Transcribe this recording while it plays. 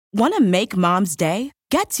Want to make Mom's day?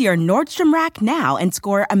 Get to your Nordstrom Rack now and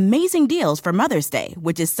score amazing deals for Mother's Day,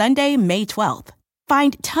 which is Sunday, May 12th.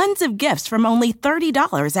 Find tons of gifts from only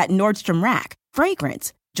 $30 at Nordstrom Rack.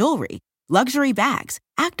 Fragrance, jewelry, luxury bags,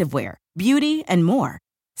 activewear, beauty, and more.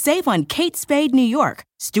 Save on Kate Spade New York,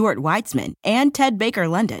 Stuart Weitzman, and Ted Baker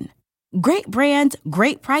London. Great brands,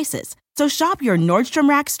 great prices. So shop your Nordstrom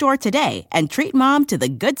Rack store today and treat Mom to the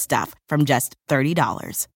good stuff from just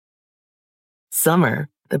 $30. Summer,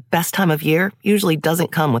 the best time of year, usually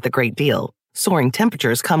doesn't come with a great deal. Soaring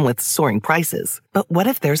temperatures come with soaring prices. But what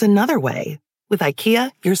if there's another way? With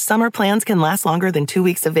IKEA, your summer plans can last longer than 2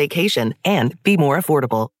 weeks of vacation and be more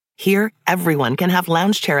affordable. Here, everyone can have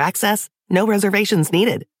lounge chair access, no reservations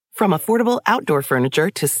needed. From affordable outdoor furniture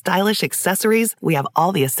to stylish accessories, we have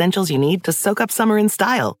all the essentials you need to soak up summer in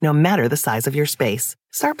style, no matter the size of your space.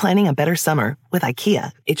 Start planning a better summer with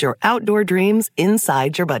IKEA. It's your outdoor dreams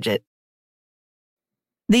inside your budget.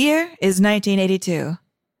 The year is 1982.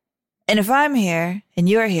 And if I'm here and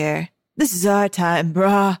you're here, this is our time,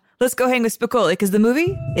 brah. Let's go hang with Spicoli, because the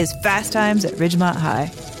movie is Fast Times at Ridgemont High.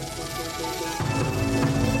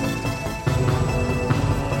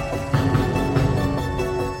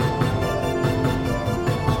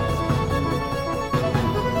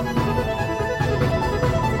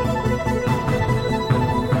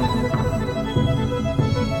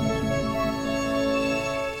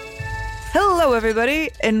 Hello, everybody,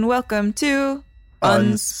 and welcome to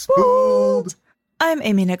Unspooled. I'm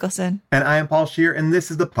Amy Nicholson. And I am Paul Scheer, and this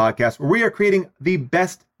is the podcast where we are creating the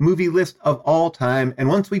best movie list of all time. And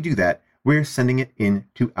once we do that, we're sending it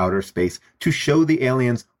into outer space to show the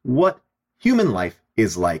aliens what human life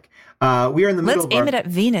is like. We are in the middle Let's aim it at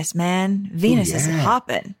Venus, man. Venus is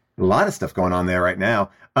hopping. A lot of stuff going on there right now.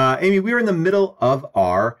 Amy, we are in the middle of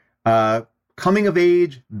our coming of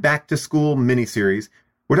age, back to school miniseries.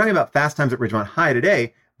 We're talking about Fast Times at Ridgemont High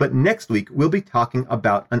today, but next week we'll be talking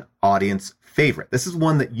about an audience favorite. This is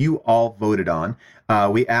one that you all voted on.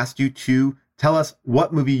 We asked you to tell us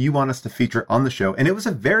what movie you want us to feature on the show, and it was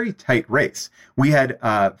a very tight race. We had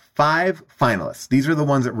 5 finalists. These are the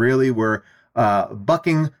ones that really were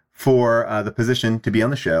bucking for the position to be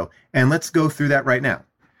on the show, and let's go through that right now.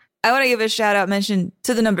 I want to give a shout out mention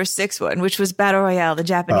to the number 6 one, which was Battle Royale, the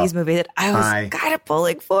Japanese movie that I was kind of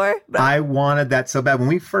pulling for. But I wanted that so bad. When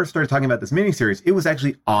we first started talking about this miniseries, it was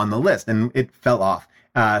actually on the list and it fell off.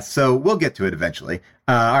 So we'll get to it eventually.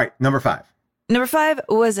 All right, number 5. Number 5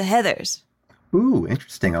 was Heathers. Ooh,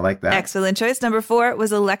 interesting. I like that. Excellent choice. Number 4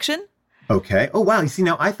 was Election. Okay. Oh, wow. You see,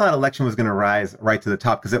 now I thought Election was going to rise right to the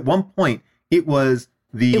top because at one point it was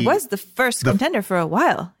the first contender for a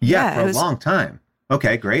while. Yeah, for a long time.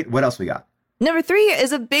 Okay, great. What else we got? Number 3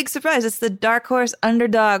 is a big surprise. It's the dark horse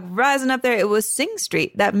underdog rising up there. It was Sing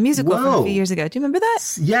Street, that musical from a few years ago. Do you remember that?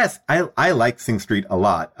 Yes, I like Sing Street a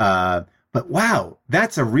lot. But wow,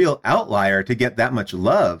 that's a real outlier to get that much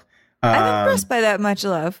love. I'm impressed by that much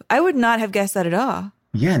love. I would not have guessed that at all.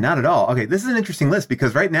 Yeah, not at all. Okay, this is an interesting list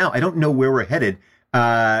because right now I don't know where we're headed.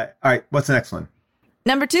 All right, what's the next one?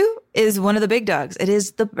 Number 2 is one of the big dogs. It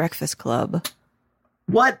is The Breakfast Club.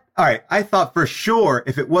 What? All right. I thought for sure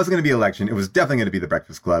if it wasn't going to be Election, it was definitely going to be The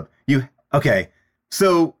Breakfast Club. Okay.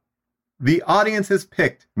 So the audience has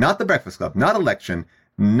picked not The Breakfast Club, not Election,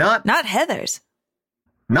 not Heathers.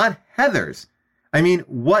 Not Heathers. I mean,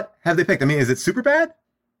 what have they picked? I mean, is it Superbad?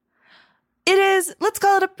 It is. Let's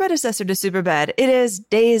call it a predecessor to Superbad. It is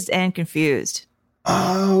Dazed and Confused.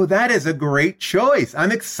 Oh, that is a great choice.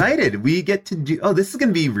 I'm excited. We get to do. Oh, this is going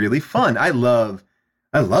to be really fun. I love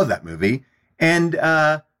that movie. And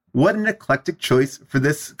what an eclectic choice for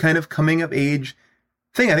this kind of coming of age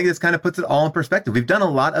thing. I think this kind of puts it all in perspective. We've done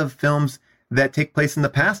a lot of films that take place in the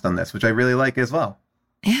past on this, which I really like as well.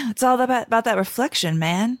 Yeah, it's all about that reflection,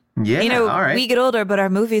 man. Yeah, all right. We get older, but our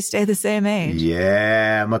movies stay the same age.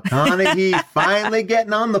 Yeah, McConaughey finally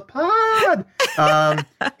getting on the pod.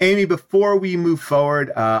 Amy, before we move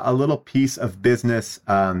forward, a little piece of business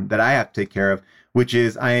that I have to take care of, which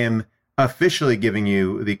is I am officially giving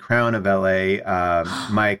you the crown of LA.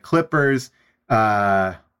 My Clippers,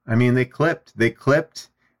 they clipped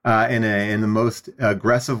in the most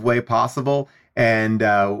aggressive way possible.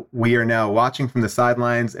 And we are now watching from the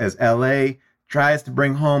sidelines as LA tries to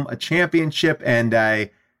bring home a championship. And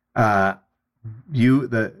the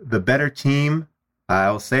better team,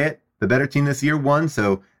 I'll say it, the better team this year won.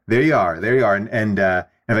 So there you are. And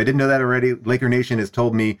if I didn't know that already, Laker Nation has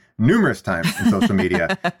told me numerous times in social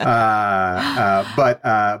media.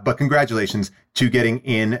 But congratulations to getting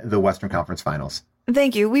in the Western Conference Finals.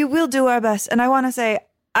 Thank you. We will do our best. And I want to say,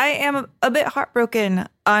 I am a bit heartbroken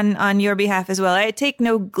on your behalf as well. I take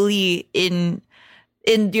no glee in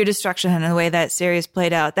in your destruction and the way that series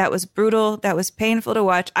played out. That was brutal. That was painful to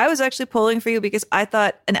watch. I was actually pulling for you because I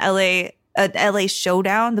thought an LA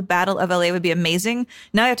showdown, the Battle of LA, would be amazing.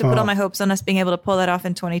 Now I have to put all my hopes on us being able to pull that off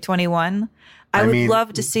in 2021. I would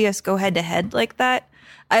love to see us go head to head like that.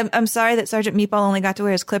 I'm sorry that Sergeant Meatball only got to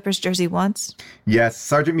wear his Clippers jersey once. Yes,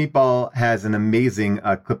 Sergeant Meatball has an amazing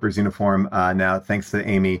Clippers uniform now, thanks to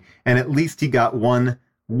Amy. And at least he got one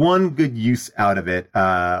good use out of it.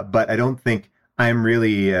 But I don't think I'm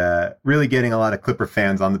really getting a lot of Clipper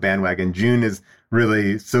fans on the bandwagon. June is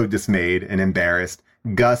really so dismayed and embarrassed.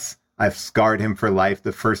 Gus, I've scarred him for life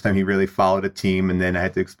the first time he really followed a team, and then I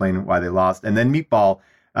had to explain why they lost. And then Meatball,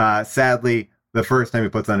 sadly, the first time he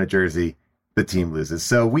puts on a jersey, the team loses.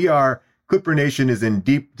 So Clipper Nation is in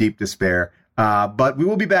deep, deep despair. But we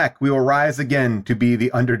will be back. We will rise again to be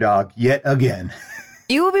the underdog yet again.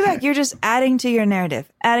 You will be back. You're just adding to your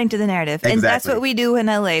narrative, adding to the narrative. Exactly. And that's what we do in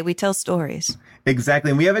LA. We tell stories.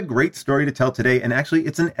 Exactly. And we have a great story to tell today. And actually,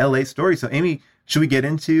 it's an LA story. So, Amy, should we get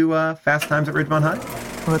into Fast Times at Ridgemont High?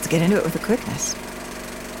 Well, let's get into it with a quickness.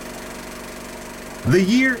 The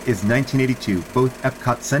year is 1982. Both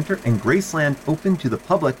Epcot Center and Graceland open to the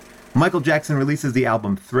public. Michael Jackson releases the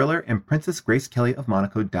album Thriller, and Princess Grace Kelly of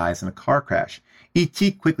Monaco dies in a car crash.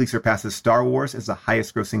 E.T. quickly surpasses Star Wars as the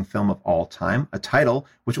highest-grossing film of all time, a title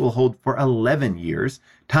which it will hold for 11 years.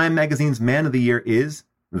 Time Magazine's Man of the Year is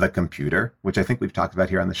The Computer, which I think we've talked about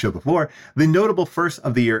here on the show before. The notable firsts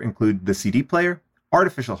of the year include the CD player,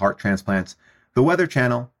 artificial heart transplants, the Weather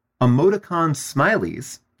Channel, emoticon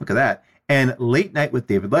smileys, look at that, and Late Night with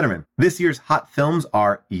David Letterman. This year's hot films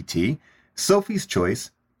are E.T., Sophie's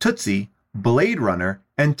Choice, Tootsie, Blade Runner,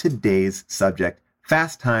 and today's subject,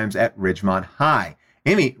 Fast Times at Ridgemont High.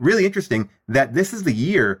 Amy, really interesting that this is the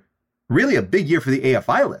year, really a big year for the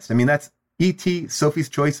AFI list. I mean, that's E.T., Sophie's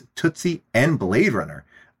Choice, Tootsie, and Blade Runner.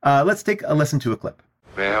 Let's take a listen to a clip.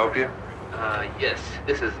 May I help you? Yes.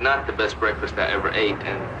 This is not the best breakfast I ever ate,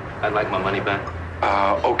 and I'd like my money back.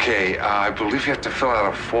 Okay. I believe you have to fill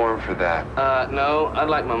out a form for that. No. I'd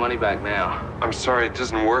like my money back now. I'm sorry, it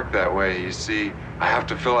doesn't work that way. You see, I have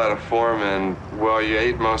to fill out a form, and, well, you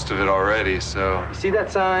ate most of it already, so... You see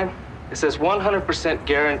that sign? It says 100%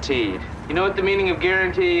 guaranteed. You know what the meaning of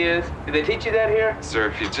guarantee is? Did they teach you that here?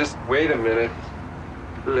 Sir, if you just wait a minute...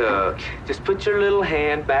 Look, just put your little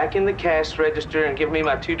hand back in the cash register and give me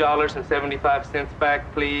my $2.75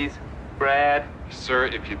 back, please, Brad. Sir,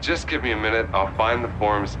 if you just give me a minute, I'll find the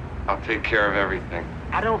forms. I'll take care of everything.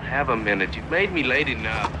 I don't have a minute. You've made me late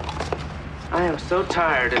enough. I am so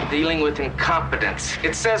tired of dealing with incompetence.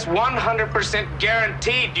 It says 100%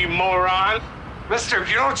 guaranteed, you moron. Mister, if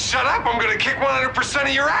you don't shut up, I'm going to kick 100%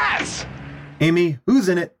 of your ass. Amy, who's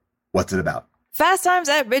in it? What's it about? Fast Times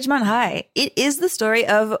at Ridgemont High. It is the story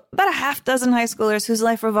of about a half dozen high schoolers whose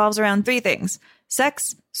life revolves around three things: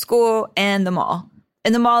 sex, school, and the mall.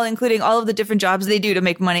 And the mall, including all of the different jobs they do to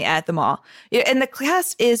make money at the mall. And the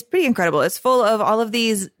cast is pretty incredible. It's full of all of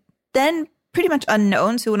these then pretty much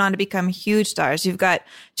unknowns who went on to become huge stars. You've got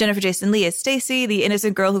Jennifer Jason Leigh as Stacy, the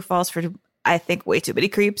innocent girl who falls for, I think, way too many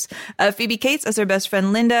creeps. Phoebe Cates as her best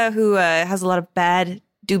friend Linda, who has a lot of bad,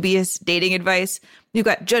 dubious dating advice. You've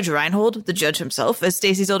got Judge Reinhold, the judge himself, as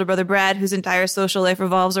Stacy's older brother Brad, whose entire social life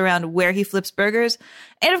revolves around where he flips burgers.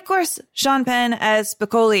 And of course, Sean Penn as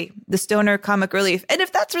Spicoli, the stoner comic relief. And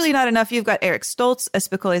if that's really not enough, you've got Eric Stoltz as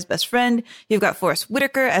Spicoli's best friend. You've got Forrest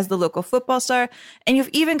Whitaker as the local football star. And you've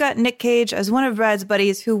even got Nick Cage as one of Brad's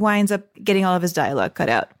buddies who winds up getting all of his dialogue cut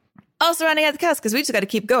out. Also rounding out the cast, because we just got to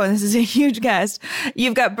keep going. This is a huge cast.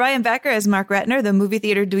 You've got Brian Backer as Mark Ratner, the movie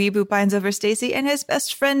theater dweeb who pines over Stacy, and his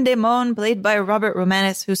best friend Damon, played by Robert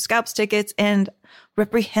Romanus, who scalps tickets and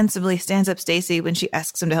reprehensibly stands up Stacy when she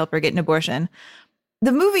asks him to help her get an abortion.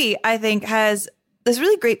 The movie, I think, has this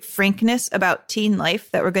really great frankness about teen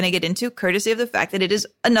life that we're going to get into, courtesy of the fact that it is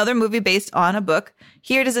another movie based on a book.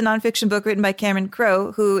 Here it is a nonfiction book written by Cameron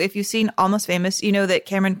Crowe, who, if you've seen Almost Famous, you know that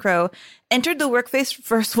Cameron Crowe entered the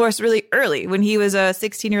workforce really early when he was a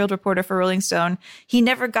 16-year-old reporter for Rolling Stone. He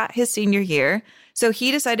never got his senior year, so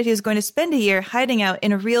he decided he was going to spend a year hiding out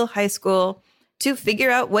in a real high school to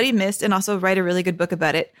figure out what he missed and also write a really good book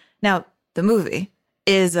about it. Now, the movie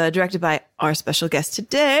is directed by our special guest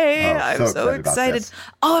today. I'm so excited.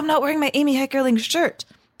 Oh, I'm not wearing my Amy Heckerling shirt.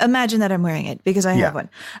 Imagine that I'm wearing it because I have one.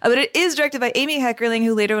 But it is directed by Amy Heckerling,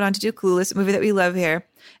 who later went on to do Clueless, a movie that we love here.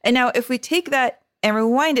 And now if we take that and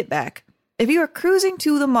rewind it back, if you were cruising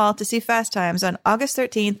to the mall to see Fast Times on August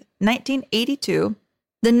 13th, 1982,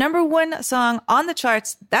 the number one song on the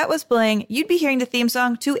charts that was playing, you'd be hearing the theme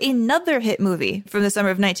song to another hit movie from the summer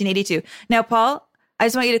of 1982. Now, Paul, I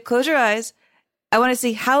just want you to close your eyes. I want to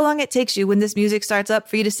see how long it takes you when this music starts up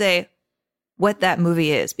for you to say, what that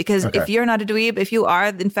movie is. Because if you're not a dweeb, if you are,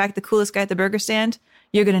 in fact, the coolest guy at the burger stand,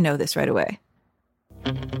 you're going to know this right away.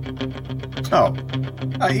 Oh,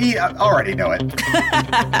 I already know it.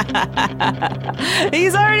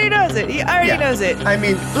 He's already knows it. He already knows it. I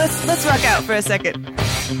mean, let's rock out for a second.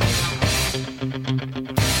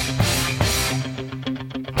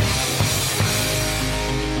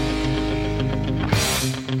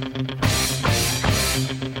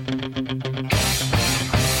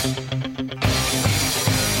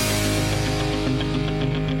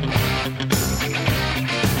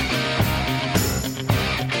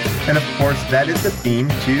 And of course, that is the theme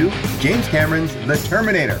to James Cameron's The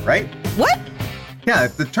Terminator, right? What? Yeah,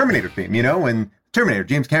 it's the Terminator theme, you know, when Terminator,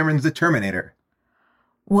 James Cameron's The Terminator.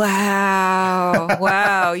 Wow.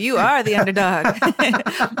 Wow. You are the underdog.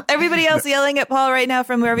 Everybody else yelling at Paul right now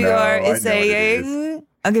from wherever you are is saying,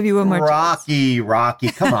 I'll give you one more Rocky, chance. Rocky.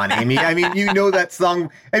 Come on, Amy. I mean, you know that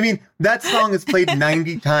song. I mean, that song is played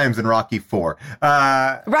 90 times in Rocky 4.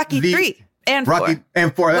 Rocky 3. And Rocky 4.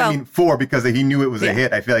 And 4. Well, I mean, 4 because he knew it was a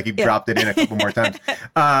hit. I feel like he dropped it in a couple more times.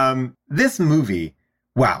 This movie,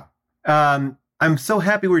 wow. I'm so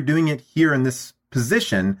happy we're doing it here in this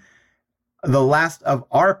position, the last of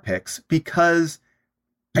our picks, because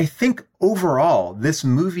I think overall this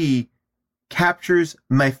movie captures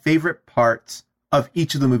my favorite parts of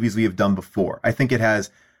each of the movies we have done before. I think it has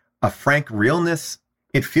a frank realness.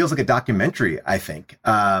 It feels like a documentary, I think.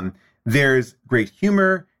 There's great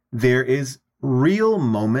humor. There is real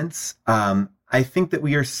moments. I think that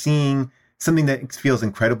we are seeing something that feels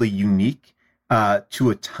incredibly unique to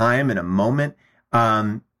a time and a moment.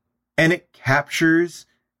 And it captures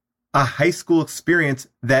a high school experience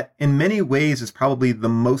that in many ways is probably the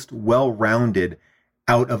most well-rounded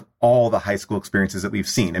out of all the high school experiences that we've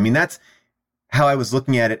seen. I mean, that's how I was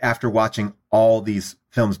looking at it after watching all these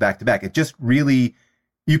films back to back. It just really,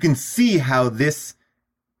 you can see how this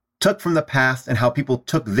took from the past and how people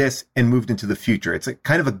took this and moved into the future. It's a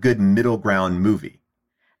kind of a good middle ground movie.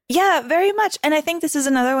 Yeah, very much. And I think this is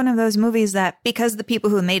another one of those movies that because the people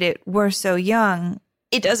who made it were so young,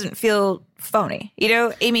 it doesn't feel phony. You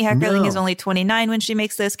know, Amy Heckerling is only 29 when she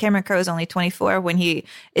makes this. Cameron Crowe is only 24 when he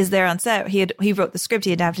is there on set. He wrote the script.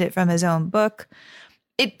 He adapted it from his own book.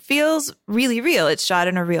 It feels really real. It's shot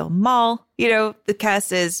in a real mall. You know, the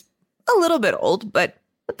cast is a little bit old, but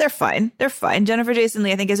they're fine. They're fine. Jennifer Jason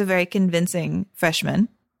Leigh, I think, is a very convincing freshman.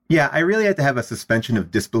 Yeah, I really had to have a suspension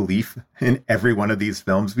of disbelief in every one of these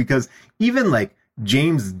films because even like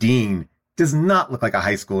James Dean does not look like a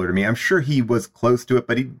high schooler to me. I'm sure he was close to it,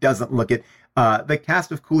 but he doesn't look it. The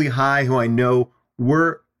cast of Cooley High, who I know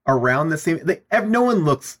were around the same, no one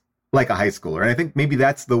looks like a high schooler. And I think maybe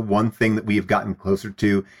that's the one thing that we have gotten closer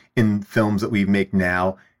to in films that we make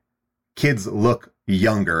now. Kids look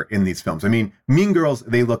younger in these films. I mean, Mean Girls,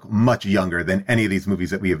 they look much younger than any of these movies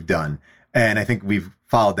that we have done. And I think we've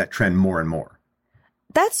followed that trend more and more.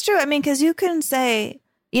 That's true. I mean, because you can say,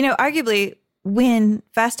 you know, arguably when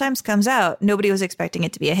Fast Times comes out, nobody was expecting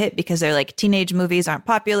it to be a hit because they're like teenage movies aren't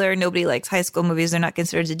popular. Nobody likes high school movies. They're not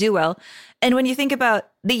considered to do well. And when you think about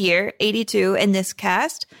the year 82 and this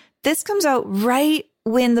cast, this comes out right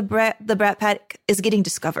when the Brat Pack is getting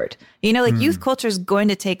discovered. You know, like youth culture is going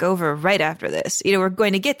to take over right after this. You know, we're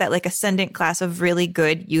going to get that like ascendant class of really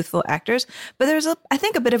good youthful actors. But there's, I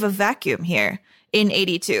think, a bit of a vacuum here in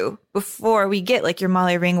 82 before we get like your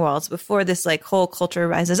Molly Ringwalds, before this like whole culture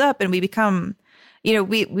rises up and we become, you know,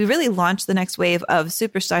 we really launch the next wave of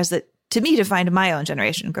superstars that to me defined my own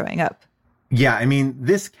generation growing up. Yeah, I mean,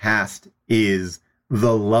 this cast is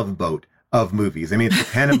the Love Boat of movies. I mean, it's a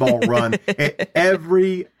Cannonball Run.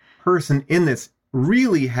 Every person in this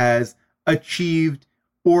really has achieved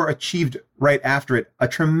right after it a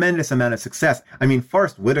tremendous amount of success. I mean,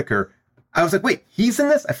 Forrest Whitaker, I was like, wait, he's in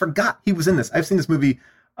this? I forgot he was in this. I've seen this movie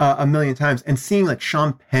a million times, and seeing like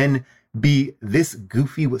Sean Penn be this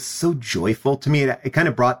goofy was so joyful to me. It kind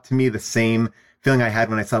of brought to me the same feeling I had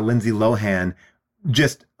when I saw Lindsay Lohan,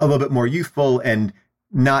 just a little bit more youthful and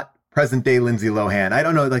not present day Lindsay Lohan. I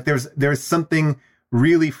don't know, like there's something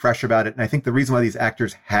really fresh about it. And I think the reason why these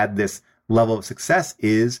actors had this level of success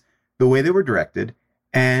is the way they were directed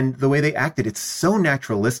and the way they acted. It's so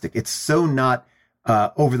naturalistic. It's so not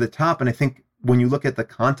over the top. And I think when you look at the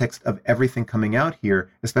context of everything coming out here,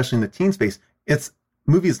 especially in the teen space, it's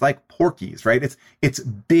movies like Porky's, right? It's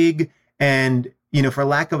big and, you know, for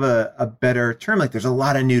lack of a better term, like there's a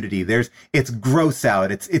lot of nudity. It's gross out.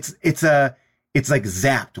 It's like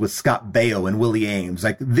Zapped with Scott Baio and Willie Ames.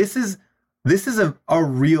 Like this is a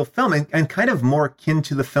real film and kind of more akin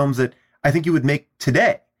to the films that I think you would make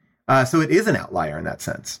today. So it is an outlier in that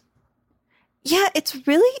sense. Yeah, it's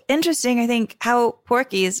really interesting, I think, how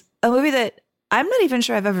Porky's, a movie that I'm not even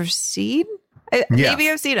sure I've ever seen. Maybe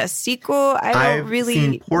I've seen a sequel. I've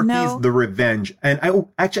seen Porky's know. The Revenge. And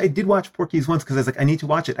I did watch Porky's once because I was like, I need to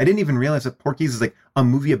watch it. I didn't even realize that Porky's is like a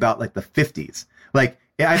movie about like the 50s. Like,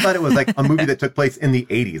 I thought it was like a movie that took place in the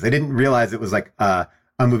 80s. I didn't realize it was like a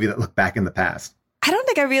movie that looked back in the past. I don't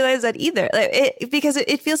think I realized that either. Because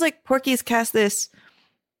it feels like Porky's cast this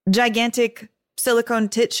gigantic silicone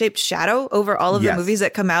tit-shaped shadow over all of the movies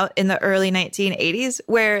that come out in the early 1980s,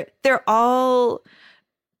 where they're all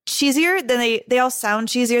cheesier than they all sound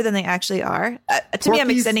cheesier than they actually are. To me, I'm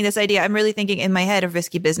extending this idea. I'm really thinking in my head of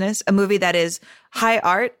Risky Business, a movie that is high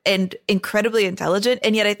art and incredibly intelligent,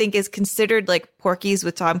 and yet I think is considered like Porky's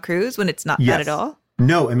with Tom Cruise when it's not that at all.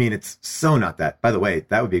 No, I mean, it's so not that. By the way,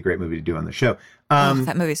 that would be a great movie to do on the show.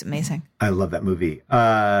 That movie's amazing. I love that movie.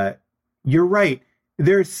 You're right.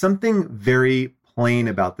 There's something very plain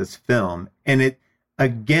about this film, and it,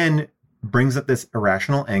 again, brings up this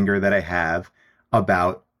irrational anger that I have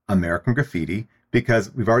about American Graffiti,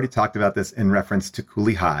 because we've already talked about this in reference to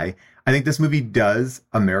Cooley High. I think this movie does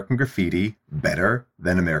American Graffiti better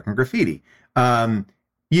than American Graffiti.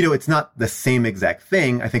 It's not the same exact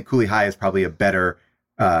thing. I think Cooley High is probably a better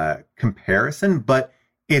comparison, but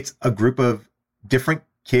it's a group of different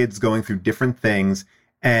kids going through different things.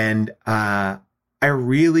 And I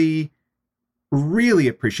really, really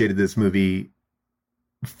appreciated this movie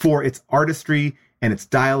for its artistry and its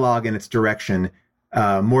dialogue and its direction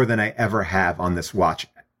more than I ever have on this watch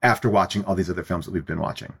after watching all these other films that we've been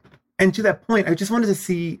watching. And to that point, I just wanted to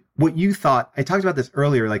see what you thought. I talked about this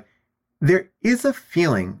earlier. Like, there is a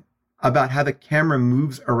feeling about how the camera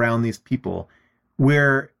moves around these people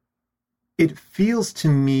where it feels to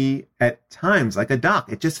me at times like a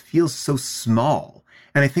doc. It just feels so small.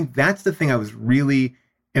 And I think that's the thing I was really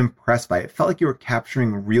impressed by. It felt like you were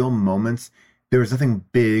capturing real moments. There was nothing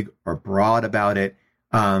big or broad about it.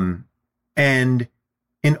 And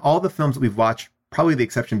in all the films that we've watched, probably the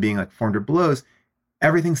exception being like 400 Blows,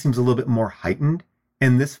 everything seems a little bit more heightened.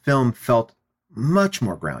 And this film felt much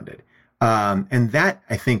more grounded. And that,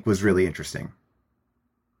 I think, was really interesting.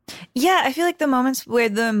 Yeah, I feel like the moments where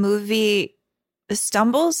the movie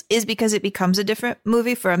stumbles is because it becomes a different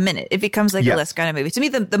movie for a minute. It becomes like a less grounded movie. To me,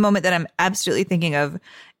 the moment that I'm absolutely thinking of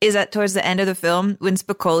is that towards the end of the film, when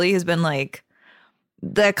Spicoli has been like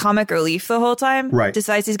the comic relief the whole time,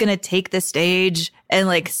 decides he's going to take the stage and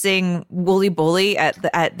like sing Wooly Bully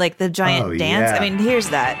at like the giant dance. Yeah. I mean, here's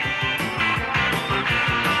that.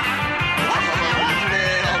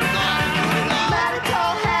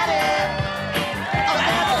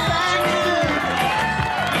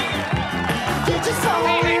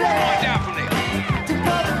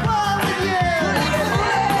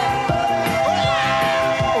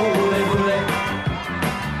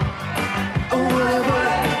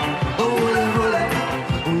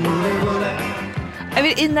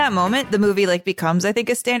 In that moment, the movie like becomes, I think,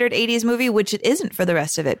 a standard 80s movie, which it isn't for the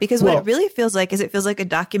rest of it. Because what it really feels like is it feels like a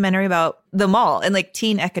documentary about the mall and like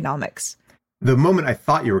teen economics. The moment I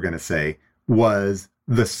thought you were going to say was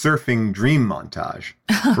the surfing dream montage,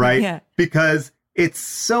 right? Yeah. Because it's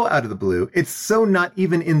so out of the blue. It's so not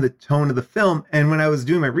even in the tone of the film. And when I was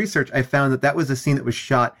doing my research, I found that was a scene that was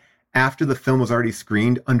shot after the film was already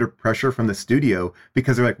screened under pressure from the studio,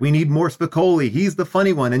 because they're like, we need more Spicoli. He's the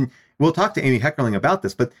funny one. And we'll talk to Amy Heckerling about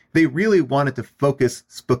this, but they really wanted to focus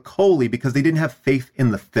Spicoli because they didn't have faith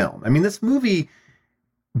in the film. I mean, this movie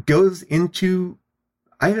goes into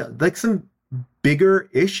like some bigger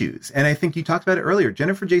issues. And I think you talked about it earlier.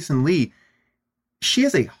 Jennifer Jason Leigh, she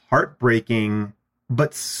has a heartbreaking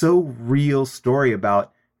but so real story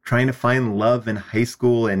about trying to find love in high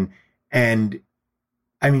school. And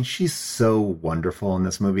I mean, she's so wonderful in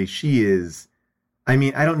this movie. She is, I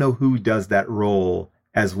mean, I don't know who does that role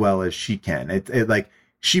as well as she can. It like,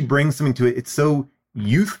 she brings something to it. It's so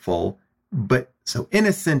youthful, but so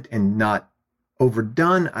innocent and not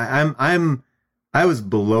overdone. I was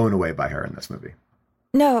blown away by her in this movie.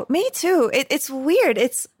 No, me too. It's weird.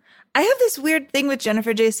 I have this weird thing with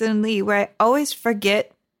Jennifer Jason Leigh where I always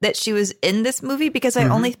forget that she was in this movie because I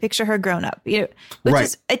only picture her grown up, which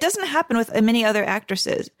is, it doesn't happen with many other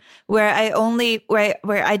actresses where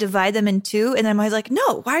I divide them in two, and I'm always like,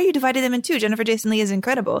 no, why are you dividing them in two? Jennifer Jason Leigh is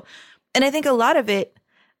incredible. And I think a lot of it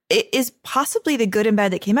is possibly the good and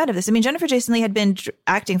bad that came out of this. I mean, Jennifer Jason Leigh had been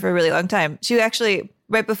acting for a really long time. She actually,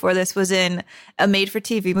 right before this, was in a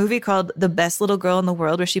made-for-TV movie called The Best Little Girl in the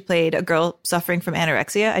World, where she played a girl suffering from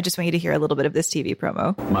anorexia. I just want you to hear a little bit of this TV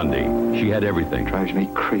promo. Monday, she had everything. Drives me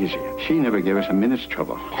crazy. She never gave us a minute's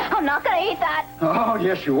trouble. I'm not going to eat that. Oh,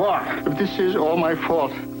 yes, you are. If this is all my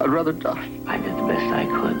fault, I'd rather die. I did the best I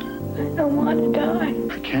could. I don't want to die.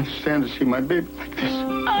 I can't stand to see my baby like this.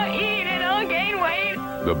 I'll eat it, okay? Wade?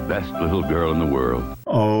 The best little girl in the world.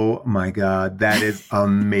 Oh my God, that is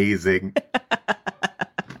amazing.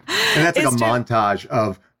 And that's like a montage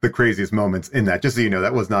of the craziest moments in that. Just so you know,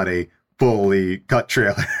 that was not a fully cut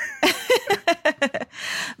trailer.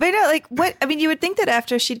 But you know, like what, I mean, you would think that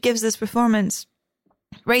after she gives this performance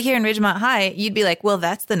right here in Ridgemont High, you'd be like, well,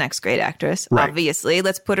 that's the next great actress. Right. Obviously,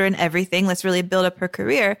 let's put her in everything. Let's really build up her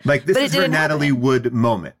career. Like this is her Natalie Wood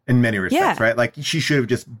moment in many respects, right? Like she should have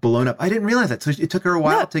just blown up. I didn't realize that. So it took her a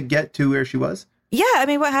while to get to where she was. Yeah, I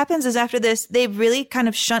mean, what happens is after this, they really kind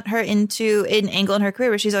of shunt her into an angle in her career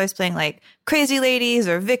where she's always playing like crazy ladies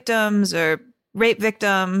or victims or rape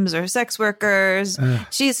victims or sex workers.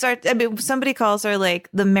 Somebody calls her like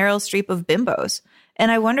the Meryl Streep of bimbos. And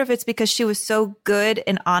I wonder if it's because she was so good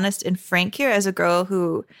and honest and frank here as a girl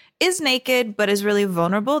who is naked but is really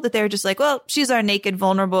vulnerable that they're just like, well, she's our naked,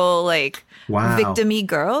 vulnerable, like victim-y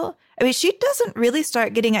girl. I mean, she doesn't really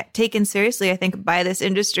start getting taken seriously, I think, by this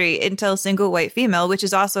industry until Single White Female, which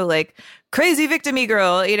is also like crazy victim-y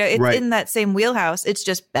girl. You know, it's in that same wheelhouse. It's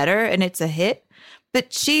just better and it's a hit.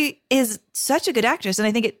 But she is such a good actress. And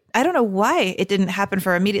I think I don't know why it didn't happen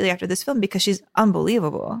for her immediately after this film, because she's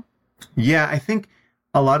unbelievable. Yeah, I think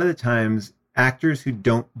a lot of the times actors who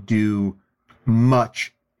don't do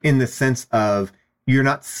much in the sense of you're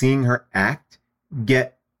not seeing her act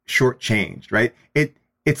get shortchanged, right?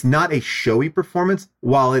 It's not a showy performance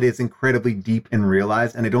while it is incredibly deep and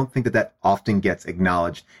realized. And I don't think that often gets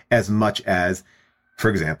acknowledged as much as,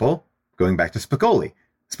 for example, going back to Spicoli.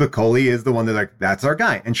 Spicoli is the one that's our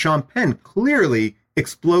guy. And Sean Penn clearly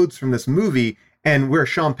explodes from this movie, and where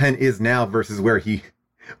Sean Penn is now versus where he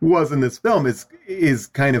was in this film is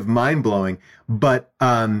kind of mind-blowing. But,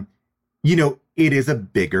 you know, it is a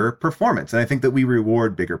bigger performance. And I think that we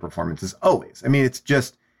reward bigger performances always. I mean,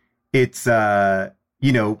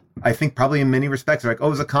 you know, I think probably in many respects, they're like, oh,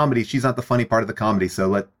 it's a comedy. She's not the funny part of the comedy. So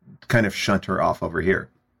let kind of shunt her off over here.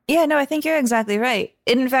 Yeah, no, I think you're exactly right.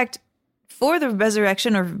 In fact, for the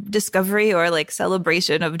resurrection or discovery or like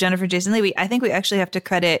celebration of Jennifer Jason Leigh, I think we actually have to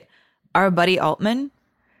credit our buddy Altman.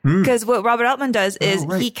 Because what Robert Altman does is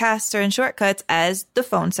he casts her in Shortcuts as the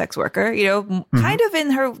phone sex worker, you know, kind of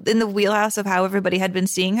in the wheelhouse of how everybody had been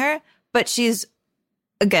seeing her. But she's,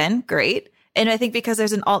 again, great. And I think because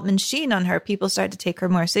there's an Altman sheen on her, people start to take her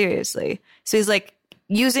more seriously. So he's like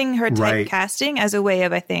using her typecasting as a way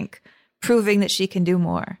of, I think, proving that she can do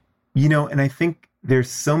more. You know, and I think there's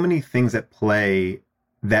so many things at play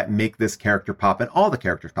that make this character pop, and all the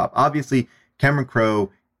characters pop. Obviously, Cameron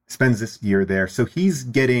Crowe spends this year there, so he's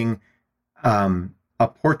getting a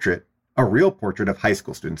real portrait of high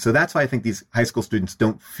school students. So that's why I think these high school students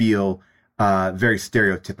don't feel very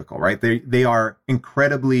stereotypical, right? They are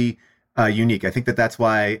incredibly unique. I think that's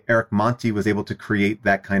why Eric Monti was able to create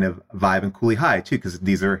that kind of vibe in Cooley High too, because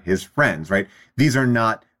these are his friends, right? These are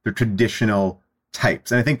not the traditional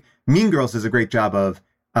types. And I think Mean Girls does a great job of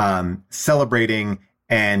celebrating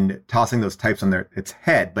and tossing those types on its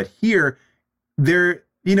head. But here, they're,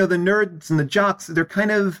 you know, the nerds and the jocks,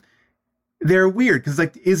 they're weird. Because,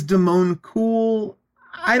 like, is Damone cool?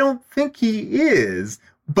 I don't think he is.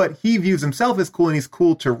 But he views himself as cool, and he's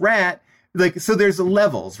cool to Rat. Like, so there's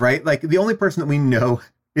levels, right? Like, the only person that we know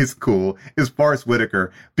is cool is Forrest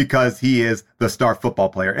Whitaker, because he is the star football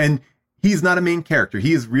player. And he's not a main character.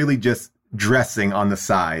 He is really just dressing on the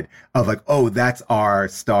side of like, oh, that's our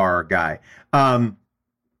star guy.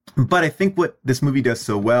 But I think what this movie does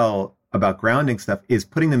so well about grounding stuff is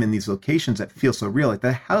putting them in these locations that feel so real. Like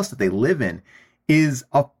the house that they live in is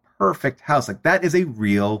a perfect house. Like that is a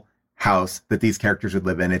real house that these characters would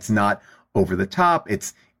live in. It's not over the top.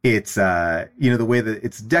 It's you know, the way that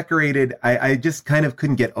it's decorated. I just kind of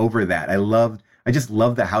couldn't get over that. I just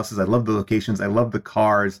love the houses. I love the locations. I love the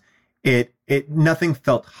cars. Nothing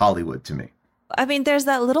felt Hollywood to me. I mean, there's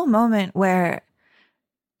that little moment where,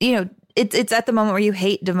 you know, it's at the moment where you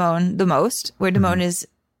hate Damone the most, where Damone is,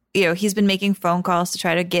 you know, he's been making phone calls to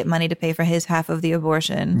try to get money to pay for his half of the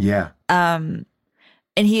abortion. Yeah. And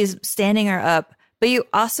he's standing her up, but you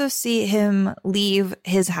also see him leave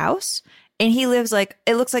his house. And he lives like,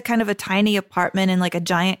 it looks like kind of a tiny apartment in like a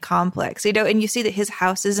giant complex, you know, and you see that his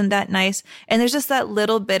house isn't that nice. And there's just that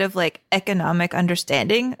little bit of like economic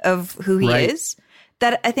understanding of who he is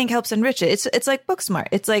that I think helps enrich it. It's like Booksmart.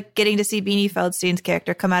 It's like getting to see Beanie Feldstein's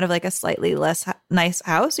character come out of like a slightly less nice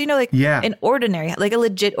house, you know, like an ordinary, like a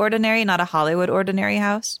legit ordinary, not a Hollywood ordinary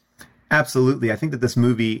house. Absolutely. I think that this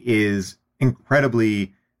movie is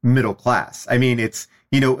incredibly middle class. I mean, it's,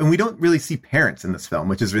 you know, and we don't really see parents in this film,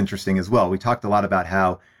 which is interesting as well. We talked a lot about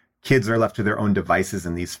how kids are left to their own devices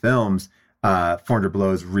in these films. 400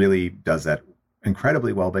 Blows really does that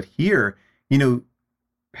incredibly well. But here, you know,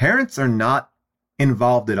 parents are not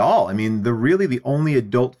involved at all. I mean, the only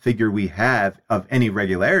adult figure we have of any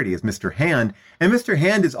regularity is Mr. Hand. And Mr.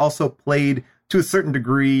 Hand is also played to a certain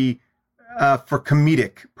degree for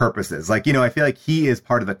comedic purposes. Like, I feel like he is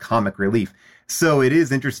part of the comic relief. So it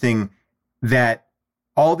is interesting that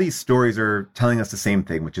all these stories are telling us the same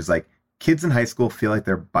thing, which is like kids in high school feel like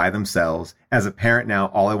they're by themselves. As a parent now,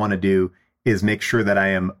 all I want to do is make sure that I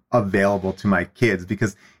am available to my kids,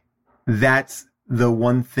 because that's the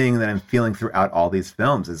one thing that I'm feeling throughout all these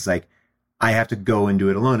films is like, I have to go and do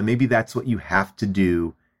it alone. And maybe that's what you have to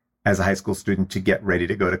do as a high school student to get ready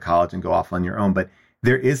to go to college and go off on your own. But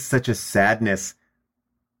there is such a sadness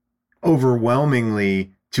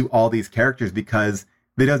overwhelmingly to all these characters because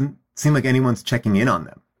they doesn't seem like anyone's checking in on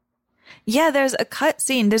them. Yeah, there's a cut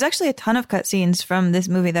scene. There's actually a ton of cut scenes from this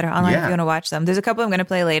movie that are online if you want to watch them. There's a couple I'm going to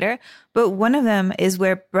play later, but one of them is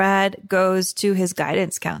where Brad goes to his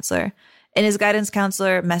guidance counselor, and his guidance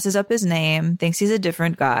counselor messes up his name, thinks he's a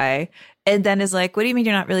different guy, and then is like, what do you mean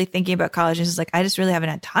you're not really thinking about college? And she's like, I just really haven't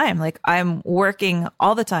had time. Like, I'm working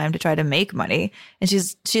all the time to try to make money. And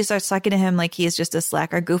she starts talking to him like he is just a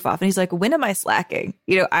slacker goof off. And he's like, when am I slacking?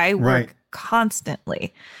 I work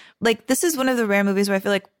constantly. Like, this is one of the rare movies where I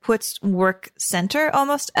feel like puts work center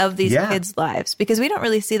almost of these kids' lives, because we don't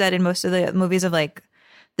really see that in most of the movies of like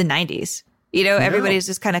the 90s. Everybody's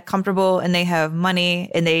just kind of comfortable and they have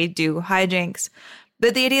money and they do hijinks.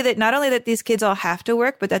 But the idea that not only that these kids all have to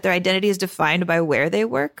work, but that their identity is defined by where they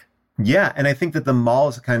work. Yeah. And I think that the mall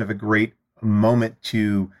is kind of a great moment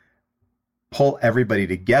to pull everybody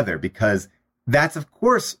together, because that's, of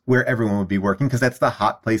course, where everyone would be working, because that's the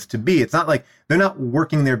hot place to be. It's not like they're not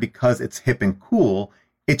working there because it's hip and cool.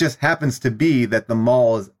 It just happens to be that the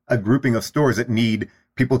mall is a grouping of stores that need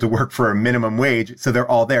people to work for a minimum wage. So they're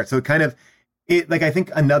all there. So I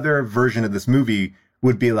think another version of this movie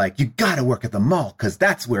would be like, you got to work at the mall because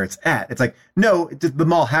that's where it's at. It's like, no, the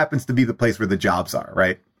mall happens to be the place where the jobs are,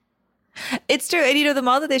 right? It's true. And, the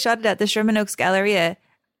mall that they shot it at, the Sherman Oaks Galleria,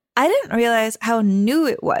 I didn't realize how new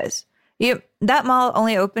it was. That mall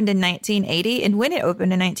only opened in 1980. And when it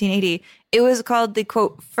opened in 1980, it was called the,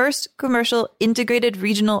 quote, first commercial integrated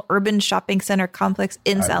regional urban shopping center complex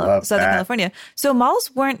in Southern California. So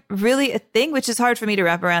malls weren't really a thing, which is hard for me to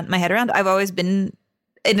wrap my head around. I've always been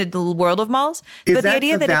in the world of malls. But the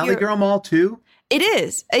idea that Valley Girl Mall too? It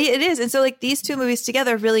is. And so like these two movies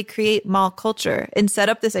together really create mall culture and set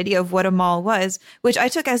up this idea of what a mall was, which I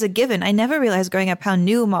took as a given. I never realized growing up how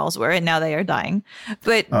new malls were, and now they are dying.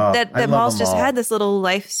 But that malls just had this little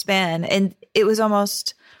lifespan, and it was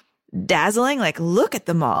almost dazzling. Like, look at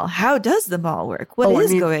the mall. How does the mall work? What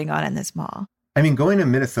is going on in this mall? I mean, going to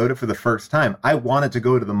Minnesota for the first time, I wanted to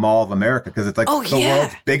go to the Mall of America because it's like the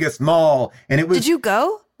world's biggest mall. And it was. Did you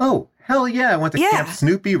go? Oh, hell yeah. I went to Camp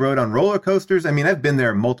Snoopy, rode on roller coasters. I mean, I've been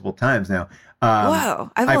there multiple times now.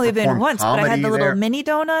 Wow. I've only been once, but I had the little mini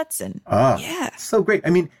donuts and so great.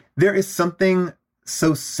 I mean, there is something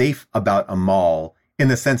so safe about a mall in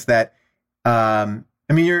the sense that,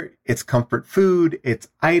 it's comfort food, it's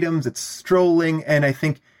items, it's strolling. And I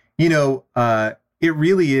think, it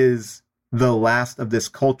really is the last of this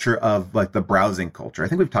culture of like the browsing culture. I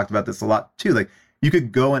think we've talked about this a lot too. Like, you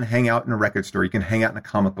could go and hang out in a record store. You can hang out in a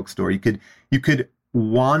comic book store. You could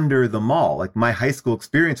wander the mall. Like, my high school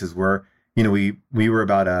experiences were, we were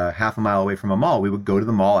about a half a mile away from a mall. We would go to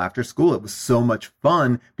the mall after school. It was so much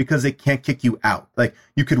fun because they can't kick you out. Like,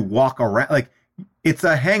 you could walk around. Like, it's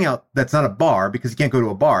a hangout that's not a bar because you can't go to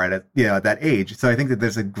a bar at that age. So I think that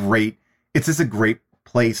it's just a great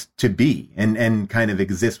place to be and kind of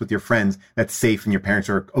exist with your friends that's safe and your parents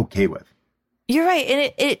are okay with. You're right.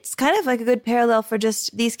 And it's kind of like a good parallel for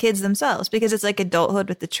just these kids themselves, because it's like adulthood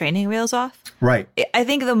with the training wheels off. Right. I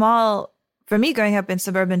think the mall, for me growing up in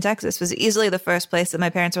suburban Texas, was easily the first place that my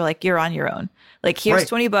parents were like, you're on your own. Like, here's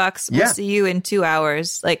 $20. We'll see you in 2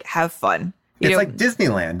 hours. Like, have fun. It's like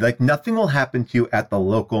Disneyland. Like, nothing will happen to you at the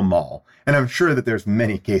local mall. And I'm sure that there's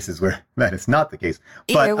many cases where that is not the case.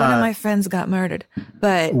 But one of my friends got murdered.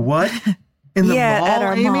 But what? In the mall, at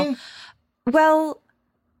our Amy? mall.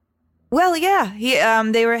 Well, yeah.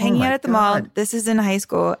 They were hanging out at the mall. This is in high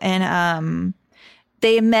school, and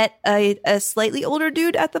they met a slightly older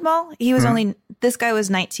dude at the mall. He was this guy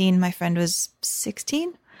was 19. My friend was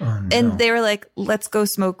 16. Oh, no. And they were like, let's go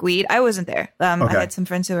smoke weed. I wasn't there. I had some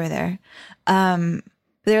friends who were there.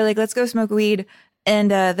 They were like, let's go smoke weed.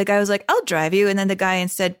 And the guy was like, I'll drive you. And then the guy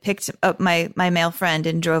instead picked up my male friend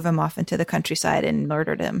and drove him off into the countryside and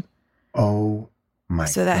murdered him. Oh, my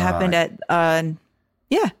God. So that happened at,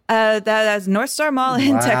 that's North Star Mall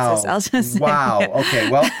in Texas. I'll just say. Wow. Okay.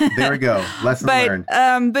 Well, there we go. Lesson learned.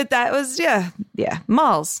 But that was,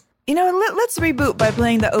 malls. You know, let's reboot by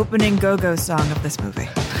playing the opening Go-Go song of this movie.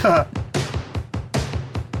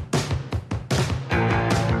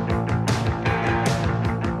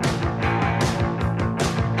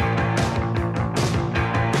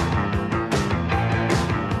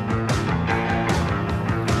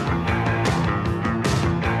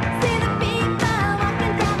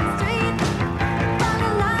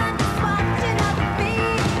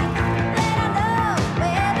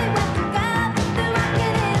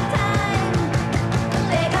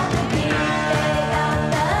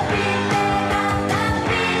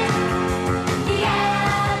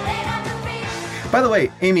 By the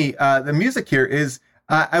way, Amy, the music here is,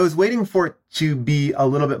 I was waiting for it to be a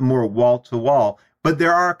little bit more wall to wall, but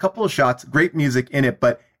there are a couple of shots, great music in it,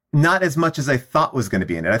 but not as much as I thought was going to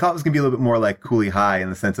be in it. I thought it was going to be a little bit more like Cooley High in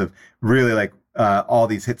the sense of really like all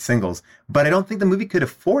these hit singles, but I don't think the movie could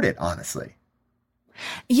afford it, honestly.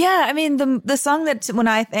 Yeah, I mean, the song that when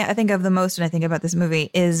I think of the most when I think about this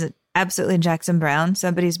movie is absolutely Jackson Browne,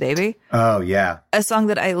 Somebody's Baby. Oh, yeah. A song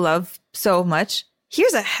that I love so much.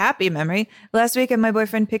 Here's a happy memory. Last weekend, my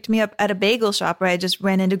boyfriend picked me up at a bagel shop where I just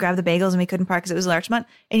ran in to grab the bagels and we couldn't park because it was Larchmont.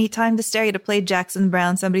 And he timed the stereo to play Jackson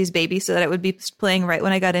Browne, Somebody's Baby, so that it would be playing right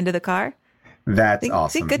when I got into the car. That's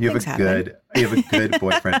awesome. You have a good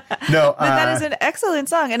boyfriend. No, but that is an excellent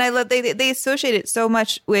song, and I love they associate it so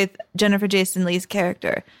much with Jennifer Jason Leigh's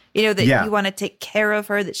character. You know that you want to take care of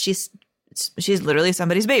her, that she's literally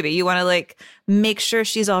somebody's baby. You want to like make sure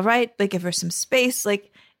she's all right, like give her some space. Like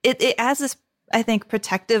it adds this, I think,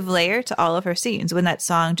 protective layer to all of her scenes when that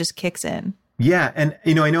song just kicks in. Yeah, and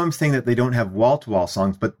I know I'm saying that they don't have wall-to-wall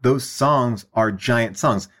songs, but those songs are giant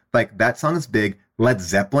songs. Like that song is big. Led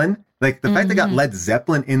Zeppelin. Like the fact they got Led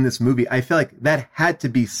Zeppelin in this movie, I feel like that had to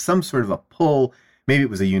be some sort of a pull. Maybe it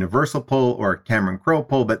was a Universal pull or a Cameron Crowe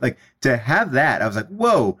pull, but like to have that, I was like,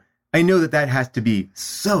 whoa, I know that has to be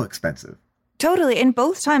so expensive. Totally. And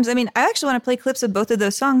both times, I mean, I actually want to play clips of both of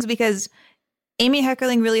those songs because Amy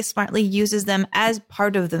Heckerling really smartly uses them as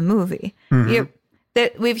part of the movie. We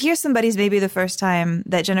hear Somebody's Baby the first time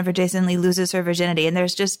that Jennifer Jason Leigh loses her virginity. And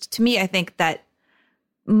there's just, to me, I think that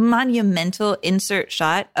monumental insert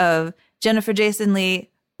shot of Jennifer Jason Leigh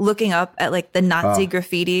looking up at like the Nazi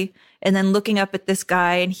graffiti and then looking up at this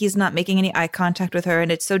guy and he's not making any eye contact with her.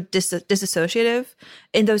 And it's so disassociative.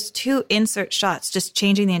 And those two insert shots just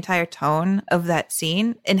changing the entire tone of that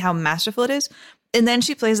scene and how masterful it is. And then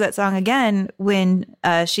she plays that song again when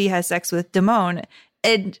she has sex with Damone,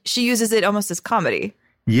 and she uses it almost as comedy.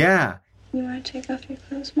 Yeah. You want to take off your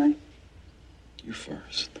clothes, Mike? You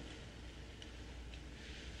first.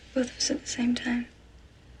 Both of us at the same time.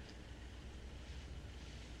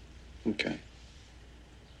 Okay.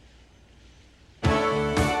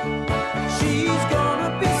 She's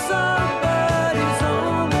gonna be somebody's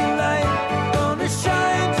only light, gonna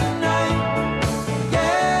shine tonight.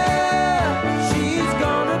 Yeah, she's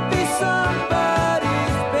gonna be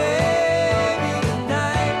somebody's baby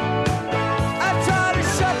tonight. I try to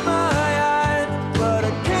shut my eyes, but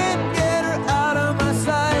I can't get her out of my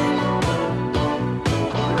sight.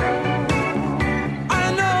 I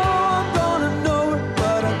know I'm gonna know her,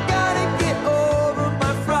 but I gotta get over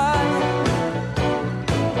my pride.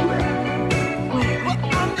 Well,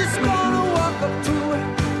 I'm just gonna walk up to her.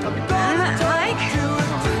 I'm gonna talk to her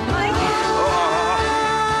tonight.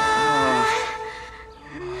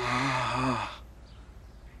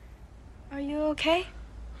 Are you okay?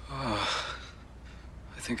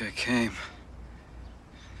 I think I came.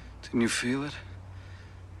 Didn't you feel it?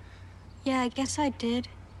 Yeah, I guess I did.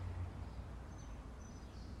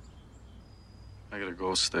 I gotta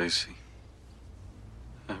go, Stacy.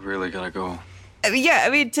 I really gotta go. I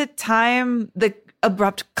mean, to time the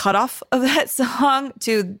abrupt cutoff of that song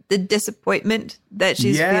to the disappointment that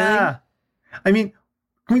she's feeling. I mean,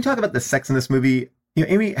 can we talk about the sex in this movie? You know,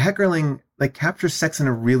 Amy Heckerling like captures sex in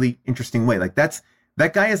a really interesting way. Like that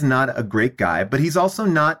guy is not a great guy, but he's also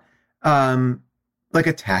not like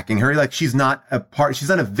attacking her. Like she's not a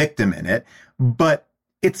victim in it, but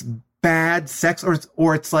it's bad sex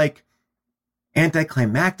or it's like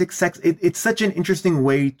anticlimactic sex. It's such an interesting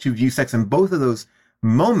way to view sex. And both of those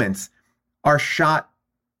moments are shot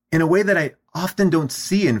in a way that I often don't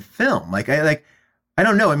see in film. I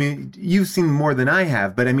don't know. I mean, you've seen more than I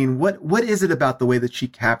have, but I mean, what is it about the way that she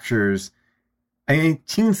captures? I mean,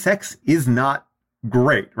 teen sex is not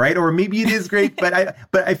great, right? Or maybe it is great, but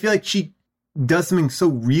I feel like she does something so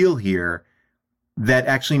real here that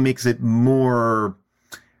actually makes it more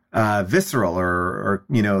visceral or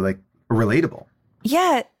you know, like relatable.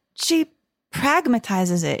 Yeah, she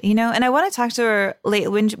pragmatizes it, you know. And I want to talk to her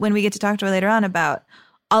when we get to talk to her later on about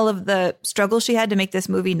all of the struggle she had to make this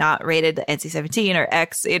movie not rated NC-17 or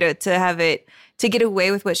X, to have it, to get away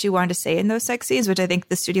with what she wanted to say in those sex scenes, which I think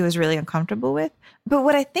the studio was really uncomfortable with. But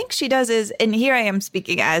what I think she does is, and here I am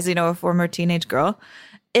speaking as, a former teenage girl,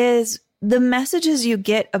 is the messages you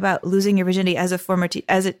get about losing your virginity as a former,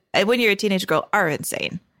 when you're a teenage girl are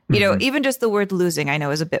insane. Even just the word losing, I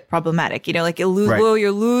know, is a bit problematic. Like you lose, well,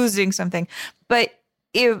 you're losing something. But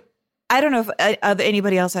I don't know if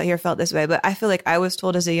anybody else out here felt this way, but I feel like I was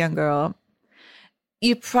told as a young girl,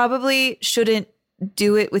 you probably shouldn't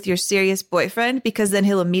do it with your serious boyfriend because then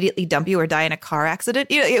he'll immediately dump you or die in a car accident.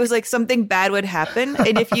 It was like something bad would happen.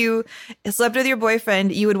 And if you slept with your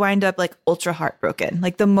boyfriend, you would wind up like ultra heartbroken,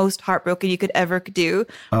 like the most heartbroken you could ever do.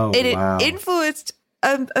 Oh, and wow. It influenced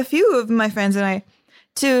a few of my friends and I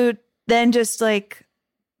to then just like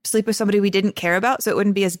sleep with somebody we didn't care about so it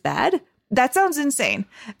wouldn't be as bad. That sounds insane,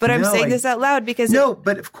 but I'm saying this out loud because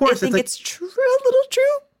but of course I think it's true, a little true.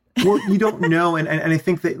 Well, you don't know, and I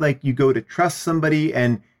think that like you go to trust somebody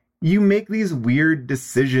and you make these weird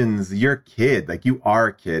decisions. You're a kid, like you are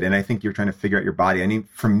a kid, and I think you're trying to figure out your body. I mean,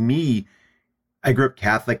 for me, I grew up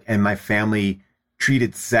Catholic, and my family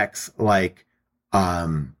treated sex like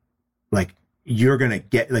you're gonna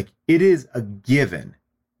get, like it is a given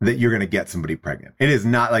that you're gonna get somebody pregnant. It is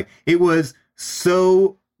not like it was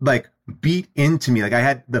so like beat into me. Like I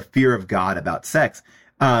had the fear of God about sex,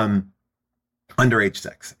 underage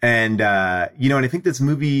sex. And, and I think this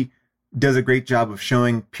movie does a great job of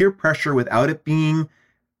showing peer pressure without it being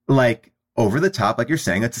like over the top. Like you're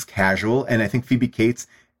saying, it's just casual. And I think Phoebe Cates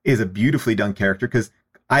is a beautifully done character because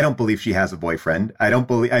I don't believe she has a boyfriend. I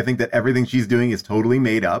think that everything she's doing is totally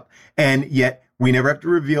made up. And yet we never have to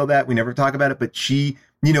reveal that. We never talk about it, but she,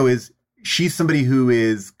 she's somebody who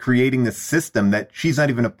is creating this system that she's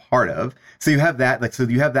not even a part of. So you have that, so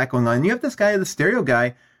you have that going on. And you have this guy, the stereo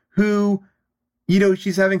guy, who,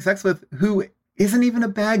 she's having sex with, who isn't even a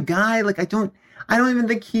bad guy. Like, I don't even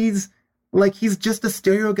think he's just a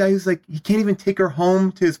stereo guy who's like, he can't even take her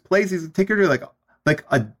home to his place. He's take her to like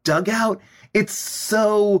a dugout. It's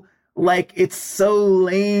so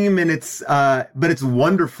lame, and it's, but it's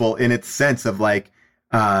wonderful in its sense of like,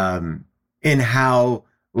 in how,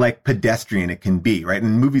 like pedestrian it can be, right?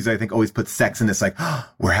 And movies, I think, always put sex in this, like, oh,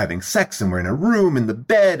 we're having sex and we're in a room and the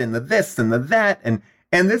bed and the this and the that.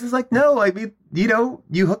 And this is like, no, I mean,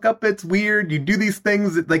 you hook up, it's weird. You do these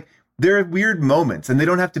things that, like, there are weird moments and they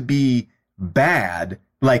don't have to be bad,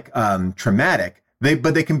 like, traumatic.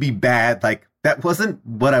 But they can be bad. Like, that wasn't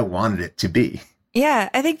what I wanted it to be. Yeah.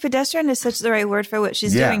 I think pedestrian is such the right word for what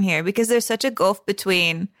she's doing here, because there's such a gulf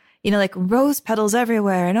between, like rose petals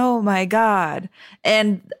everywhere and oh my God.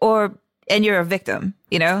 And you're a victim,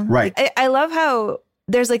 Right. Like, I love how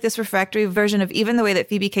there's like this refractory version of even the way that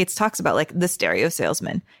Phoebe Cates talks about like the stereo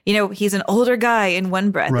salesman. He's an older guy in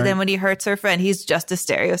one breath. Right. And then when he hurts her friend, he's just a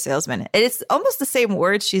stereo salesman. And it's almost the same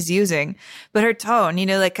words she's using, but her tone,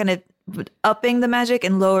 like kind of upping the magic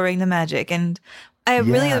and lowering the magic. And I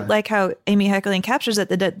really like how Amy Heckerling captures it,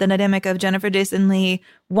 the dynamic of Jennifer Jason Leigh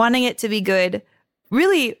wanting it to be good,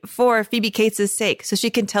 really for Phoebe Cates' sake, so she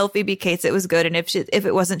can tell Phoebe Cates it was good, and if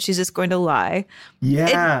it wasn't, she's just going to lie.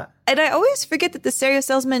 Yeah. And I always forget that the stereo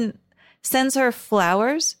salesman sends her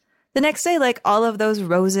flowers the next day, like all of those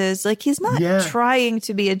roses. Like he's not trying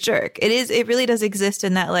to be a jerk. It really does exist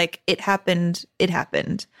in that like it happened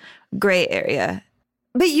gray area.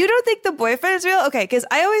 But you don't think the boyfriend is real? Okay, because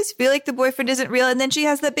I always feel like the boyfriend isn't real. And then she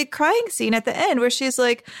has that big crying scene at the end where she's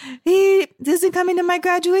like, he isn't coming to my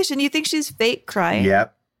graduation. You think she's fake crying?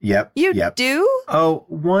 Yep. You do? Oh,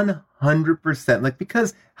 100%. Like,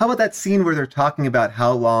 because how about that scene where they're talking about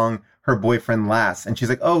how long her boyfriend lasts? And she's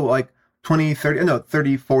like, oh, like 20, 30, no,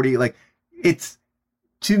 30, 40. Like, it's,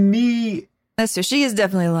 to me. That's true. She is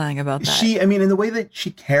definitely lying about that. In the way that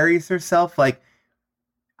she carries herself, like,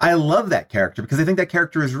 I love that character because I think that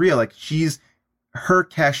character is real. Like her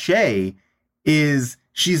cachet is,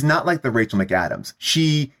 she's not like the Rachel McAdams.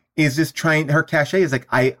 She is just her cachet is like,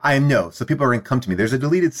 I know. So people are going to come to me. There's a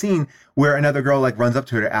deleted scene where another girl like runs up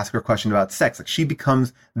to her to ask her a question about sex. Like she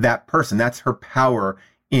becomes that person. That's her power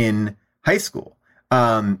in high school.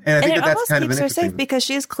 And I think that's kind of an interesting. It almost keeps her safe because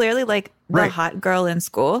she is clearly like the hot girl in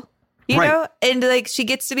school. You know, and like she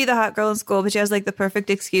gets to be the hot girl in school, but she has like the perfect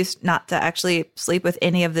excuse not to actually sleep with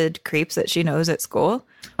any of the creeps that she knows at school.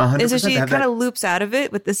 100%. And so she kind of loops out of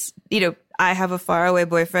it with this, I have a faraway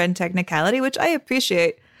boyfriend technicality, which I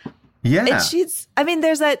appreciate. Yeah. And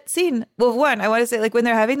there's that scene. Well, one, I want to say like when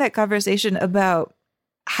they're having that conversation about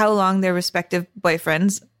how long their respective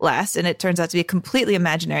boyfriends last, and it turns out to be a completely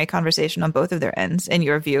imaginary conversation on both of their ends, in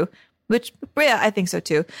your view. Which, yeah, I think so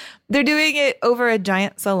too. They're doing it over a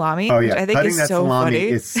giant salami, which I think cutting is that so salami funny.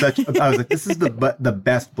 is such. I was like, this is the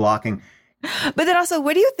best blocking. But then also,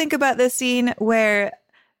 what do you think about this scene where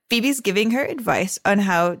Phoebe's giving her advice on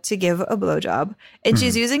how to give a blowjob, and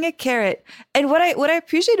she's using a carrot? And what I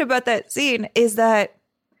appreciate about that scene is that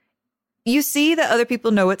you see that other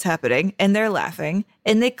people know what's happening, and they're laughing,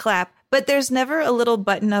 and they clap, but there's never a little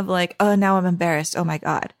button of like, oh, now I'm embarrassed. Oh my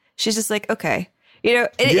God. She's just like, okay. You know,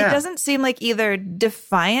 it doesn't seem like either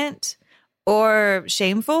defiant or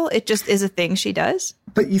shameful. It just is a thing she does.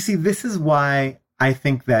 But you see, this is why I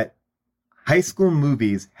think that high school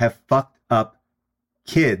movies have fucked up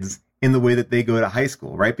kids in the way that they go to high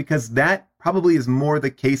school, right? Because that probably is more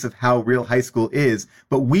the case of how real high school is.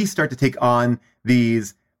 But we start to take on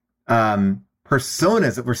these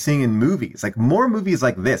personas that we're seeing in movies, like more movies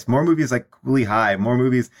like this, more movies like Cooley High, more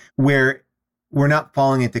movies where we're not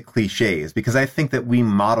falling into cliches, because I think that we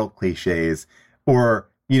model cliches, or,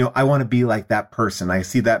 you know, I want to be like that person. I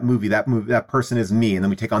see that movie, that person is me. And then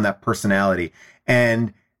we take on that personality.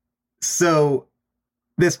 And so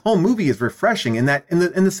this whole movie is refreshing in that, in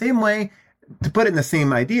the same way, to put it in the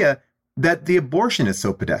same idea, that the abortion is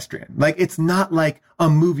so pedestrian. Like, it's not like a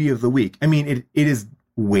movie of the week. I mean, it is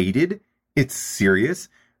weighted, it's serious,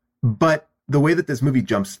 but the way that this movie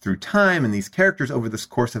jumps through time and these characters over this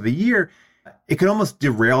course of a year, it could almost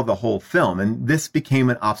derail the whole film. And this became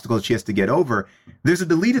an obstacle that she has to get over. There's a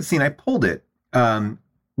deleted scene, I pulled it,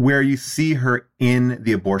 where you see her in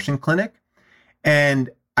the abortion clinic. And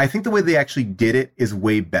I think the way they actually did it is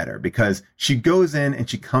way better, because she goes in and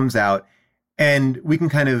she comes out, and we can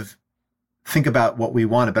kind of think about what we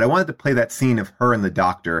wanted. But I wanted to play that scene of her and the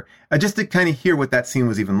doctor, just to kind of hear what that scene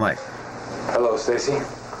was even like. Hello, Stacy.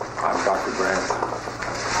 I'm Dr. Grant.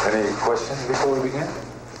 Any questions before we begin?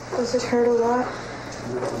 Does it hurt a lot?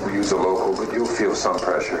 We use a local, but you'll feel some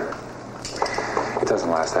pressure. It doesn't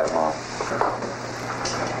last that long.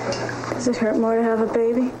 Does it hurt more to have a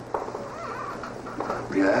baby?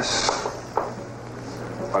 Yes.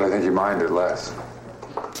 But I think you minded less.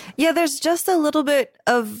 Yeah, there's just a little bit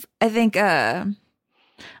of, I think, a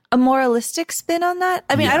moralistic spin on that.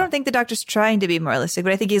 I mean, I don't think the doctor's trying to be moralistic,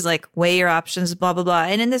 but I think he's like, weigh your options, blah, blah, blah.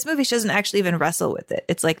 And in this movie, she doesn't actually even wrestle with it.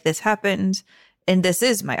 It's like, this happened, and this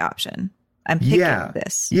is my option. I'm picking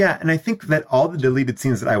this. Yeah, and I think that all the deleted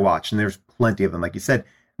scenes that I watched, and there's plenty of them, like you said,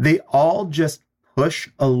 they all just push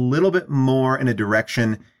a little bit more in a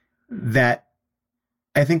direction that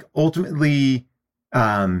I think ultimately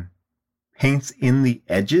paints in the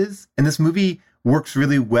edges. And this movie works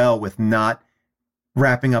really well with not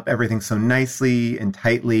wrapping up everything so nicely and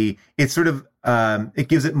tightly. It's sort of, it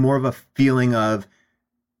gives it more of a feeling of,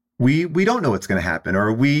 we don't know what's going to happen,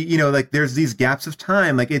 or like there's these gaps of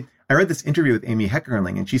time. Like I read this interview with Amy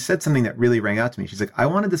Heckerling, and she said something that really rang out to me. She's like, I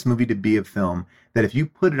wanted this movie to be a film that if you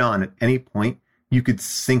put it on at any point, you could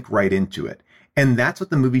sink right into it. And that's what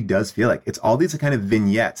the movie does feel like. It's all these kind of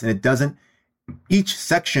vignettes, and it doesn't, each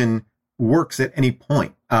section works at any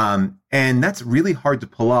point. And that's really hard to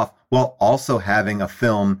pull off while also having a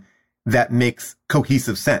film that makes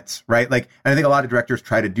cohesive sense, right? Like, and I think a lot of directors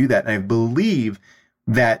try to do that. And I believe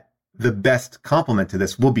that the best complement to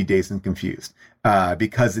this will be Dazed and Confused,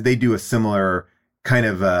 because they do a similar kind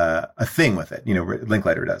of a thing with it. You know,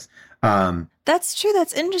 Linklater does. That's true.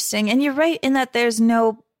 That's interesting. And you're right in that there's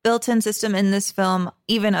no built-in system in this film,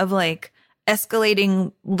 even of like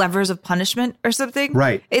escalating levers of punishment or something.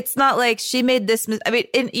 Right. It's not like she made this. I mean,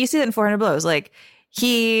 you see that in 400 Blows. Like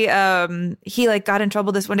he like got in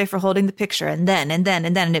trouble this one day for holding the picture, and then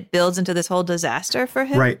it builds into this whole disaster for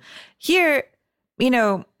him. Right. Here, you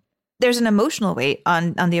know, there's an emotional weight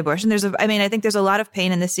on the abortion. I think there's a lot of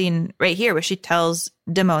pain in this scene right here where she tells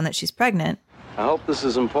Damone that she's pregnant. I hope this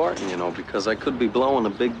is important, you know, because I could be blowing a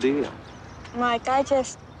big deal. Mike, I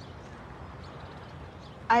just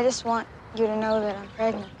want you to know that I'm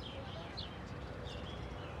pregnant.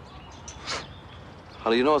 How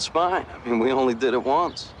do you know it's mine? I mean, we only did it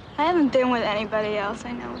once. I haven't been with anybody else.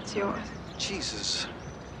 I know it's yours. Jesus.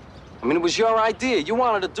 I mean, it was your idea. You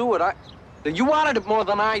wanted to do it. You wanted it more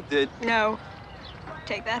than I did. No.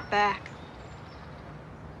 Take that back.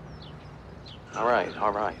 All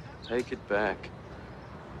right. Take it back.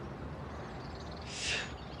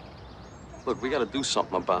 Look, we got to do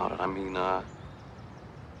something about it. I mean,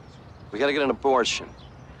 we got to get an abortion.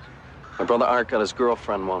 My brother Art got his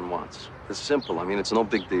girlfriend one once. It's simple. I mean, it's no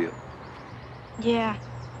big deal. Yeah.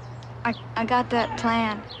 I got that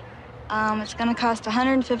plan. It's gonna cost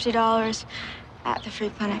 $150 at the free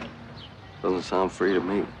clinic. Doesn't sound free to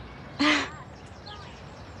me. I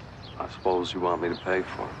suppose you want me to pay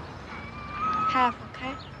for it. Half,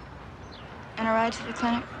 okay? And a ride to the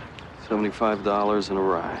clinic? $75 and a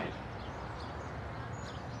ride.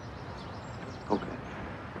 Okay.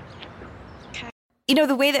 You know,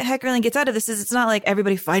 the way that Heckerling gets out of this is it's not like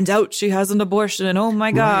everybody finds out she has an abortion and oh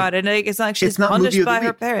my God. And like, it's not like she's punished by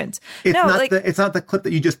her parents. It's not the clip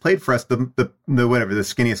that you just played for us, the whatever, the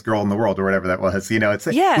skinniest girl in the world or whatever that was. You know, it's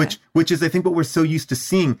which is I think what we're so used to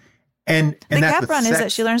seeing. And the that's cap run is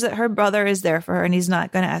that she learns that her brother is there for her and he's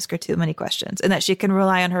not going to ask her too many questions and that she can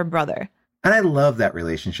rely on her brother. And I love that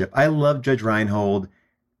relationship. I love Judge Reinhold.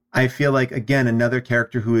 I feel like, again, another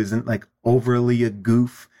character who isn't like overly a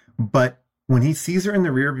goof, but when he sees her in the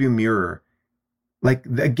rearview mirror, like,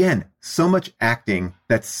 again, so much acting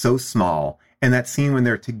that's so small. And that scene when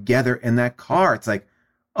they're together in that car, it's like,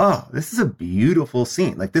 oh, this is a beautiful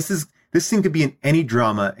scene. Like, this scene could be in any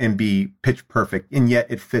drama and be pitch perfect. And yet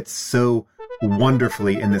it fits so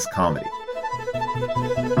wonderfully in this comedy.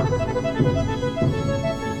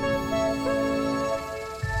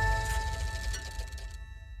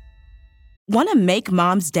 Want to make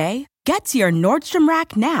Mom's day? Get to your Nordstrom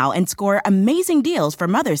Rack now and score amazing deals for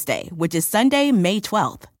Mother's Day, which is Sunday, May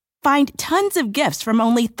 12th. Find tons of gifts from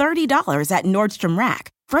only $30 at Nordstrom Rack.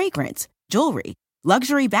 Fragrance, jewelry,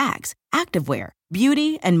 luxury bags, activewear,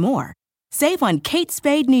 beauty, and more. Save on Kate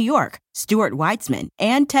Spade New York, Stuart Weitzman,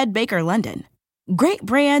 and Ted Baker London. Great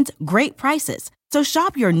brands, great prices. So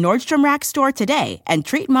shop your Nordstrom Rack store today and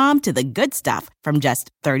treat Mom to the good stuff from just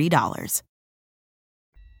 $30.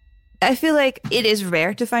 I feel like it is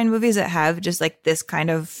rare to find movies that have just like this kind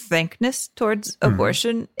of frankness towards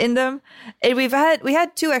abortion in them. And we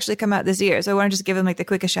had two actually come out this year. So I want to just give them like the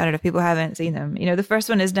quickest shout out if people haven't seen them. You know, the first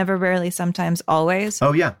one is Never, Rarely, Sometimes, Always.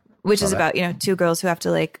 Oh, yeah. Which is about, you know, two girls who have to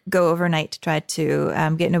like go overnight to try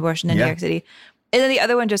to get an abortion in New York City. And then the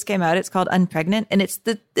other one just came out. It's called Unpregnant. And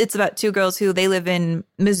it's about two girls who they live in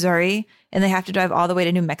Missouri and they have to drive all the way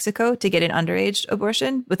to New Mexico to get an underage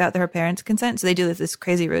abortion without their parents' consent. So they do this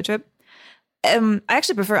crazy road trip. I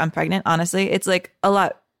actually prefer Unpregnant, honestly. It's like a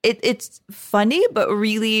lot. It's funny, but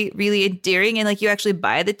really, really endearing. And like you actually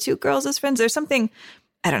buy the two girls as friends. There's something,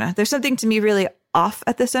 I don't know. There's something to me really off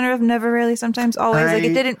at the center of Never, Really, Sometimes, Always. Like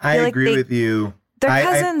it didn't feel I like agree with you. They're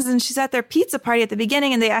cousins and she's at their pizza party at the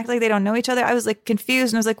beginning and they act like they don't know each other. I was like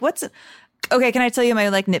confused and I was like, okay, can I tell you my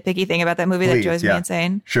like nitpicky thing about that movie that drives me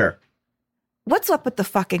insane? Sure. What's up with the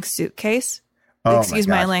fucking suitcase? Oh, excuse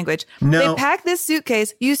my language. No. They pack this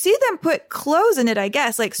suitcase. You see them put clothes in it, I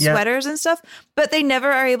guess, like sweaters and stuff, but they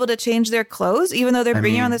never are able to change their clothes, even though they're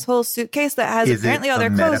bringing on this whole suitcase that has apparently all their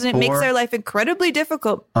clothes, and it makes their life incredibly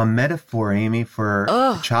difficult. A metaphor, Amy, for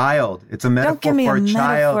a child. It's a metaphor for a child. Don't give me a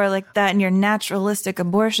metaphor like that in your naturalistic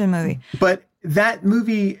abortion movie. But that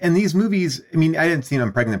movie and these movies, I mean, I didn't see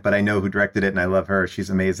Unpregnant, but I know who directed it and I love her. She's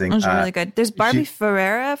amazing. She's really good. There's Barbie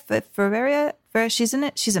Ferreira. She's in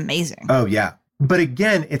it. She's amazing. Oh, yeah. But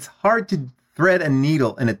again, it's hard to thread a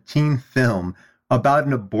needle in a teen film about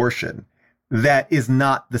an abortion that is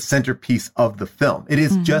not the centerpiece of the film. It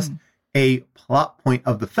is just a plot point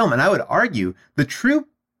of the film. And I would argue the true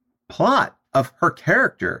plot of her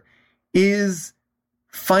character is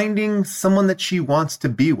finding someone that she wants to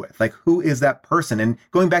be with. Like, who is that person? And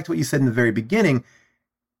going back to what you said in the very beginning,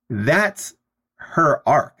 that's her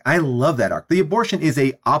arc. I love that arc. The abortion is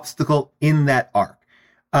a obstacle in that arc.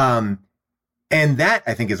 And that,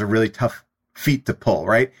 I think, is a really tough feat to pull,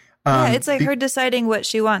 right? It's like her deciding what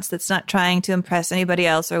she wants that's not trying to impress anybody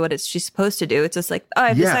else or what she's supposed to do. It's just like, oh,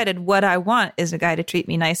 I've decided what I want is a guy to treat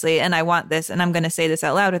me nicely, and I want this, and I'm going to say this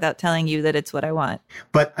out loud without telling you that it's what I want.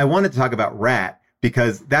 But I wanted to talk about Rat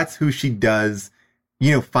because that's who she does,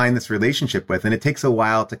 you know, find this relationship with. And it takes a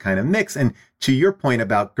while to kind of mix. And to your point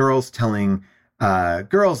about girls telling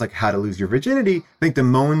girls like how to lose your virginity, I think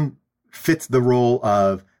Damone fits the role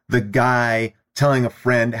of the guy telling a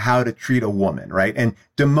friend how to treat a woman, right? And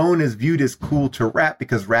Damone is viewed as cool to Rat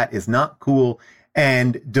because Rat is not cool.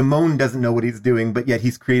 And Damone doesn't know what he's doing, but yet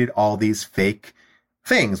he's created all these fake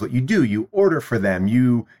things. What you do, you order for them,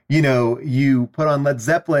 you put on Led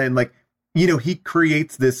Zeppelin, like, you know, he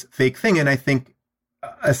creates this fake thing. And I think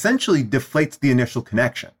essentially deflates the initial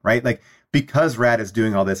connection, right? Like, because Rat is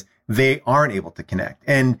doing all this, they aren't able to connect.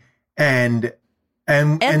 And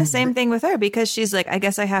the same thing with her, because she's like, I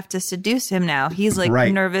guess I have to seduce him now. He's like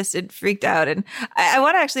nervous and freaked out. And I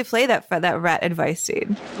want to actually play that Rat advice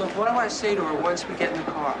scene. Look, what do I say to her once we get in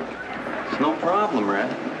the car? It's no problem, Rat.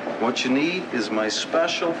 What you need is my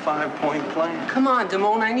special 5-point plan. Come on,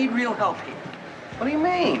 Damone, I need real help here. What do you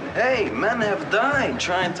mean? Hey, men have died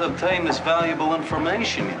trying to obtain this valuable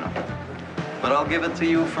information, you know. But I'll give it to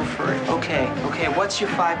you for free. Okay, what's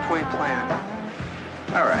your 5-point plan?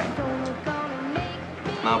 All right.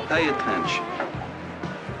 Now pay attention.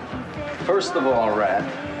 First of all, Rat,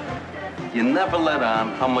 You never let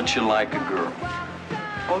on how much you like a girl.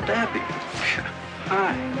 Oh, Debbie.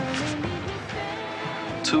 Hi.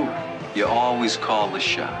 2, you always call the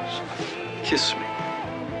shots. Kiss me.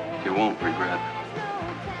 You won't regret it.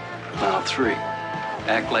 Now 3,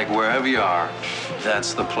 act like wherever you are,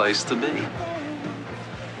 that's the place to be.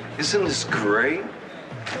 Isn't this great?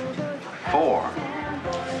 4,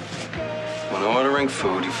 when ordering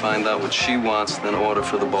food, you find out what she wants, then order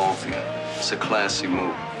for the both of you. It's a classy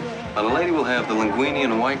move. Now, the lady will have the linguine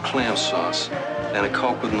and white clam sauce and a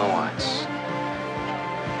Coke with no ice.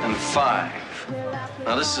 And 5,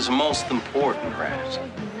 now this is most important, Raz.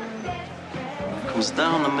 Comes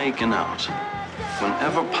down to making out.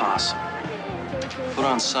 Whenever possible, put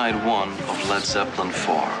on side 1 of Led Zeppelin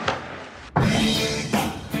 4.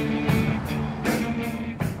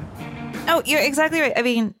 Oh, you're exactly right. I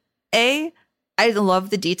mean, I love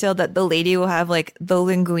the detail that the lady will have like the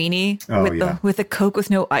linguine with the Coke with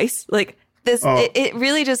no ice. Like this, it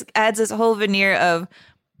really just adds this whole veneer of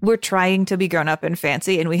we're trying to be grown up and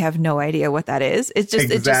fancy and we have no idea what that is. It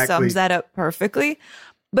just sums that up perfectly.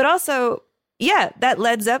 But also, yeah, that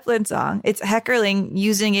Led Zeppelin song, it's Heckerling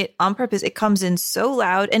using it on purpose. It comes in so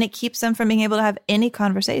loud and it keeps them from being able to have any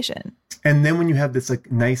conversation. And then when you have this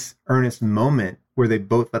like nice earnest moment where they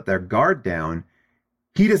both let their guard down,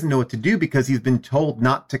 he doesn't know what to do because he's been told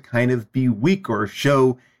not to kind of be weak or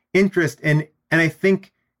show interest. And I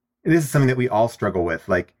think this is something that we all struggle with.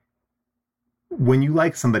 Like, when you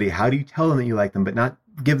like somebody, how do you tell them that you like them, but not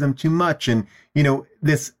give them too much? And, you know,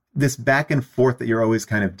 this back and forth that you're always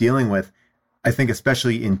kind of dealing with, I think,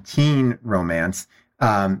 especially in teen romance,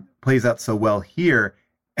 plays out so well here.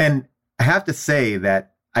 And I have to say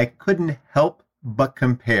that I couldn't help but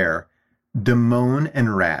compare Damone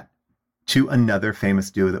and Rat to another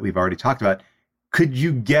famous duo that we've already talked about. Could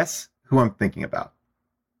you guess who I'm thinking about?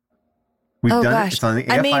 We've done it. It's on the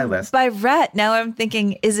AFI list. By Rat, now I'm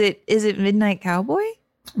thinking, is it Midnight Cowboy?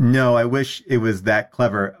 No, I wish it was that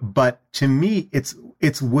clever. But to me, it's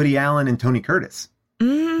Woody Allen and Tony Curtis.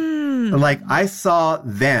 Like, I saw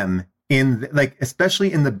them in, like,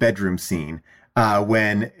 especially in the bedroom scene,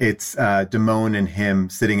 when it's Damone and him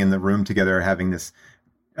sitting in the room together having this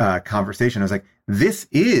conversation. I was like, this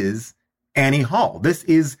is Annie Hall. This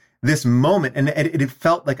is this moment. And it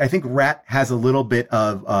felt like, I think Rat has a little bit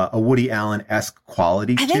of a Woody Allen-esque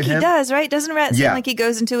quality to him. I think he does, right? Doesn't Rat seem like he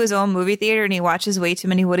goes into his own movie theater and he watches way too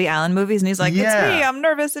many Woody Allen movies and he's like, it's me, I'm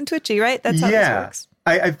nervous and twitchy, right? That's how this works.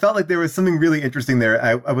 I felt like there was something really interesting there.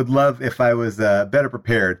 I would love, if I was better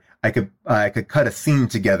prepared, I could cut a scene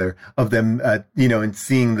together of them, and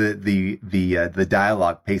seeing the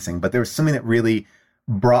dialogue pacing. But there was something that really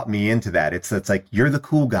brought me into that. It's like, you're the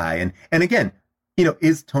cool guy. And again,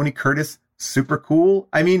 is Tony Curtis super cool?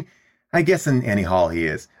 I mean, I guess in Annie Hall he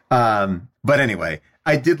is. But anyway,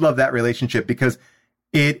 I did love that relationship because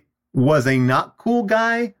it was a not cool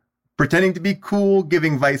guy pretending to be cool,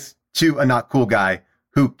 giving advice to a not cool guy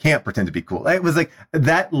who can't pretend to be cool. It was like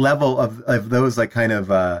that level of those, like, kind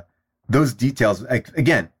of those details. Like,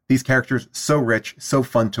 again, these characters, so rich, so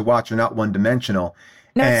fun to watch. They're not one dimensional.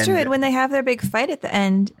 No, it's true. And when they have their big fight at the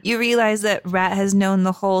end, you realize that Rat has known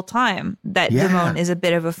the whole time that Damone is a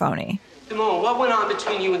bit of a phony. Damone, what went on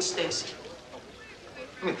between you and Stacy?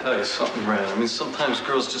 Let me tell you something, Rat. I mean, sometimes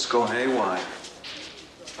girls just go haywire.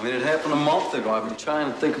 I mean, it happened a month ago. I've been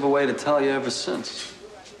trying to think of a way to tell you ever since.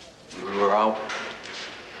 We were out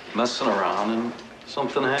messing around and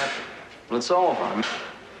something happened. But it's over.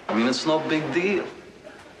 I mean, it's no big deal.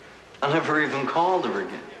 I never even called her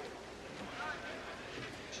again.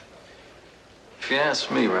 If you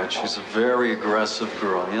ask me, Rat, she's a very aggressive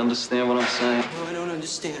girl. You understand what I'm saying? No, I don't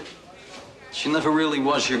understand. She never really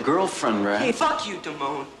was your girlfriend, Rat. Hey, fuck you,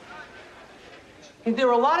 Damone. There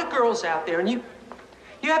are a lot of girls out there, and you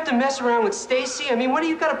have to mess around with Stacy? I mean, what do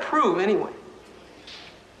you got to prove, anyway?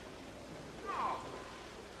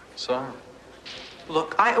 Sorry.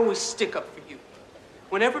 Look, I always stick up for you.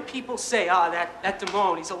 Whenever people say, that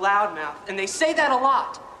Damone, he's a loudmouth, and they say that a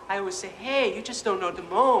lot, I always say, hey, you just don't know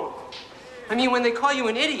Damone. I mean, when they call you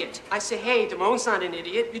an idiot, I say, hey, Damone's not an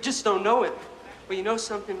idiot, you just don't know him. Well, you know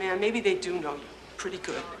something, man? Maybe they do know you pretty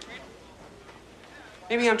good.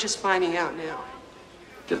 Maybe I'm just finding out now.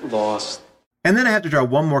 Get lost. And then I have to draw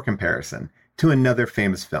one more comparison to another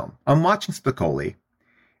famous film. I'm watching Spicoli,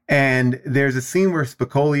 and there's a scene where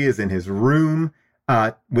Spicoli is in his room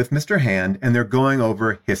with Mr. Hand, and they're going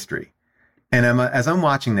over history. And as I'm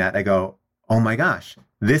watching that, I go, oh my gosh,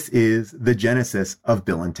 this is the genesis of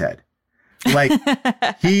Bill and Ted. Like,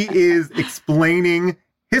 he is explaining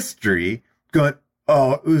history, going,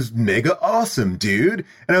 oh, it was mega awesome, dude.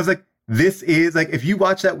 And I was like, this is like, if you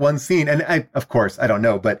watch that one scene, and of course, I don't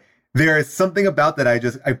know, but there is something about that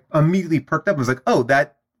I immediately perked up and was like, oh,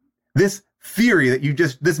 this theory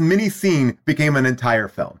that this mini scene became an entire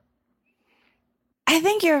film. I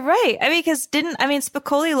think you're right. I mean, because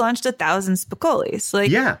Spicoli launched 1,000 Spicolis. Like,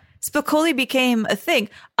 yeah. Spicoli became a thing.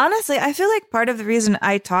 Honestly, I feel like part of the reason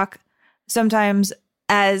I talk sometimes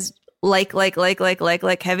as like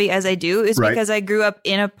heavy as I do is because I grew up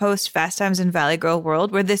in a post Fast Times and Valley Girl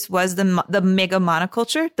world where this was the mega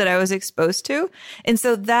monoculture that I was exposed to. And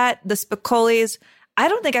so the Spicolis, I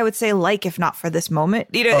don't think I would say if not for this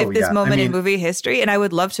moment, moment in movie history. And I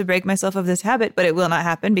would love to break myself of this habit, but it will not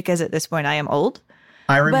happen because at this point I am old.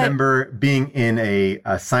 I remember being in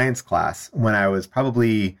a science class when I was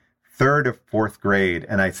probably 3rd or 4th grade,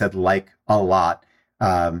 and I said a lot.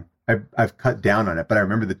 I've cut down on it, but I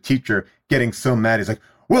remember the teacher getting so mad. He's like,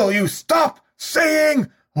 will you stop saying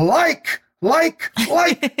like? He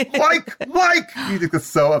just gets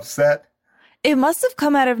so upset. It must have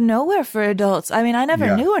come out of nowhere for adults. I mean, I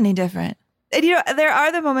never knew any different. And, there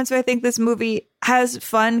are the moments where I think this movie has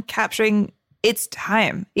fun capturing its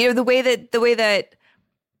time. The way that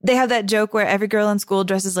they have that joke where every girl in school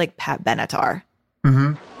dresses like Pat Benatar.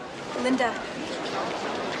 Mm-hmm. Linda,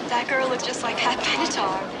 that girl looked just like Pat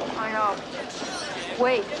Benatar. I know.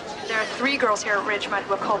 Wait, there are 3 girls here at Ridgemont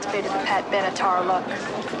who have cultivated the Pat Benatar look.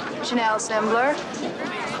 Janelle Zimbler,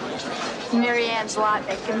 Mary Ann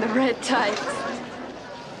Zlotnick in the red tights.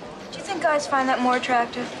 Do you think guys find that more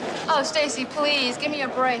attractive? Oh, Stacy, please, give me a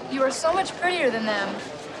break. You are so much prettier than them.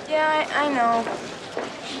 Yeah, I know.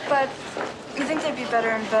 But you think they'd be better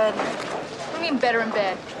in bed? What do you mean better in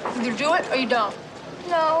bed? Either do it or you don't.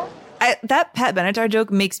 No. That Pat Benatar joke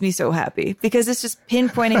makes me so happy because it's just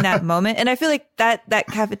pinpointing that moment. And I feel like that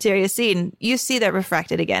cafeteria scene, you see that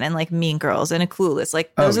refracted again in like Mean Girls and a Clueless.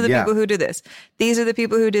 Like those are the people who do this. These are the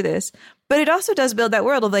people who do this. But it also does build that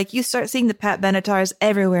world of like you start seeing the Pat Benatars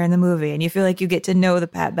everywhere in the movie and you feel like you get to know the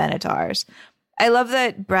Pat Benatars. I love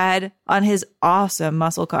that Brad on his awesome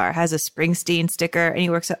muscle car has a Springsteen sticker and he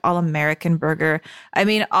works at All American Burger. I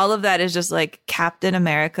mean, all of that is just like Captain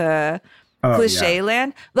America cliche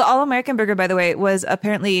land. The All American Burger, by the way, was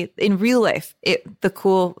apparently in real life the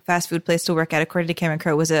cool fast food place to work at, according to Cameron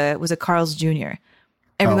Crowe, was a Carl's Jr.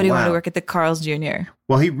 Everybody wanted to work at the Carl's Jr.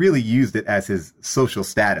 Well, he really used it as his social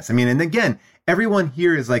status. I mean, and again, everyone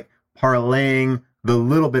here is like parlaying the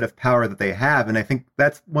little bit of power that they have, and I think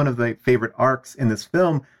that's one of the favorite arcs in this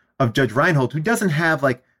film of Judge Reinhold, who doesn't have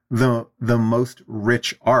like the most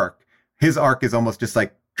rich arc. His arc is almost just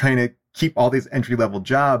like trying to keep all these entry level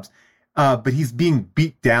jobs. But he's being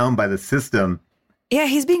beat down by the system. Yeah,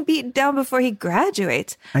 he's being beaten down before he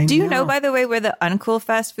graduates. Do you know, by the way, where the uncool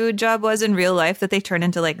fast food job was in real life that they turned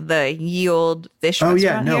into like the ye old fish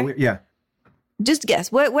restaurant here? Just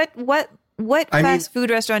guess. What fast food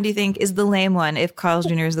restaurant do you think is the lame one if Carl's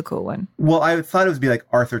Jr. is the cool one? Well, I thought it would be like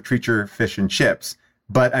Arthur Treacher Fish and Chips.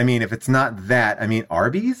 But I mean, if it's not that, I mean,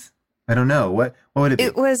 Arby's? I don't know. What would it be?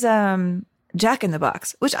 It was Jack in the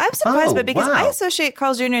Box, which I'm surprised by because I associate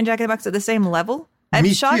Carl's Jr. and Jack in the Box at the same level. I'm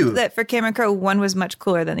shocked that for Cameron Crowe, one was much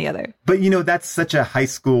cooler than the other. But, that's such a high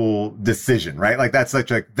school decision, right? Like, that's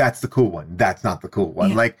that's the cool one. That's not the cool one.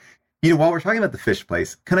 Yeah. Like, while we're talking about the fish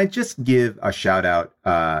place, can I just give a shout out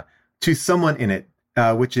to someone in it,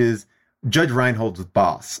 which is Judge Reinhold's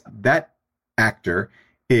boss. That actor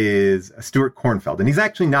is Stuart Kornfeld, and he's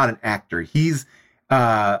actually not an actor. He's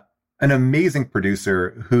an amazing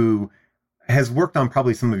producer who has worked on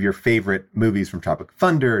probably some of your favorite movies from Tropic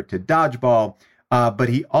Thunder to Dodgeball, but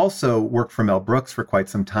he also worked for Mel Brooks for quite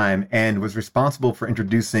some time and was responsible for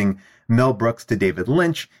introducing Mel Brooks to David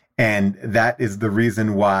Lynch, and that is the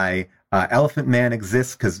reason why Elephant Man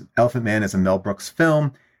exists, because Elephant Man is a Mel Brooks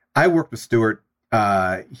film. I worked with Stuart.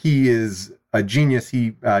 He is a genius.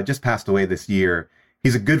 He just passed away this year.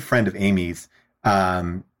 He's a good friend of Amy's,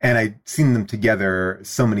 and I've seen them together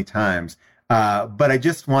so many times. But I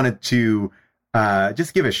just wanted to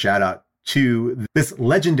just give a shout out to this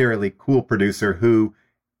legendarily cool producer who,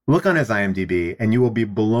 look on his IMDb and you will be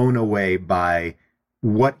blown away by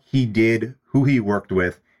what he did, who he worked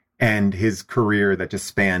with, and his career that just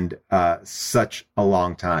spanned such a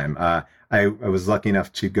long time. I was lucky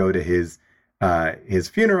enough to go to his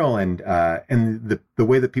funeral, and the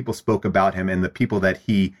way that people spoke about him and the people that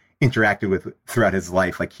he interacted with throughout his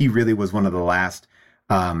life. Like, he really was one of the last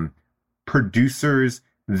producers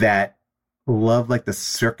that loved like the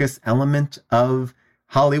circus element of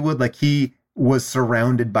Hollywood. Like, he was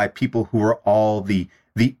surrounded by people who were all the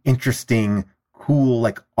interesting, cool,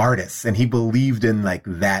 like, artists, and he believed in like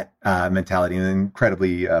that mentality. And an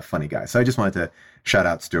incredibly funny guy. So I just wanted to shout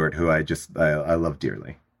out Stuart, who I love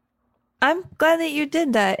dearly. I'm glad that you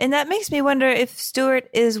did that. And that makes me wonder if Stewart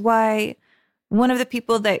is why one of the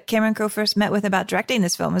people that Cameron Crowe first met with about directing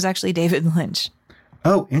this film was actually David Lynch.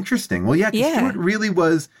 Oh, interesting. Well, yeah, 'cause Stewart really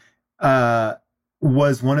was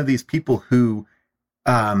one of these people who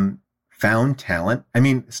found talent. I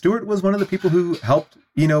mean, Stewart was one of the people who helped,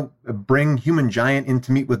 bring Human Giant in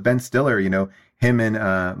to meet with Ben Stiller, him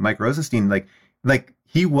and Mike Rosenstein. Like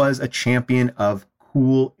he was a champion of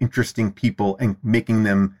cool, interesting people and making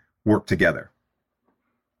them work together.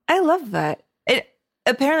 I love that.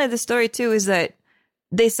 Apparently the story too is that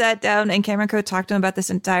they sat down and Cameron Crowe talked to him about this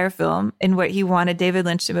entire film and what he wanted David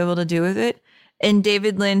Lynch to be able to do with it. And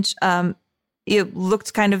David Lynch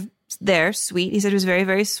looked kind of sweet. He said it was very,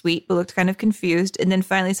 very sweet, but looked kind of confused. And then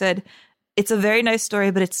finally said, it's a very nice story,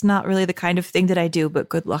 but it's not really the kind of thing that I do, but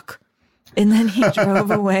good luck. And then he drove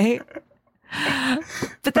away.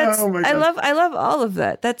 But that's, I love all of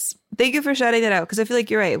that. Thank you for shouting that out. Cause I feel like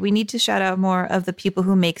you're right. We need to shout out more of the people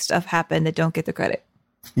who make stuff happen that don't get the credit.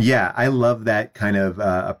 Yeah, I love that kind of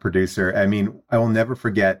a producer. I mean, I will never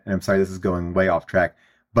forget, and I'm sorry, this is going way off track,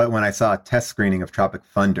 but when I saw a test screening of Tropic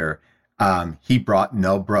Thunder, he brought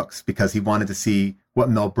Mel Brooks because he wanted to see what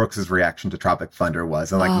Mel Brooks's reaction to Tropic Thunder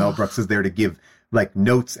was. And Mel Brooks was there to give like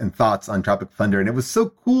notes and thoughts on Tropic Thunder. And it was so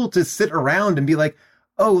cool to sit around and be like,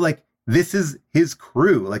 oh, like this is his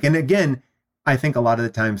crew. Like, and again, I think a lot of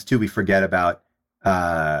the times too, we forget about,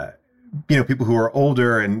 people who are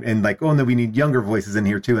older and like, oh, no, we need younger voices in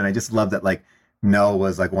here too. And I just love that like Mel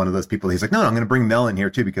was like one of those people. He's like, no, I'm going to bring Mel in here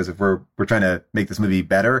too, because if we're trying to make this movie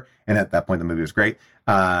better, and at that point the movie was great,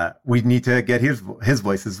 we need to get his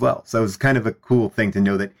voice as well. So it was kind of a cool thing to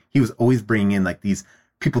know that he was always bringing in like these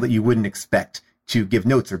people that you wouldn't expect to give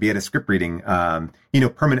notes or be at a script reading.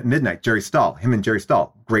 Permanent Midnight, Jerry Stahl, him and Jerry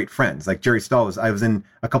Stahl, great friends. Like Jerry Stahl I was in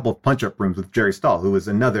a couple of punch-up rooms with Jerry Stahl, who was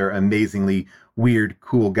another amazingly weird,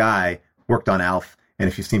 cool guy, worked on Alf. And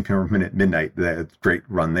if you've seen Permanent Midnight, that's a great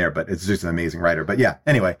run there, but it's just an amazing writer. But yeah,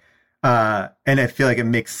 anyway. And I feel like it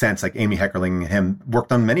makes sense. Like Amy Heckerling and him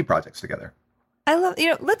worked on many projects together. I love,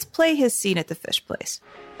 let's play his scene at the fish place.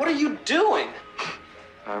 What are you doing?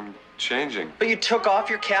 I'm changing. But you took off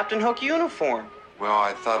your Captain Hook uniform. Well,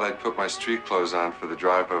 I thought I'd put my street clothes on for the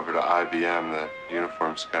drive over to IBM. The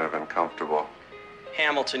uniform's kind of uncomfortable.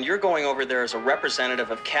 Hamilton, you're going over there as a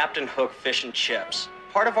representative of Captain Hook Fish and Chips.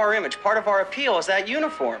 Part of our image, part of our appeal is that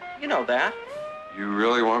uniform. You know that. You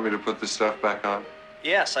really want me to put this stuff back on?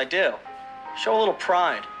 Yes, I do. Show a little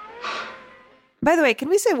pride. By the way, can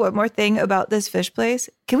we say one more thing about this fish place?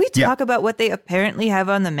 Can we talk about what they apparently have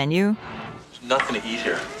on the menu? There's nothing to eat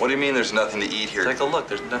here. What do you mean there's nothing to eat here? Take a look.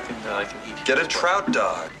 There's nothing that I can eat here. Get a trout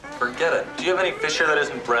dog. Forget it. Do you have any fish here that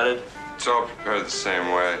isn't breaded? It's all prepared the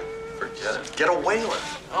same way. Forget it. Get a whaler.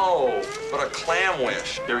 Oh. But a clam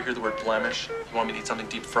wish. You ever hear the word blemish? You want me to eat something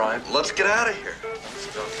deep fried? Let's get out of here.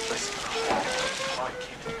 Let's go. Oh, I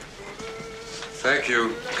can't. Thank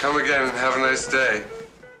you. Come again and have a nice day.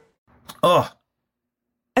 Oh.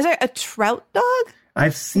 Is there a trout dog?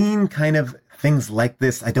 I've seen kind of things like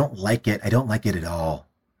this. I don't like it. I don't like it at all.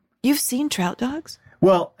 You've seen trout dogs?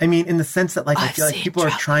 Well, I mean, in the sense that, like, I feel like people are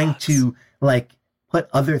trying to, like, put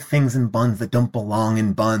other things in buns that don't belong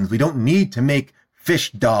in buns. We don't need to make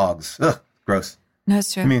fish dogs. Ugh, gross. No,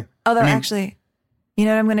 it's true. Actually, you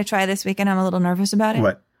know what I'm going to try this weekend? I'm a little nervous about it.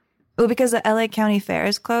 What? Well, because the LA County Fair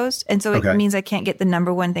is closed. And so it means I can't get the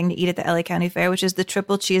number one thing to eat at the LA County Fair, which is the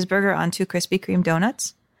triple cheeseburger on 2 Krispy Kreme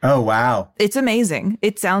donuts. Oh, wow. It's amazing.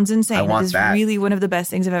 It sounds insane. I want It is that. really one of the best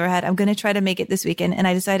things I've ever had. I'm going to try to make it this weekend. And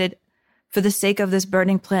I decided, for the sake of this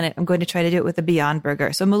burning planet, I'm going to try to do it with a Beyond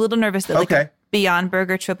Burger. So I'm a little nervous that like a Beyond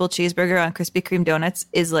Burger triple cheeseburger on Krispy Kreme donuts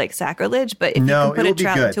is like sacrilege. But if you can put a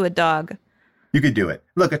trout into a dog. You could do it.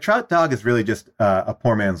 Look, a trout dog is really just a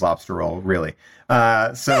poor man's lobster roll, really.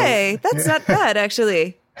 Hey, that's not bad,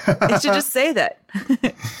 actually. I should just say that.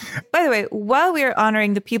 By the way, while we are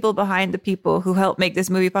honoring the people behind the people who helped make this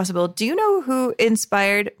movie possible, do you know who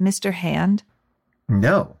inspired Mr. Hand?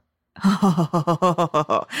 No.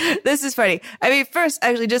 This is funny. I mean, first,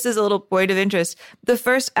 actually, just as a little point of interest, the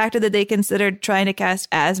first actor that they considered trying to cast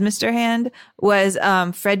as Mr. Hand was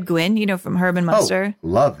Fred Gwynne, from Herb and Munster. Oh,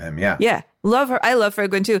 love him, yeah. Yeah, love her. I love Fred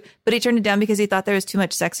Gwynne too, but he turned it down because he thought there was too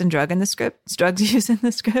much sex and drugs used in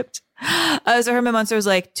the script. So Herman Munster was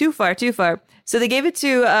like, too far. So they gave it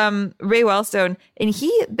to Ray Wellstone, and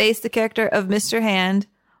he based the character of Mr. Hand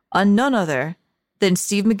on none other than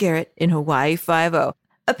Steve McGarrett in Hawaii Five-0.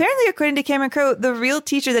 Apparently, according to Cameron Crowe, the real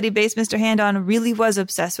teacher that he based Mr. Hand on really was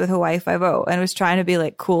obsessed with Hawaii Five-0 and was trying to be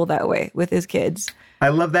like cool that way with his kids. I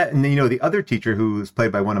love that. And the other teacher who was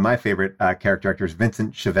played by one of my favorite character actors,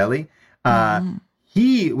 Vincent Chiavelli,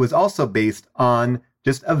 he was also based on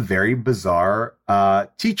just a very bizarre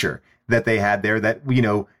teacher that they had there that,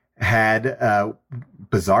 had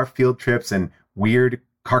bizarre field trips and weird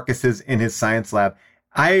carcasses in his science lab.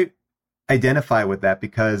 I identify with that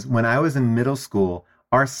because when I was in middle school,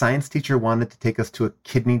 our science teacher wanted to take us to a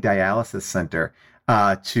kidney dialysis center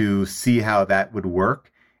to see how that would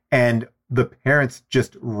work. And the parents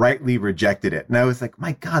just rightly rejected it. And I was like,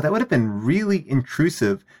 my God, that would have been really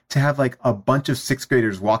intrusive to have like a bunch of sixth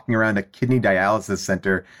graders walking around a kidney dialysis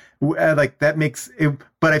center. Like that makes it,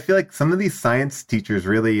 but I feel like some of these science teachers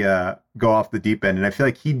really go off the deep end. And I feel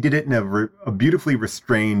like he did it in a beautifully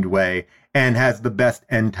restrained way and has the best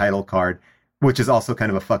end title card, which is also kind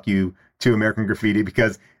of a fuck you to American Graffiti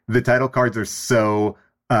because the title cards are so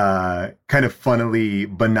kind of funnily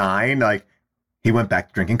benign. Like he went back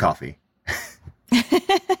to drinking coffee.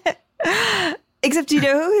 Except, do you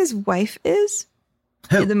know who his wife is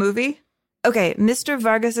in the movie? Okay, Mr.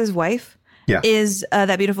 Vargas's wife is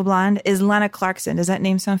that beautiful blonde is Lana Clarkson. Does that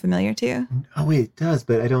name sound familiar to you? Oh wait, it does,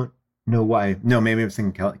 but I don't know why. No, maybe I'm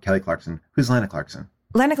thinking Kelly Clarkson. Who's Lana Clarkson?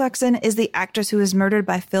 Lana Clarkson is the actress who was murdered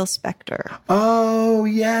by Phil Spector. Oh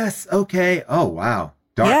yes, okay. Oh wow,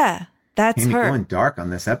 dark. Yeah, that's her. Going dark on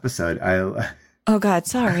this episode. Oh God,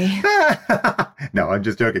 sorry. No, I'm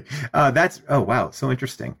just joking. Oh wow, so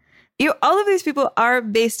interesting. All of these people are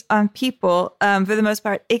based on people for the most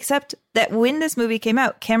part, except that when this movie came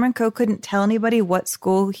out, Cameron Crowe couldn't tell anybody what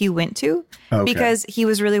school he went to because he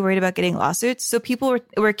was really worried about getting lawsuits. So people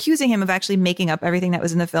were accusing him of actually making up everything that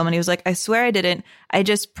was in the film. And he was like, I swear I didn't. I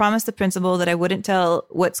just promised the principal that I wouldn't tell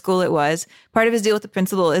what school it was. Part of his deal with the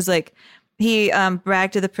principal is like, he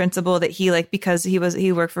bragged to the principal that because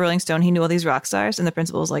he worked for Rolling Stone, he knew all these rock stars, and the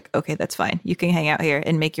principal was like, okay, that's fine. You can hang out here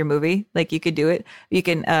and make your movie. Like you could do it. You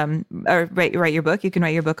can or write your book. You can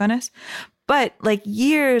write your book on us. But like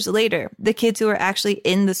years later, the kids who were actually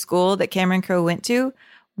in the school that Cameron Crowe went to,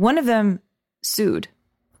 one of them sued.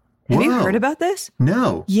 Have you heard about this?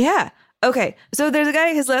 No. Yeah. Okay, so there's a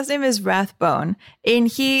guy, his last name is Rathbone, and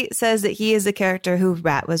he says that he is the character who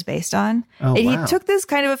Rat was based on. Oh, and wow. he took this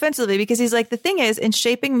kind of offensively because he's like, the thing is, in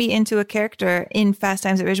shaping me into a character in Fast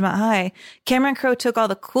Times at Ridgemont High, Cameron Crowe took all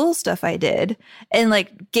the cool stuff I did and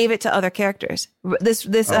like gave it to other characters. This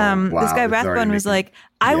guy Rathbone was like,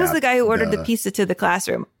 I was the guy who ordered the pizza to the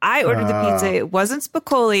classroom. I ordered the pizza. It wasn't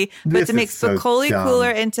Spicoli, but to make Spicoli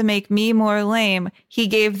cooler and to make me more lame, he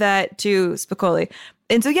gave that to Spicoli.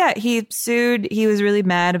 And so, yeah, he sued. He was really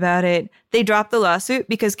mad about it. They dropped the lawsuit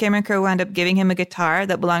because Cameron Crowe wound up giving him a guitar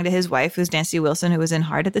that belonged to his wife, who's Nancy Wilson, who was in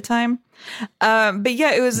Heart at the time. But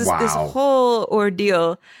yeah, it was this whole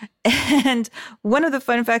ordeal. And one of the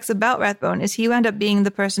fun facts about Rathbone is he wound up being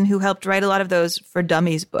the person who helped write a lot of those For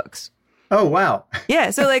Dummies books. Oh, wow. Yeah.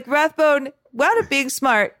 So like Rathbone wound up being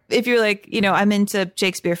smart if you're like, I'm into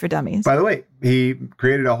Shakespeare for Dummies. By the way, he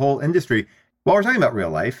created a whole industry. While we're talking about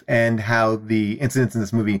real life and how the incidents in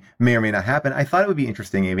this movie may or may not happen, I thought it would be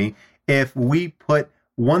interesting, Amy, if we put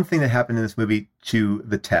one thing that happened in this movie to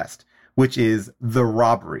the test, which is the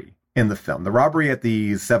robbery in the film. The robbery at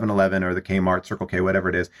the 7-Eleven or the Kmart, Circle K, whatever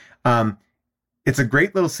it is. It's a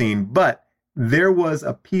great little scene, but there was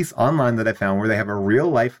a piece online that I found where they have a real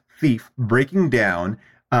life thief breaking down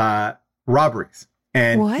robberies.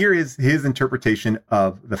 And here is his interpretation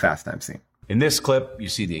of the Fast Time scene. In this clip, you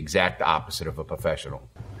see the exact opposite of a professional.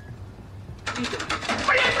 What are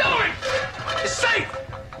you doing? It's safe!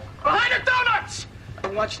 Behind the donuts!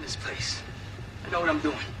 I'm watching this place. I know what I'm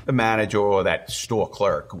doing. The manager or that store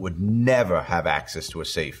clerk would never have access to a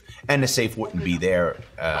safe. And the safe wouldn't be there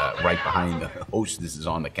right behind the hostesses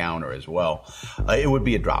on the counter as well. It would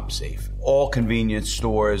be a drop safe. All convenience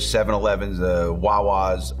stores, 7-Elevens,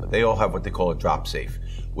 Wawas, they all have what they call a drop safe,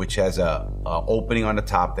 which has a opening on the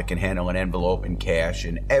top that can handle an envelope and cash.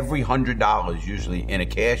 And every $100, usually in a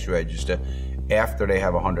cash register, after they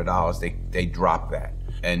have $100, they drop that.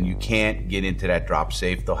 And you can't get into that drop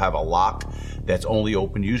safe. They'll have a lock that's only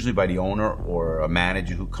opened usually by the owner or a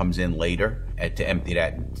manager who comes in later to empty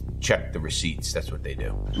that and check the receipts. That's what they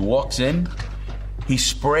do. He walks in, he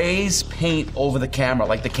sprays paint over the camera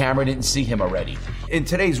like the camera didn't see him already. In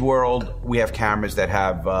today's world, we have cameras that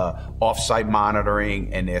have off-site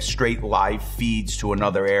monitoring and they're straight live feeds to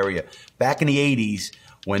another area. Back in the 80s,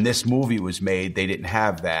 when this movie was made, they didn't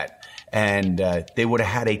have that. And they would have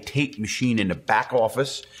had a tape machine in the back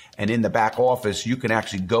office. And in the back office, you can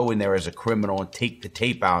actually go in there as a criminal and take the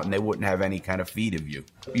tape out, and they wouldn't have any kind of feed of you.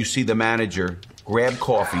 You see the manager grab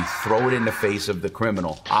coffee, throw it in the face of the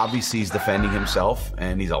criminal. Obviously, he's defending himself,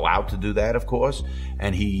 and he's allowed to do that, of course.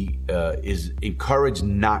 And he is encouraged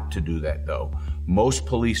not to do that, though. Most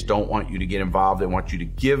police don't want you to get involved. They want you to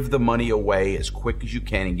give the money away as quick as you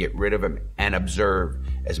can and get rid of him and observe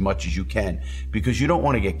as much as you can because you don't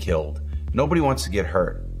want to get killed. Nobody wants to get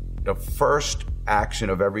hurt. The first action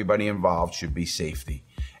of everybody involved should be safety.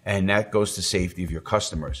 And that goes to safety of your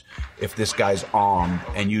customers. If this guy's armed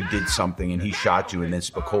and you did something and he shot you and then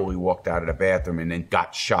Spicoli walked out of the bathroom and then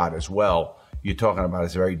got shot as well, you're talking about a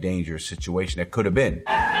very dangerous situation that could have been.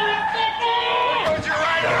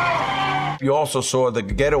 You also saw the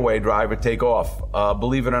getaway driver take off.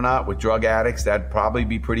 Believe it or not, with drug addicts, that'd probably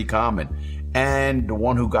be pretty common. And the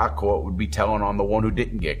one who got caught would be telling on the one who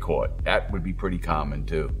didn't get caught. That would be pretty common,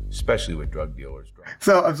 too, especially with drug dealers.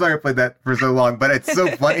 So I'm sorry I played that for so long, but it's so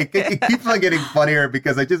funny. It keeps on getting funnier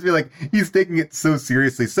because I just feel like he's taking it so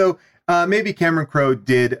seriously. So maybe Cameron Crowe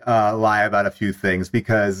did lie about a few things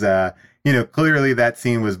because, clearly that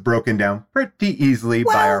scene was broken down pretty easily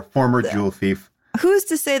by our former jewel thief. Who's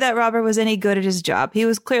to say that Robert was any good at his job? He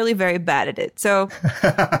was clearly very bad at it. So,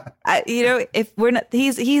 if we're not,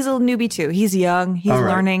 he's a newbie too. He's young. He's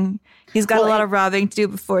learning. He's got a lot of robbing to do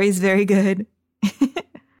before he's very good.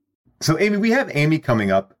 So, Amy, we have Amy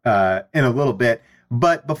coming up in a little bit.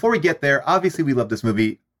 But before we get there, obviously we love this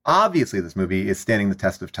movie. Obviously, this movie is standing the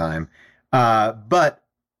test of time. But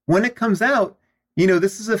when it comes out,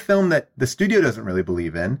 this is a film that the studio doesn't really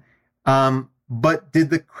believe in. But did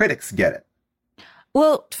the critics get it?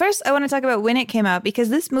 Well, first, I want to talk about when it came out, because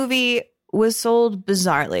this movie was sold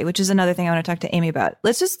bizarrely, which is another thing I want to talk to Amy about.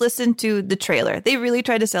 Let's just listen to the trailer. They really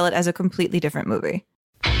tried to sell it as a completely different movie.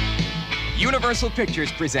 Universal Pictures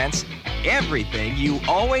presents everything you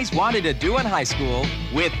always wanted to do in high school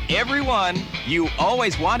with everyone you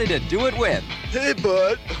always wanted to do it with. Hey,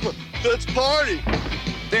 bud, let's party.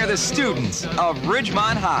 They're the students of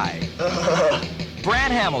Ridgemont High.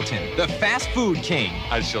 Brad Hamilton, the fast food king.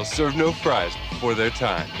 I shall serve no fries before their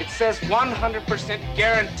time. It says 100%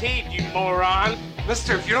 guaranteed, you moron.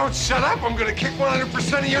 Mister, if you don't shut up, I'm gonna kick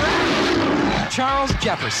 100% of your ass. Charles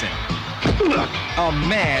Jefferson, a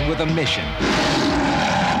man with a mission.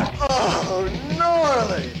 Oh,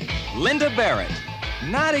 gnarly. Linda Barrett,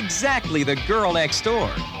 not exactly the girl next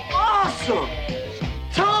door. Awesome.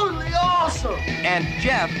 Totally awesome. And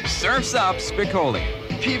Jeff surfs up Spicoli.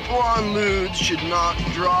 People on lewds should not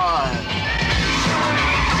drive.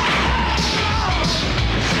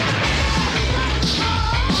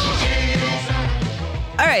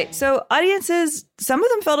 All right, so audiences, some of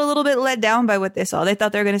them felt a little bit let down by what they saw. They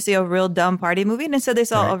thought they were going to see a real dumb party movie, and instead they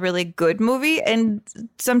saw a really good movie, and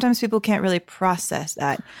sometimes people can't really process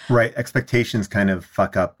that. Right, expectations kind of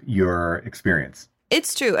fuck up your experience.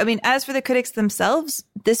 It's true. I mean, as for the critics themselves,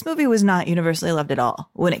 this movie was not universally loved at all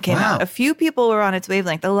when it came out. A few people were on its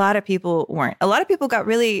wavelength. A lot of people weren't. A lot of people got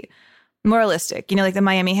really moralistic. Like the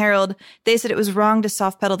Miami Herald, they said it was wrong to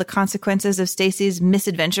soft pedal the consequences of Stacy's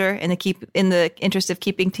misadventure in the interest of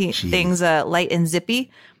keeping things light and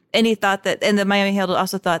zippy. And he thought that, and the Miami Herald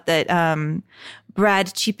also thought that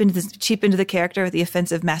Brad cheapened the character with the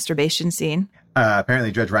offensive masturbation scene.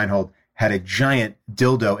 Apparently, Judge Reinhold had a giant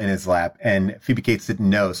dildo in his lap, and Phoebe Cates didn't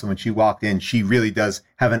know. So when she walked in, she really does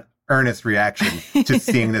have an earnest reaction to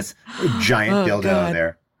seeing this giant dildo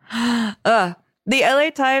there. The LA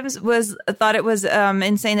Times thought it was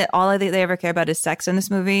insane that all they ever care about is sex in this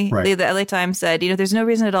movie. Right. The LA Times said, there's no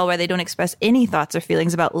reason at all why they don't express any thoughts or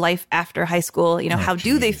feelings about life after high school. How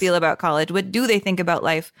do they feel about college? What do they think about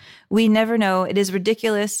life? We never know. It is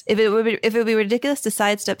ridiculous. If it would be ridiculous to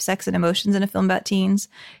sidestep sex and emotions in a film about teens,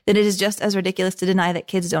 then it is just as ridiculous to deny that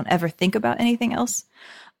kids don't ever think about anything else.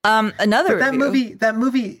 This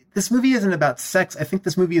movie isn't about sex. I think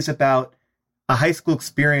this movie is about a high school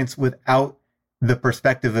experience without the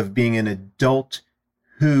perspective of being an adult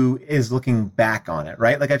who is looking back on it,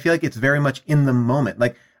 right? Like, I feel like it's very much in the moment.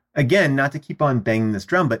 Like, again, not to keep on banging this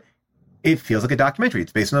drum, but it feels like a documentary.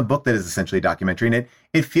 It's based on a book that is essentially a documentary. And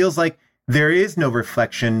it feels like there is no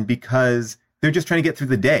reflection because they're just trying to get through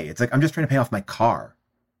the day. It's like, I'm just trying to pay off my car.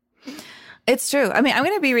 It's true. I mean, I'm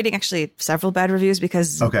going to be reading actually several bad reviews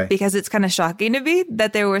because it's kind of shocking to me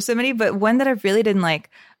that there were so many, but one that I really didn't like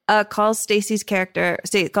calls Stacy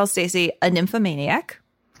a nymphomaniac.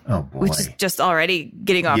 Oh boy. Which is just already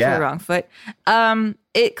getting off the wrong foot.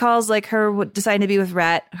 It calls her deciding to be with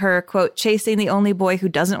Rat, her quote, chasing the only boy who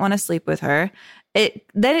doesn't want to sleep with her. Then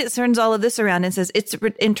it turns all of this around and says its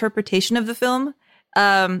interpretation of the film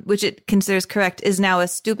which it considers correct, is now a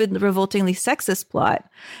stupid, revoltingly sexist plot.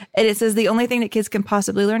 And it says the only thing that kids can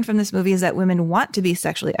possibly learn from this movie is that women want to be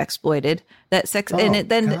sexually exploited. That sex, and it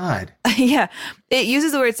then, God. yeah, it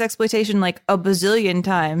uses the word sexploitation like a bazillion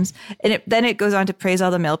times, and then it goes on to praise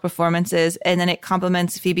all the male performances, and then it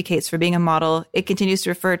compliments Phoebe Cates for being a model. It continues to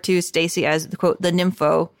refer to Stacy as quote the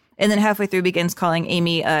nympho, and then halfway through begins calling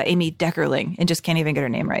Amy Amy Deckerling, and just can't even get her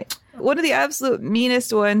name right. One of the absolute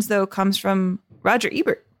meanest ones, though, comes from Roger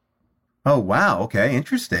Ebert. Oh, wow. Okay.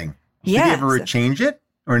 Interesting. Did he ever change it?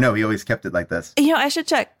 Or no, he always kept it like this? I should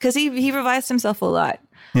check, because he revised himself a lot.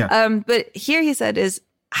 Yeah. But here he said is,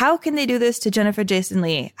 how can they do this to Jennifer Jason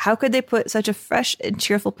Leigh? How could they put such a fresh and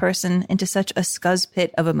cheerful person into such a scuzz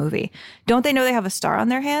pit of a movie? Don't they know they have a star on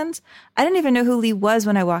their hands? I didn't even know who Leigh was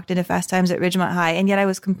when I walked into Fast Times at Ridgemont High, and yet I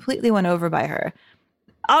was completely won over by her.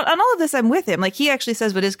 On all of this, I'm with him. Like, he actually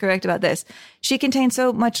says what is correct about this. She contained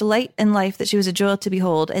so much light and life that she was a joy to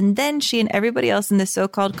behold. And then she and everybody else in this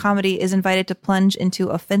so-called comedy is invited to plunge into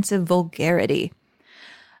offensive vulgarity.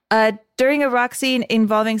 During a rock scene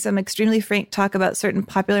involving some extremely frank talk about certain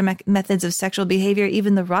popular methods of sexual behavior,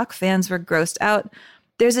 even the rock fans were grossed out.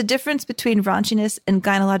 There's a difference between raunchiness and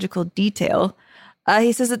gynecological detail.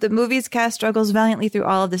 He says that the movie's cast struggles valiantly through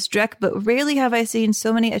all of this dreck, but rarely have I seen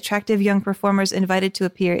so many attractive young performers invited to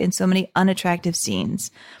appear in so many unattractive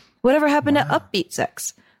scenes. Whatever happened to upbeat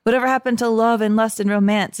sex? Whatever happened to love and lust and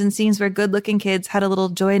romance and scenes where good-looking kids had a little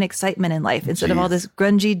joy and excitement in life instead of all this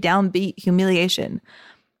grungy, downbeat humiliation?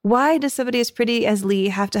 Why does somebody as pretty as Leigh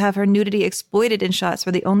have to have her nudity exploited in shots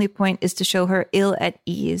where the only point is to show her ill at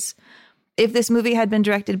ease? If this movie had been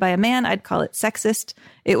directed by a man, I'd call it sexist.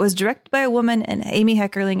 It was directed by a woman and Amy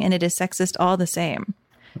Heckerling, and it is sexist all the same.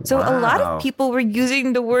 So a lot of people were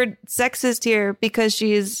using the word sexist here because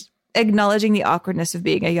she is acknowledging the awkwardness of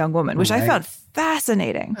being a young woman, which I found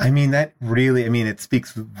fascinating. I mean, it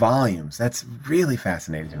speaks volumes. That's really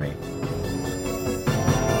fascinating to me.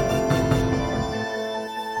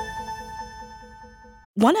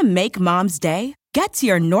 Want to make Mom's Day? Get to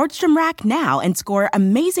your Nordstrom Rack now and score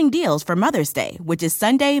amazing deals for Mother's Day, which is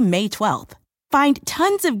Sunday, May 12th. Find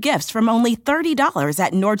tons of gifts from only $30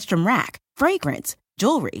 at Nordstrom Rack. Fragrance,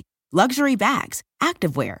 jewelry, luxury bags,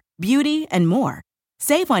 activewear, beauty, and more.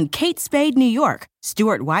 Save on Kate Spade New York,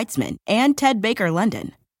 Stuart Weitzman, and Ted Baker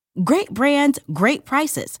London. Great brands, great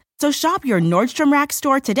prices. So shop your Nordstrom Rack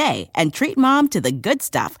store today and treat Mom to the good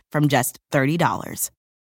stuff from just $30.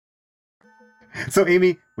 So,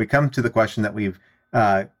 Amy, we come to the question that we've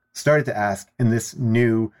started to ask in this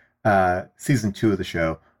new season 2 of the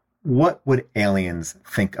show. What would aliens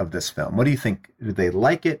think of this film? What do you think? Would they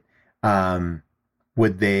like it?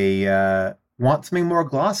 Would they want something more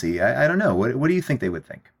glossy? I don't know. What do you think they would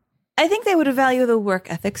think? I think they would value the work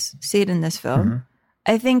ethics seen in this film. Mm-hmm.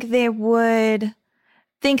 I think they would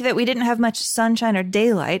think that we didn't have much sunshine or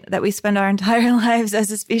daylight, that we spend our entire lives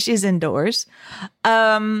as a species indoors.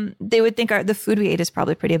 They would think the food we ate is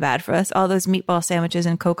probably pretty bad for us. All those meatball sandwiches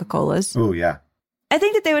and Coca-Colas. Oh, yeah. I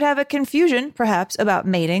think that they would have a confusion, perhaps, about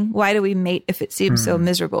mating. Why do we mate if it seems so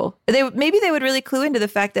miserable? Maybe they would really clue into the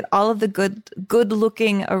fact that all of the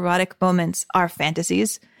good-looking erotic moments are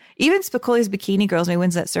fantasies. Even Spicoli's bikini girls when he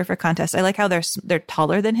wins that surfer contest. I like how they're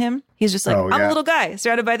taller than him. He's just like, I'm a little guy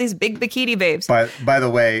surrounded by these big bikini babes. By the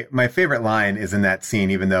way, my favorite line is in that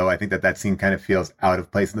scene, even though I think that scene kind of feels out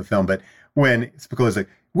of place in the film. But when Spicoli's like,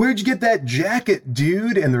 "Where'd you get that jacket,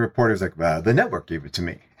 dude?" And the reporter's like, "Well, the network gave it to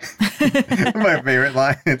me." My favorite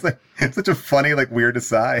line. It's like, it's such a funny, like, weird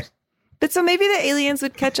aside. But so maybe the aliens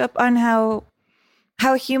would catch up on how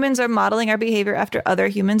humans are modeling our behavior after other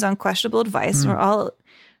humans on questionable advice. We're all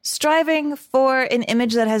striving for an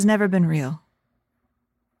image that has never been real.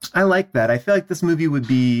 I like that. I feel like this movie would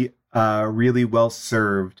be really well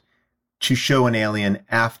served to show an alien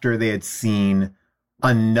after they had seen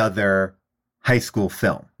another high school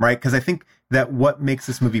film, right? Because I think that what makes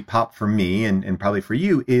this movie pop for me and probably for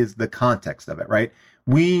you is the context of it, right?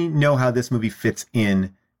 We know how this movie fits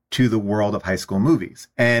in to the world of high school movies.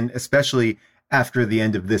 And especially after the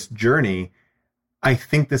end of this journey, I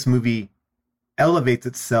think this movie elevates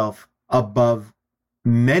itself above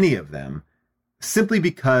many of them simply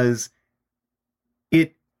because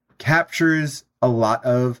it captures a lot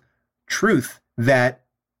of truth that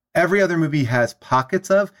every other movie has pockets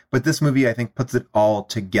of, but this movie, I think, puts it all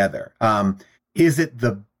together. Is it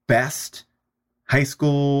the best high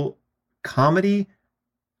school comedy?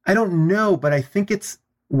 I don't know, but I think it's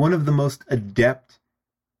one of the most adept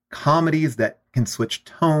comedies that can switch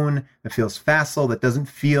tone, that feels facile, that doesn't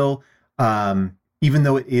feel, even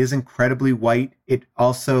though it is incredibly white, it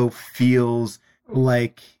also feels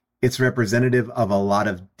like it's representative of a lot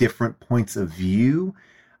of different points of view.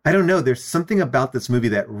 I don't know. There's something about this movie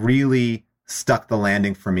that really stuck the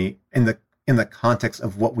landing for me in the context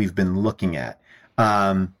of what we've been looking at.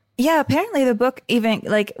 Yeah, apparently the book even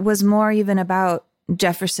was more even about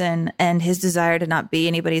Jefferson and his desire to not be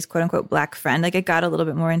anybody's quote unquote black friend. Like it got a little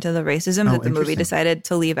bit more into the racism that the movie decided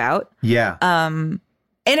to leave out. Yeah.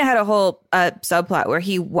 And it had a whole subplot where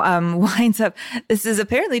he winds up, this is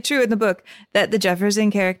apparently true in the book, that the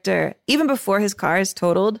Jefferson character, even before his car is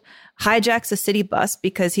totaled, hijacks a city bus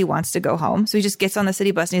because he wants to go home. So he just gets on the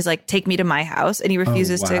city bus and he's like, take me to my house. And he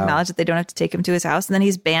refuses to acknowledge that they don't have to take him to his house. And then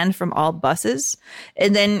he's banned from all buses.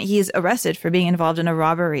 And then he's arrested for being involved in a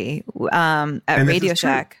robbery at Radio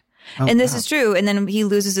Shack. And this is true. And then he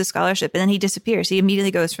loses his scholarship and then he disappears. He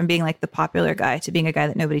immediately goes from being like the popular guy to being a guy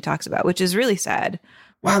that nobody talks about, which is really sad.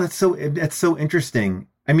 Wow, that's so interesting.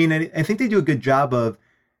 I mean, I think they do a good job of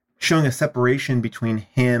showing a separation between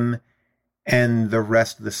him and the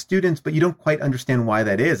rest of the students, but you don't quite understand why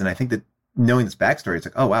that is. And I think that knowing this backstory, it's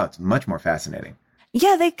like, oh, wow, it's much more fascinating.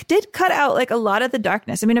 Yeah, they did cut out like a lot of the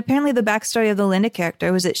darkness. I mean, apparently the backstory of the Linda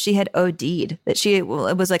character was that she had OD'd, that she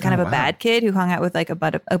was like kind of a bad kid who hung out with like a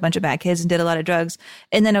bunch of bad kids and did a lot of drugs,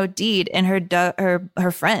 and then OD'd, and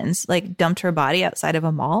her friends like dumped her body outside of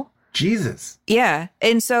a mall. Jesus. Yeah.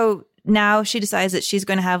 And so now she decides that she's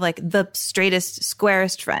going to have like the straightest,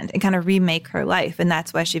 squarest friend and kind of remake her life. And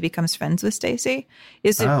that's why she becomes friends with Stacy.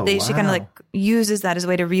 She kind of like uses that as a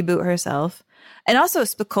way to reboot herself. And also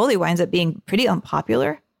Spicoli winds up being pretty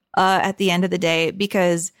unpopular at the end of the day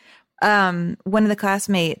because one of the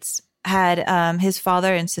classmates had his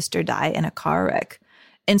father and sister die in a car wreck.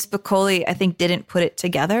 And Spicoli, I think, didn't put it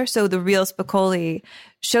together. So the real Spicoli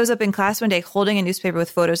shows up in class one day holding a newspaper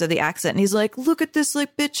with photos of the accident. And he's like, look at this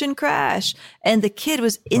like bitch and crash. And the kid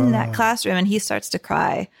was in that classroom and he starts to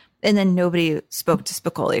cry. And then nobody spoke to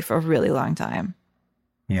Spicoli for a really long time.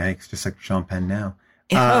 Yeah, it's just like Sean Penn now.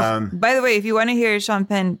 By the way, if you want to hear Sean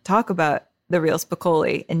Penn talk about the real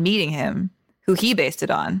Spicoli and meeting him, who he based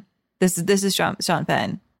it on, this is Sean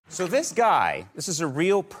Penn. So this guy, this is a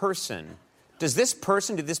real person. Did this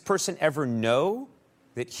person ever know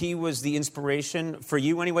that he was the inspiration for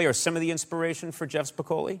you anyway, or some of the inspiration for Jeff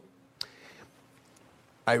Spicoli?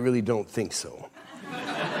 I really don't think so.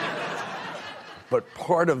 But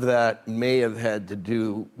part of that may have had to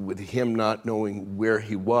do with him not knowing where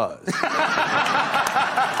he was.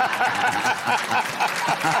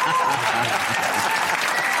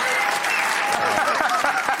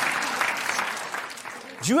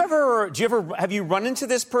 Have you run into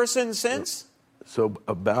this person since? So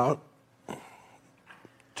about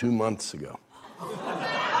 2 months ago,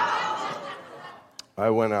 I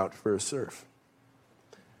went out for a surf.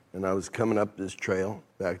 And I was coming up this trail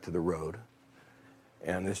back to the road.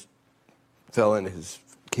 And this fella and his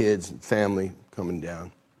kids and family coming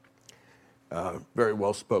down. Very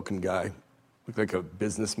well-spoken guy. Looked like a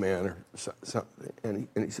businessman or something. And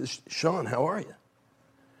he says, Sean, how are you?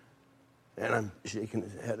 And I'm shaking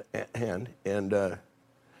his hand. And,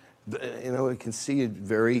 I can see a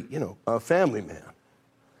very, a family man.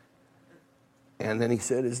 And then he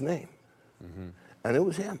said his name. Mm-hmm. And it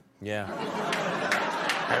was him. Yeah.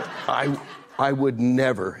 I would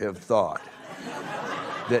never have thought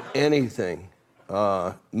that anything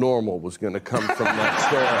normal was going to come from that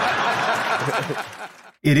story.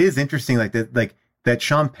 It is interesting, that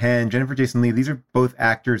Sean Penn, Jennifer Jason Leigh, these are both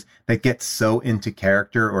actors that get so into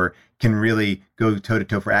character or can really go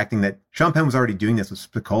toe-to-toe for acting that Sean Penn was already doing this with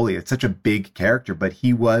Spicoli. It's such a big character, but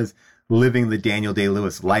he was living the Daniel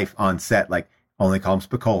Day-Lewis life on set, only call him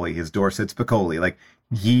Spicoli. His door said Spicoli.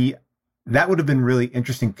 That would have been really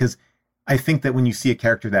interesting because I think that when you see a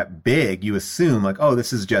character that big, you assume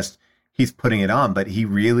this is just, he's putting it on, but he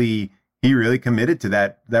really committed to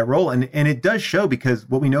that role. And it does show because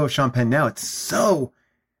what we know of Sean Penn now, it's so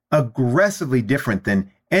aggressively different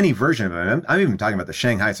than any version of him. I'm even talking about the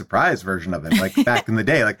Shanghai Surprise version of him, back in the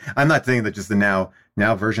day. I'm not saying that just the now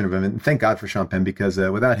version of him. And thank God for Sean Penn because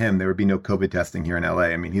without him, there would be no COVID testing here in LA.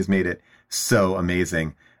 I mean, he's made it so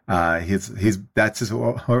amazing. That's his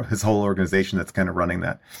whole organization that's kind of running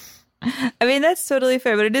that. I mean, that's totally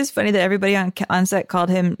fair, but it is funny that everybody on set called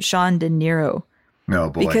him Sean De Niro. No,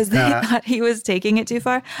 boy. Because they thought he was taking it too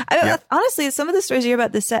far. Honestly, some of the stories you hear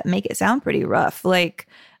about the set make it sound pretty rough.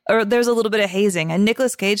 Or there's a little bit of hazing. And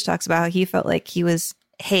Nicolas Cage talks about how he felt like he was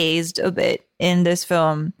hazed a bit in this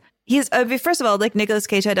film. First of all, Nicolas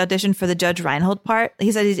Cage had auditioned for the Judge Reinhold part.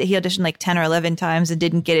 He said he auditioned 10 or 11 times and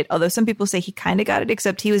didn't get it. Although some people say he kind of got it,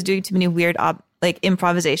 except he was doing too many weird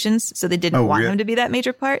improvisations. So they didn't want him to be that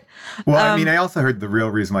major part. Well, I also heard the real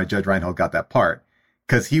reason why Judge Reinhold got that part.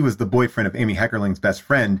 because he was the boyfriend of Amy Heckerling's best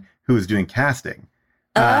friend who was doing casting.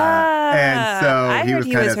 And so I heard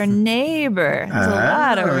he was her neighbor. There's a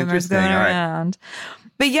lot of rumors going around.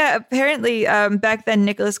 But yeah, apparently back then,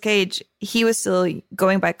 Nicolas Cage, he was still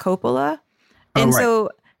going by Coppola. And so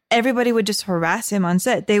everybody would just harass him on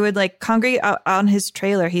set. They would like congregate out on his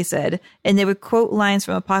trailer, he said, and they would quote lines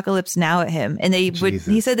from Apocalypse Now at him. And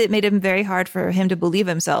he said that it made him very hard for him to believe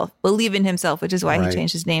in himself, which is why he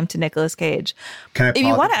changed his name to Nicolas Cage. Can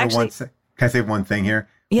I say one thing here?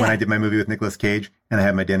 Yeah. When I did my movie with Nicolas Cage and I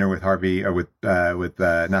had my dinner with Harvey, or with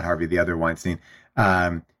not Harvey, the other Weinstein,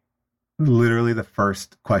 literally the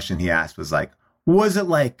first question he asked was like, was it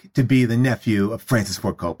like to be the nephew of Francis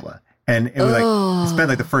Ford Coppola? And it was like, I spent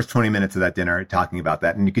like the first 20 minutes of that dinner talking about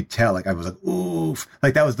that. And you could tell, like, I was like, oof.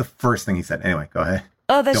 Like, that was the first thing he said. Anyway, go ahead.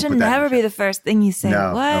 Oh, that should never be the first thing you say.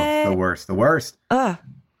 No, what? The worst.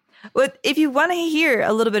 Well, if you want to hear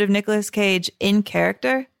a little bit of Nicolas Cage in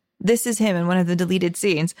character, this is him in one of the deleted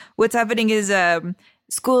scenes. What's happening is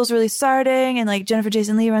school's really starting, and like Jennifer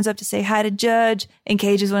Jason Leigh runs up to say hi to Judge, and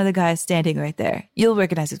Cage is one of the guys standing right there. You'll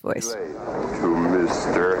recognize his voice. To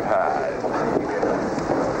Mr. Hyde.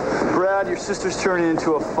 Brad, your sister's turning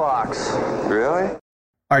into a fox. Really? All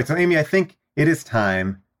right, so Amy, I think it is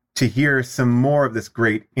time to hear some more of this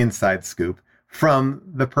great inside scoop from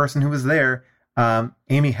the person who was there,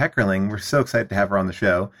 Amy Heckerling. We're so excited to have her on the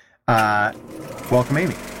show. Welcome,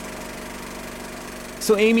 Amy.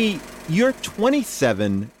 So, Amy, you're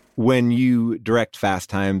 27 when you direct Fast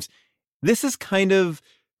Times. This is kind of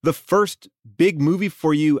the first big movie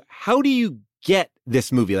for you. How do you get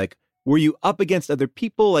this movie? Like, were you up against other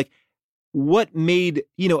people? Like, what made,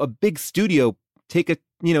 a big studio take a,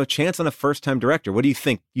 chance on a first-time director? What do you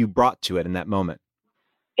think you brought to it in that moment?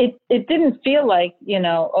 It didn't feel like,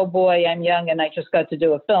 oh boy, I'm young and I just got to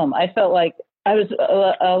do a film. I felt like I was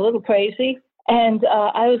a little crazy. And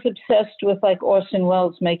I was obsessed with like Orson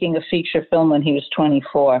Welles making a feature film when he was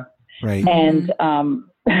 24. Right. And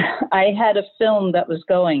I had a film that was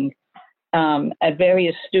going at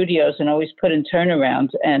various studios and always put in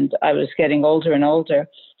turnaround. And I was getting older and older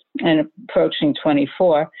and approaching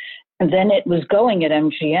 24. And then it was going at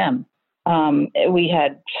MGM. We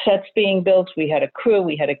had sets being built. We had a crew.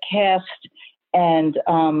 We had a cast. And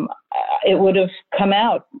it would have come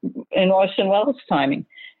out in Orson Welles' timing.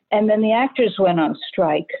 And then the actors went on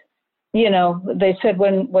strike. They said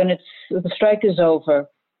when the strike is over,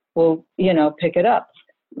 we'll, pick it up.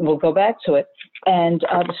 We'll go back to it. And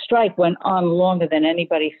the strike went on longer than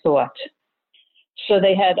anybody thought. So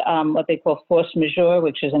they had what they call force majeure,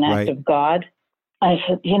 which is an act of God. I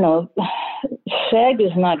said, SAG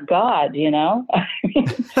is not God,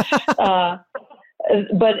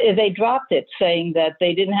 But they dropped it, saying that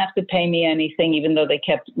they didn't have to pay me anything, even though they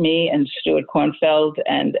kept me and Stuart Kornfeld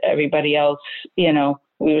and everybody else. We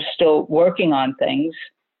were still working on things,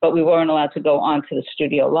 but we weren't allowed to go onto the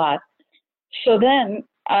studio lot. So then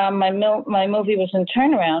my movie was in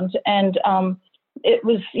turnaround, and it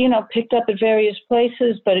was, picked up at various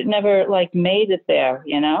places, but it never made it there,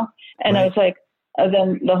 And I was like,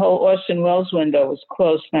 then the whole Orson Welles window was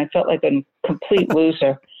closed, and I felt like a complete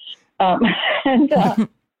loser.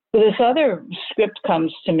 This other script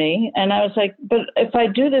comes to me, and I was like, but if I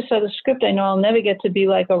do this other script, I know I'll never get to be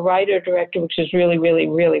like a writer-director, which is really, really,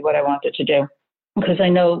 really what I wanted to do. Because I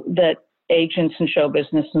know that agents and show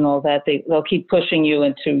business and all that, they'll keep pushing you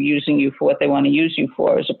into using you for what they want to use you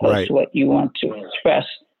for, as opposed to what you want to express.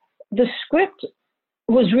 The script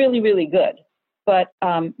was really, really good. But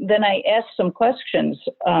then I asked some questions,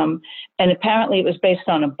 and apparently it was based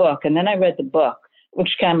on a book. And then I read the book,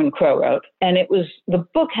 which Cameron Crowe wrote. And the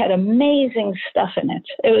book had amazing stuff in it.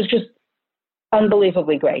 It was just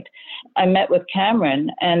unbelievably great. I met with Cameron,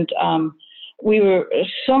 and we were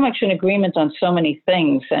so much in agreement on so many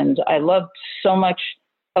things. And I loved so much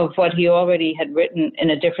of what he already had written in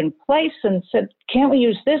a different place, and said, can't we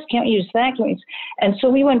use this? Can't we use that? And so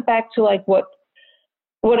we went back to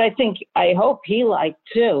what I hope he liked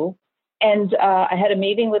too. And I had a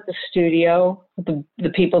meeting with the studio, the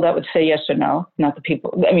people that would say yes or no, not the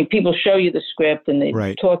people. I mean, people show you the script and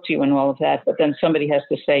they talk to you and all of that, but then somebody has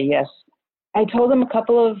to say yes. I told them a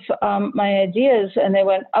couple of my ideas, and they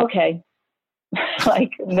went, okay,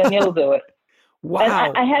 then you'll do it. Wow.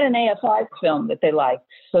 And I had an AFI film that they liked,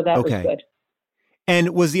 so that was good. And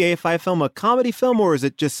was the AFI film a comedy film, or is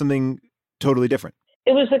it just something totally different?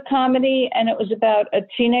 It was a comedy, and it was about a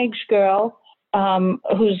teenage girl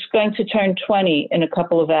who's going to turn 20 in a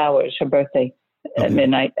couple of hours, her birthday at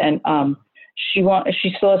midnight. And she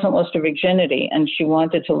still hasn't lost her virginity, and she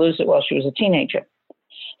wanted to lose it while she was a teenager.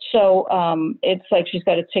 So it's like she's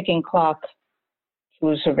got a ticking clock to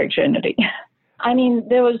lose her virginity. I mean,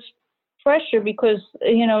 there was pressure because,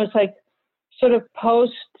 it's like sort of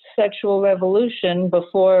post-sexual revolution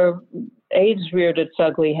before AIDS reared its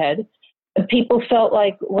ugly head. People felt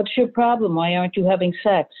like, what's your problem? Why aren't you having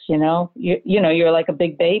sex? You're like a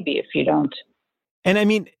big baby if you don't. And I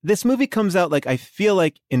mean, this movie comes out I feel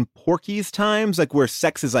like in Porky's times, where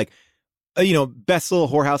sex is Best Little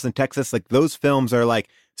Whorehouse in Texas, those films are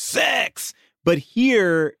sex. But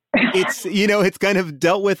here it's, it's kind of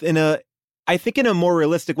dealt with in a more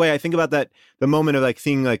realistic way. I think about the moment of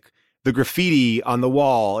seeing the graffiti on the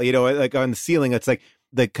wall, on the ceiling. It's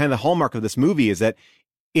the kind of hallmark of this movie is that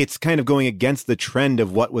it's kind of going against the trend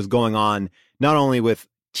of what was going on, not only with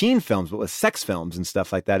teen films, but with sex films and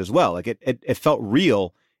stuff like that as well. It felt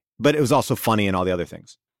real, but it was also funny and all the other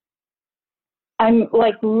things. I'm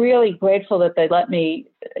really grateful that they let me,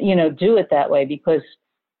 do it that way because,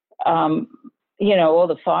 all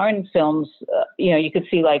the foreign films, you could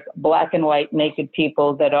see black and white naked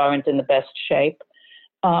people that aren't in the best shape.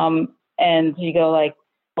 And you go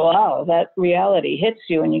wow, that reality hits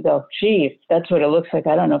you and you go, gee, if that's what it looks like,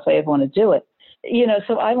 I don't know if I ever want to do it.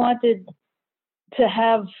 So I wanted to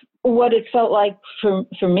have what it felt like for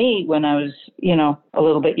me when I was, a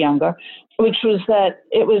little bit younger, which was that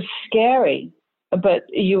it was scary, but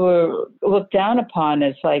you were looked down upon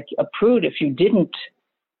as a prude if you didn't,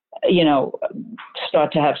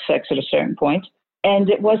 start to have sex at a certain point. And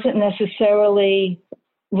it wasn't necessarily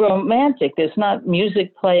romantic. There's not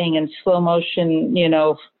music playing in slow motion,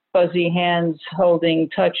 fuzzy hands holding,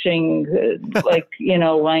 touching,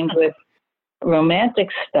 languid romantic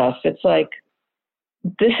stuff. It's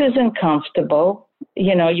this isn't comfortable.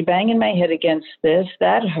 You're banging my head against this.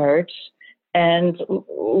 That hurts. And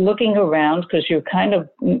looking around, because you're kind of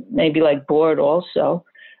maybe bored also,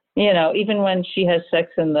 even when she has sex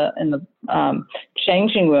in the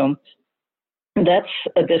changing room, that's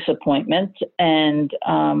a disappointment. And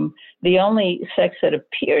the only sex that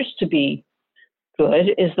appears to be good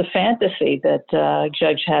is the fantasy that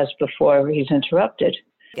Judge has before he's interrupted.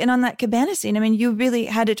 And on that cabana scene, I mean, you really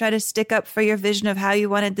had to try to stick up for your vision of how you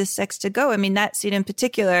wanted this sex to go. I mean, that scene in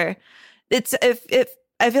particular, it's if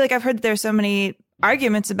I feel like I've heard that there's so many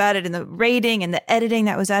arguments about it and the rating and the editing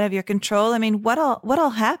that was out of your control. I mean, what all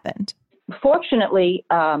happened? Fortunately,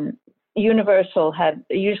 Universal had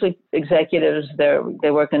usually executives,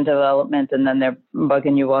 they work in development and then they're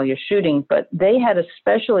bugging you while you're shooting. But they had a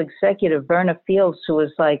special executive, Verna Fields, who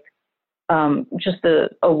was just an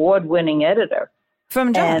award-winning editor.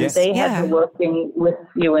 From John. And they had been working with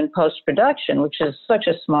you in post-production, which is such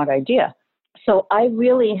a smart idea. So I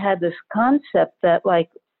really had this concept that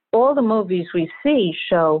all the movies we see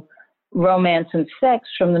show romance and sex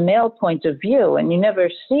from the male point of view, and you never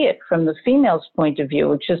see it from the female's point of view,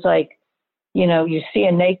 which is you see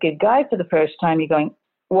a naked guy for the first time, you're going,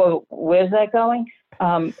 well, where's that going?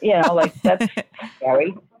 That's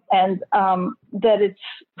scary. And that it's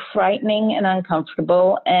frightening and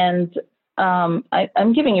uncomfortable. And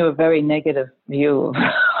I'm giving you a very negative view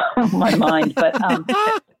of my mind, but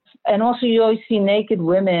and also you always see naked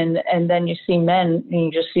women and then you see men and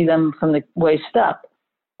you just see them from the waist up.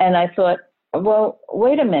 And I thought, well,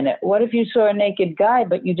 wait a minute. What if you saw a naked guy,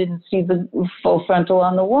 but you didn't see the full frontal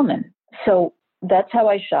on the woman? So that's how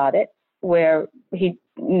I shot it, where he,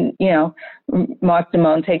 Mark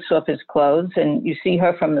Damone takes off his clothes and you see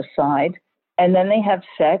her from the side and then they have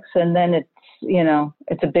sex and then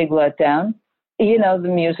it's a big letdown. The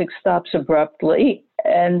music stops abruptly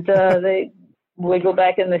and they wiggle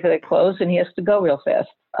back in their clothes and he has to go real fast.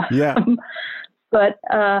 Yeah. But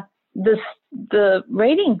the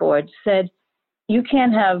rating board said you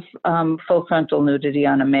can't have full frontal nudity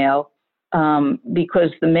on a male because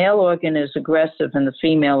the male organ is aggressive and the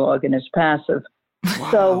female organ is passive.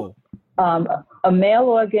 Wow. So a male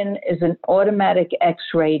organ is an automatic X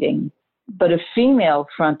rating, but a female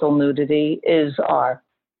frontal nudity is R.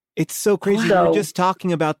 It's so crazy. We were just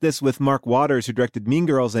talking about this with Mark Waters, who directed Mean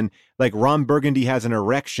Girls, and Ron Burgundy has an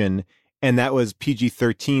erection, and that was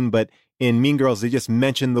PG-13, but in Mean Girls, they just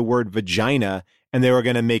mentioned the word vagina, and they were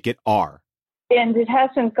going to make it R. And it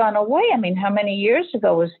hasn't gone away. I mean, how many years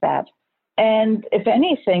ago was that? And if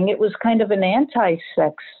anything, it was kind of an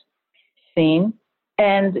anti-sex scene,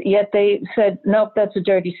 and yet they said, nope, that's a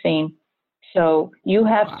dirty scene. So you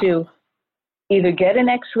have to either get an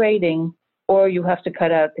X rating or you have to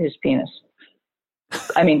cut out his penis.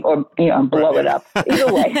 I mean, or, blow it up.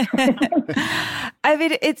 Either way. I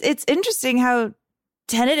mean, it's interesting how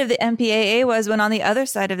tentative the MPAA was when on the other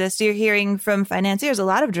side of this, you're hearing from financiers, a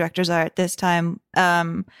lot of directors are at this time,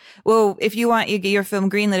 well, if you want your film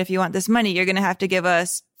greenlit, if you want this money, you're going to have to give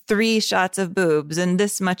us 3 shots of boobs and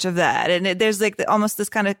this much of that. And there's like almost this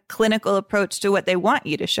kind of clinical approach to what they want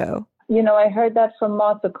you to show. You know, I heard that from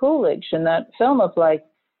Martha Coolidge in that film of like,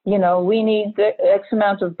 you know, we need X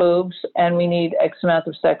amount of boobs and we need X amount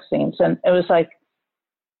of sex scenes. And it was like,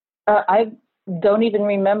 I don't even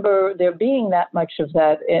remember there being that much of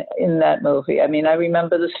that in that movie. I mean, I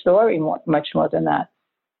remember the story much more than that,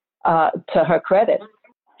 to her credit.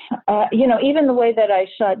 You know, even the way that I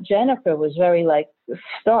shot Jennifer was very like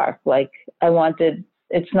stark. Like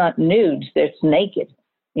it's not nude, it's naked,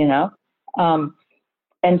 you know?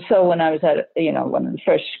 And so when I was at, you know, one of the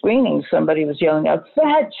first screenings, somebody was yelling out,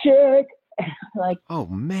 "Fat chick!" Like, oh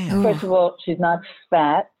man. First of all, she's not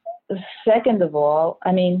fat. Second of all,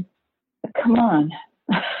 I mean, come on.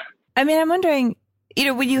 I mean, I'm wondering, you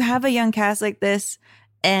know, when you have a young cast like this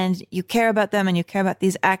and you care about them and you care about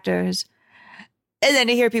these actors, and then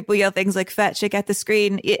to hear people yell things like "fat chick" at the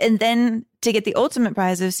screen, and then to get the ultimate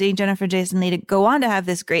prize of seeing Jennifer Jason Leigh to go on to have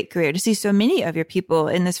this great career, to see so many of your people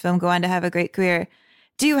in this film go on to have a great career.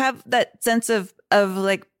 Do you have that sense of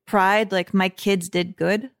like pride, like my kids did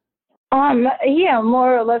good? Yeah,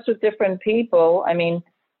 more or less with different people. I mean,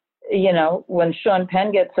 you know, when Sean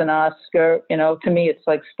Penn gets an Oscar, you know, to me it's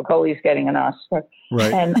like Spicoli's getting an Oscar.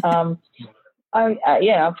 Right. And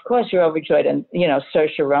yeah, of course you're overjoyed, and you know,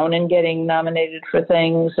 Saoirse Ronan getting nominated for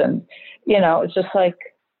things, and you know, it's just like,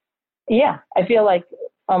 yeah, I feel like,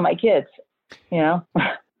 oh, my kids, you know.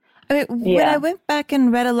 I mean, when I went back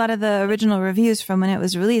and read a lot of the original reviews from when it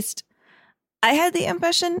was released, I had the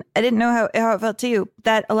impression, I didn't know how it felt to you,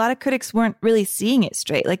 that a lot of critics weren't really seeing it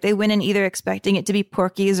straight. Like they went in either expecting it to be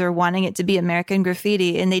Porky's or wanting it to be American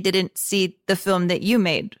Graffiti, and they didn't see the film that you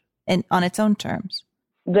made on its own terms.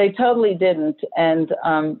 They totally didn't. And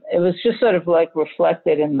it was just sort of like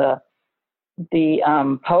reflected in the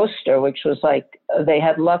poster, which was like, they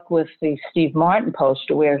had luck with the Steve Martin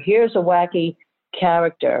poster, where here's a wacky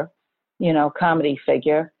character, you know, comedy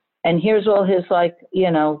figure, and here's all his like,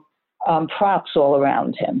 you know, props all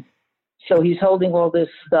around him. So he's holding all this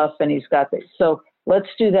stuff and he's got this. So let's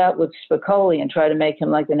do that with Spicoli and try to make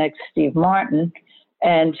him like the next Steve Martin,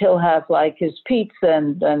 and he'll have like his pizza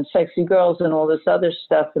and sexy girls and all this other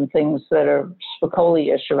stuff and things that are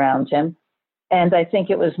Spicoli-ish around him. And I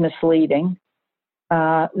think it was misleading.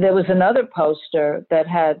 There was another poster that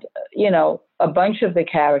had, you know, a bunch of the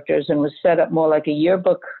characters and was set up more like a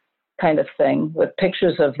yearbook kind of thing with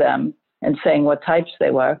pictures of them and saying what types they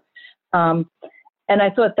were. And I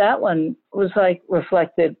thought that one was like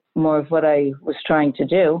reflected more of what I was trying to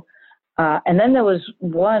do. And then there was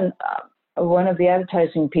one of the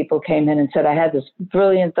advertising people came in and said, I had this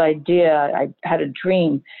brilliant idea. I had a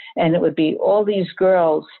dream, and it would be all these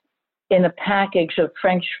girls in a package of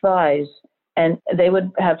French fries, and they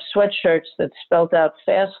would have sweatshirts that spelled out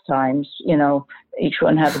Fast Times, you know, each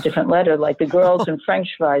one have a different letter, like the girls and French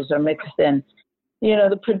fries are mixed in. You know,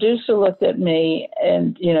 the producer looked at me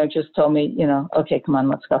and, you know, just told me, you know, okay, come on,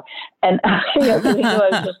 let's go. And, you know, he knew I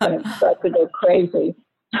was just going to start to go crazy,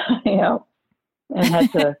 you know, and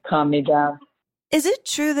had to calm me down. Is it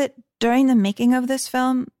true that during the making of this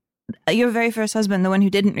film, your very first husband, the one who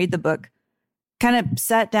didn't read the book, kind of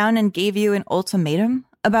sat down and gave you an ultimatum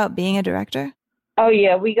about being a director? Oh,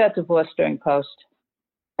 yeah, we got divorced during post.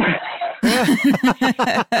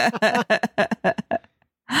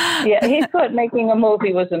 Yeah, he thought making a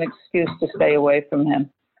movie was an excuse to stay away from him.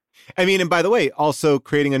 I mean, and by the way, also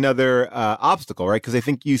creating another obstacle, right? Because I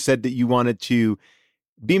think you said that you wanted to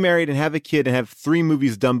be married and have a kid and have 3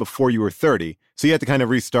 movies done before you were 30. So you had to kind of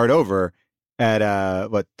restart over at,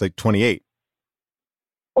 like 28?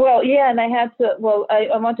 Well, yeah, and I had to,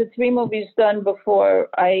 I wanted 3 movies done before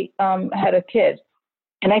I had a kid,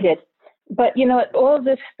 and I did. But, you know, all of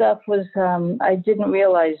this stuff was, I didn't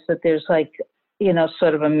realize that there's like, you know,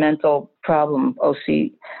 sort of a mental problem,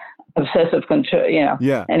 OC, obsessive control, you know.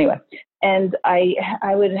 Yeah. Anyway, and I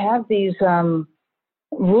would have these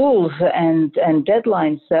rules and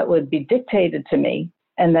deadlines that would be dictated to me,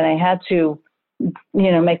 and then I had to, you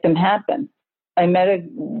know, make them happen. I met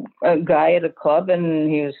a guy at a club, and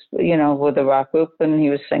he was, you know, with a rock group, and he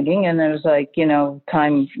was singing, and it was like, you know,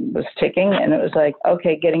 time was ticking, and it was like,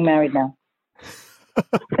 okay, getting married now.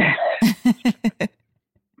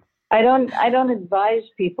 I don't advise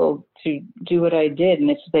people to do what I did, and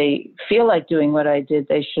if they feel like doing what I did,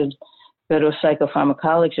 they should go to a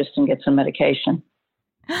psychopharmacologist and get some medication.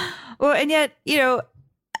 Well, and yet, you know,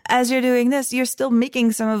 as you're doing this, you're still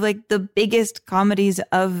making some of like the biggest comedies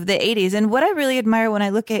of the 80s. And what I really admire when I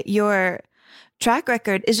look at your track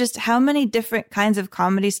record is just how many different kinds of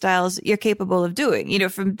comedy styles you're capable of doing, you know,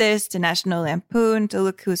 from this to National Lampoon to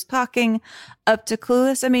Look Who's Talking up to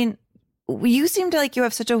Clueless. I mean, you seem to like you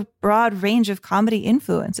have such a broad range of comedy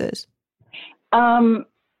influences. I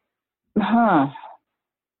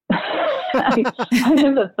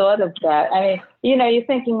never thought of that. I mean, you're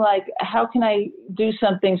thinking like, how can I do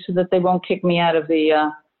something so that they won't kick me out of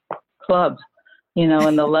the club,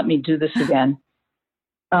 and they'll let me do this again.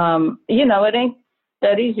 It ain't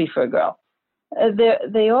that easy for a girl.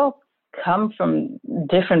 They all come from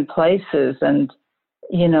different places. And,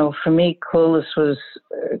 for me, Clueless was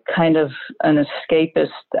kind of an escapist,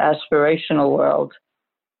 aspirational world.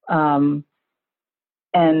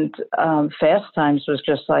 Fast Times was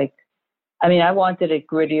just like, I wanted it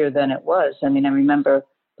grittier than it was. I remember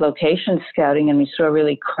location scouting and we saw a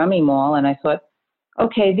really crummy mall and I thought,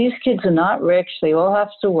 okay, these kids are not rich. They all have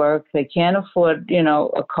to work. They can't afford,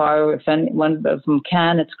 a car. If one of them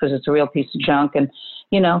can, it's because it's a real piece of junk. And,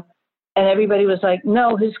 and everybody was like,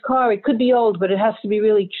 no, his car, it could be old, but it has to be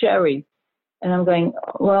really cherry. And I'm going,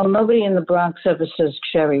 well, nobody in the Bronx ever says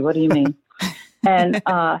cherry. What do you mean? And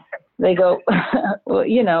they go,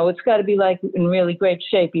 well, it's got to be like in really great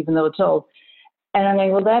shape, even though it's old. And I'm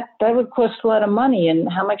like, well, that would cost a lot of money.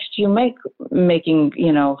 And how much do you make making,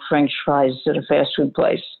 French fries at a fast food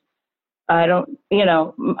place? I don't,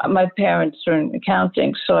 my parents are in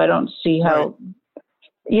accounting, so I don't see how,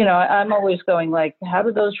 I'm always going like, how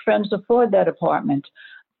do those friends afford that apartment?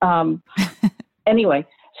 Anyway,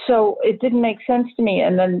 so it didn't make sense to me.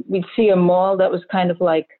 And then we'd see a mall that was kind of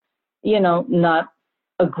like, not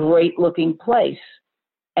a great looking place.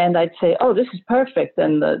 And I'd say, oh, this is perfect.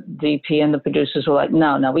 And the DP and the producers were like,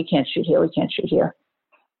 no, we can't shoot here. We can't shoot here.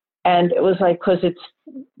 And it was like, because it's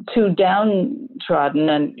too downtrodden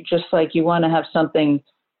and just like you want to have something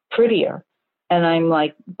prettier. And I'm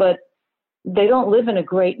like, but they don't live in a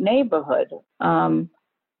great neighborhood.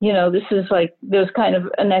 This is like, there's kind of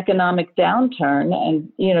an economic downturn and,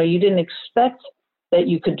 you didn't expect that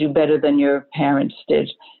you could do better than your parents did.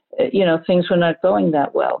 Things were not going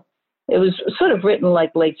that well. It was sort of written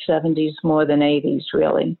like late 70s more than 80s,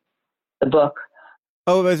 really, the book.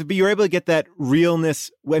 Oh, but you were able to get that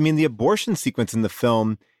realness. The abortion sequence in the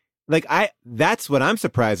film, that's what I'm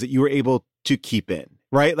surprised that you were able to keep in,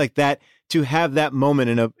 right? Like that, to have that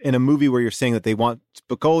moment in a movie where you're saying that they want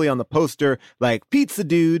Spicoli on the poster, like pizza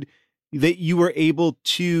dude, that you were able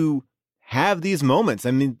to have these moments.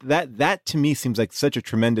 That to me seems like such a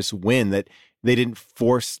tremendous win that they didn't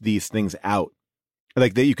force these things out.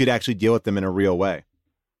 Like that you could actually deal with them in a real way.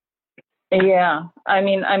 Yeah.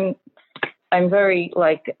 I'm very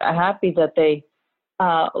happy that they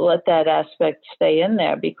let that aspect stay in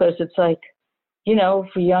there because it's like,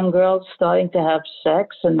 for young girls starting to have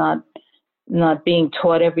sex and not being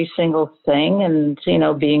taught every single thing and,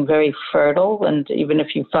 being very fertile. And even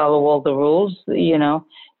if you follow all the rules,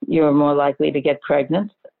 you're more likely to get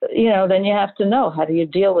pregnant. Then you have to know, how do you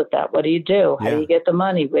deal with that? What do you do? How do you get the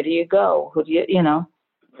money? Where do you go? Who do you,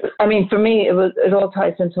 for me, it all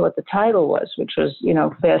ties into what the title was, which was,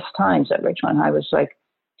 Fast Times at Ridgemont High. Was like,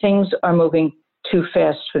 things are moving too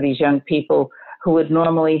fast for these young people who would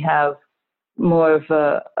normally have more of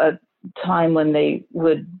a time when they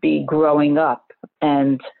would be growing up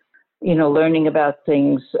and, learning about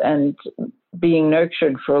things and being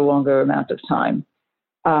nurtured for a longer amount of time.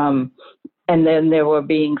 And then they were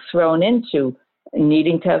being thrown into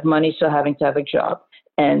needing to have money, so having to have a job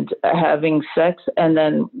and having sex and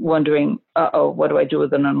then wondering, what do I do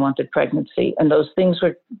with an unwanted pregnancy? And those things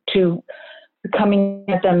were coming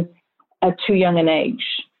at them at too young an age.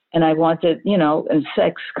 And I wanted, and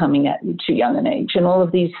sex coming at you too young an age and all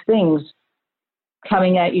of these things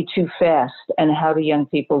coming at you too fast. And how do young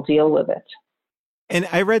people deal with it? And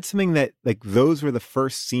I read something that those were the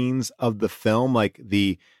first scenes of the film,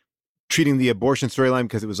 the treating the abortion storyline,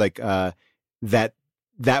 because it was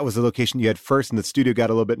that was the location you had first, and the studio got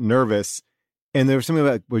a little bit nervous. And there was something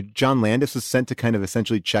about where John Landis was sent to kind of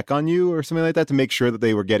essentially check on you or something like that to make sure that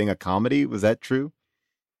they were getting a comedy. Was that true?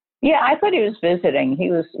 Yeah, I thought he was visiting.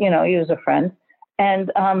 He was, he was a friend.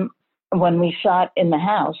 And when we shot in the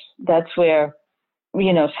house, that's where,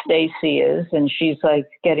 Stacy is, and she's like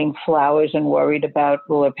getting flowers and worried about,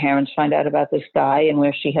 will her parents find out about this guy, and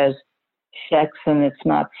where she has sex and it's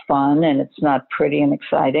not fun and it's not pretty and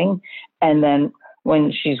exciting. And then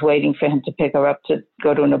when she's waiting for him to pick her up to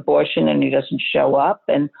go to an abortion and he doesn't show up,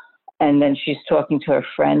 and then she's talking to her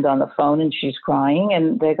friend on the phone and she's crying,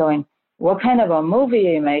 and they're going, what kind of a movie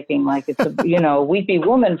are you making? Like it's a, Weepy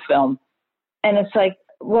Woman film. And it's like,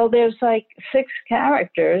 well, there's like 6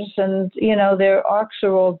 characters and, their arcs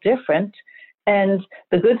are all different and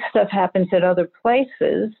the good stuff happens at other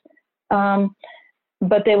places.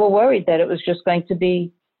 But they were worried that it was just going to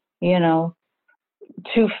be,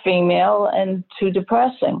 too female and too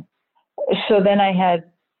depressing. so then I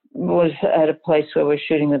was at a place where we're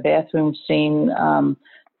shooting the bathroom scene,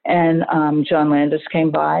 and John Landis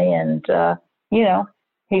came by, and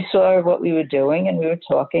he saw what we were doing, and we were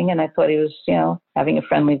talking, and I thought he was having a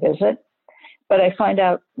friendly visit. But I find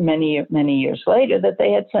out many, many years later that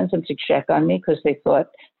they had sent him to check on me because they thought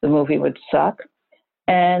the movie would suck.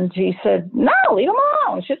 And he said, "No, leave him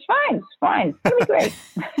alone. It's fine. It's fine. It's going to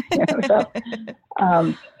be great."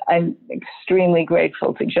 So I'm extremely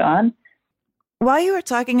grateful to John. While you were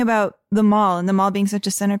talking about the mall and the mall being such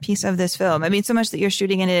a centerpiece of this film, I mean, so much that you're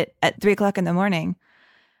shooting in it at 3:00 in the morning.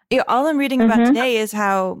 All I'm reading about today is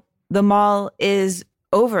how the mall is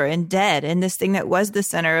over and dead. And this thing that was the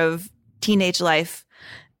center of teenage life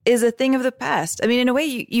is a thing of the past. I mean, in a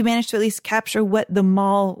way, you managed to at least capture what the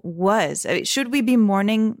mall was. I mean, should we be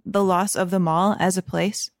mourning the loss of the mall as a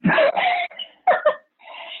place?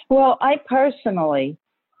 Well, I personally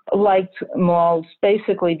liked malls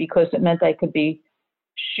basically because it meant I could be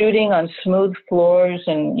shooting on smooth floors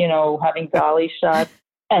and, having dolly shots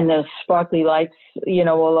and the sparkly lights,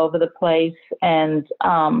 all over the place. And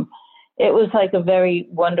it was like a very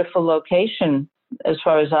wonderful location as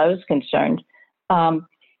far as I was concerned.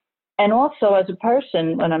 And also as a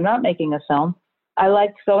person, when I'm not making a film, I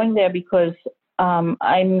liked going there because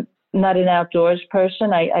I'm not an outdoors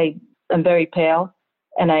person. I am very pale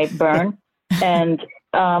and I burn. And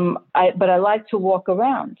but I like to walk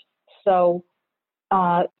around. So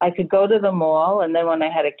I could go to the mall, and then when I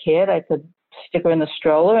had a kid, I could stick her in the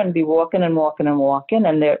stroller and be walking and walking and walking.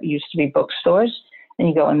 And there used to be bookstores, and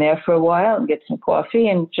you go in there for a while and get some coffee,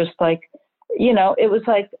 and just like, it was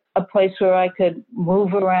like a place where I could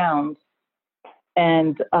move around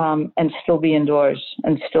and still be indoors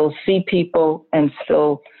and still see people and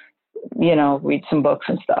still, read some books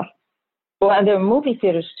and stuff. Well, and there were movie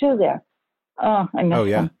theaters too there. Oh, I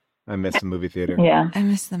miss them. I miss the movie theater. Yeah. I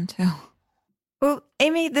miss them too. Well,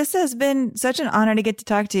 Amy, this has been such an honor to get to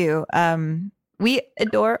talk to you. We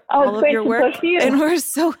adore all of your work, and we're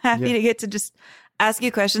so happy to get to just ask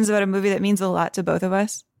you questions about a movie that means a lot to both of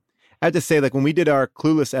us. I have to say, like, when we did our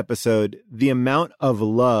Clueless episode, the amount of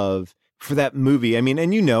love for that movie, I mean,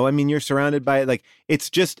 and you're surrounded by it. Like, it's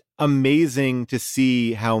just amazing to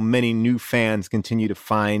see how many new fans continue to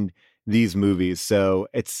find these movies. So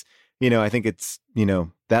it's, I think it's,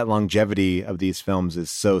 that longevity of these films is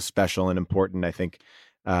so special and important, I think,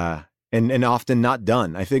 and often not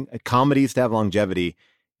done. I think comedies to have longevity,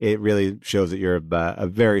 it really shows that you're a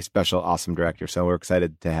very special, awesome director. So we're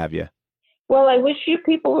excited to have you. Well, I wish you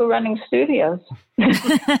people were running studios.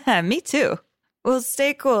 Me too. Well,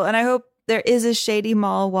 stay cool. And I hope there is a shady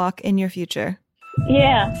mall walk in your future.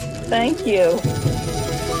 Yeah, thank you.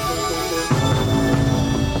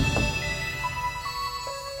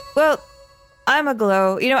 Well, I'm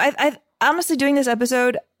aglow. I honestly, doing this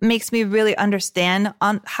episode makes me really understand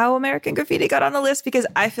on how American Graffiti got on the list, because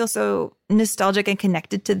I feel so nostalgic and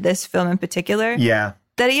connected to this film in particular. Yeah.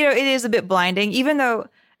 That, it is a bit blinding, even though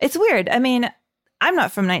it's weird. I mean, I'm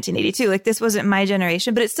not from 1982. Like, this wasn't my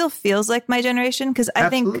generation, but it still feels like my generation, because I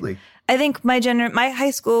think my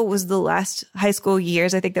high school was the last high school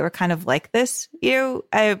years, I think, that were kind of like this. We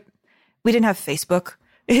didn't have Facebook.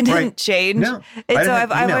 It didn't change. No, and so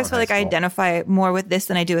I've always felt like I identify more with this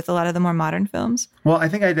than I do with a lot of the more modern films. Well, I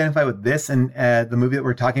think I identify with this and the movie that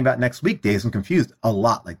we're talking about next week, Dazed and Confused, a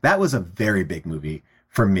lot. Like, that was a very big movie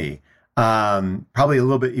for me. Probably a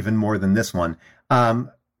little bit even more than this one.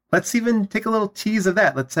 Let's even take a little tease of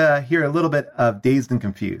that. Let's hear a little bit of Dazed and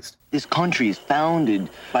Confused. This country is founded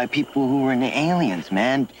by people who were into aliens,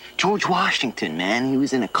 man. George Washington, man, he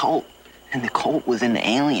was in a cult. And the cult was into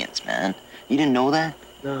aliens, man. You didn't know that?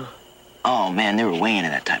 No. Oh, man, they were way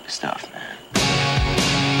into that type of stuff, man.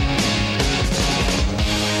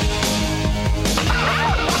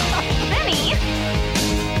 Benny!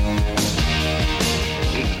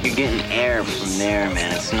 You're getting air from there,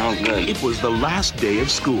 man. It's no good. It was the last day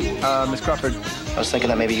of school. Miss Crawford, I was thinking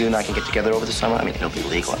that maybe you and I can get together over the summer. I mean, it'll be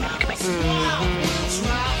legal. I mean, we can make...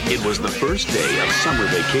 It was the first day of summer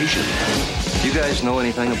vacation. You guys know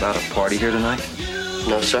anything about a party here tonight?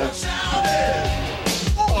 No, sir.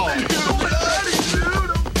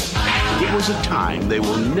 It was a time they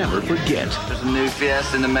will never forget. There's a new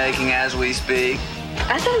Fiesta in the making as we speak.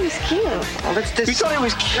 I thought he was cute. Oh, that's this. You thought he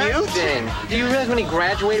was cute? Then. Do you realize when he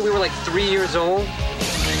graduated, we were like 3 years old?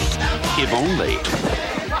 If only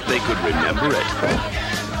they could remember it.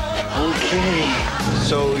 Okay.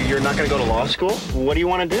 So you're not going to go to law school? What do you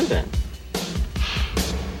want to do then?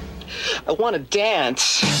 I want to dance.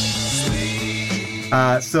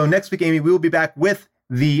 So next week, Amy, we will be back with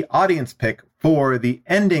the audience pick for the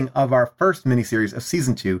ending of our first miniseries of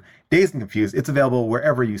season 2, Dazed and Confused. It's available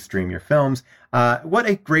wherever you stream your films. What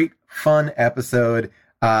a great, fun episode.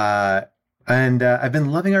 And I've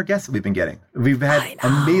been loving our guests that we've been getting. We've had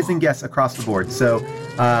amazing guests across the board. So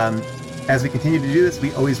as we continue to do this,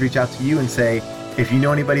 we always reach out to you and say, if you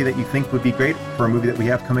know anybody that you think would be great for a movie that we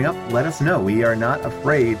have coming up, let us know. We are not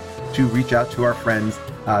afraid to reach out to our friends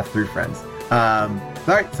through friends. All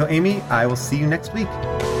right, so Amy, I will see you next week.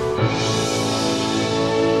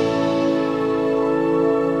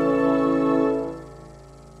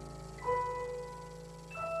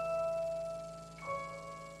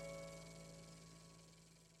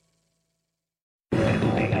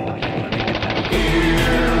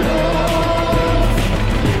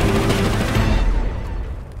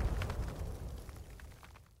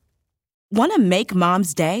 Want to make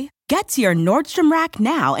Mom's Day? Get to your Nordstrom Rack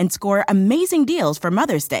now and score amazing deals for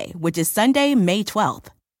Mother's Day, which is Sunday, May 12th.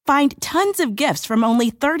 Find tons of gifts from only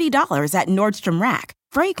 $30 at Nordstrom Rack.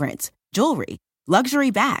 Fragrance, jewelry, luxury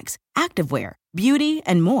bags, activewear, beauty,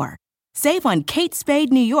 and more. Save on Kate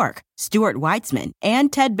Spade New York, Stuart Weitzman,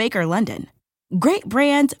 and Ted Baker London. Great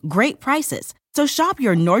brands, great prices. So shop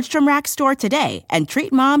your Nordstrom Rack store today and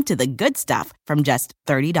treat Mom to the good stuff from just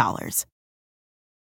 $30.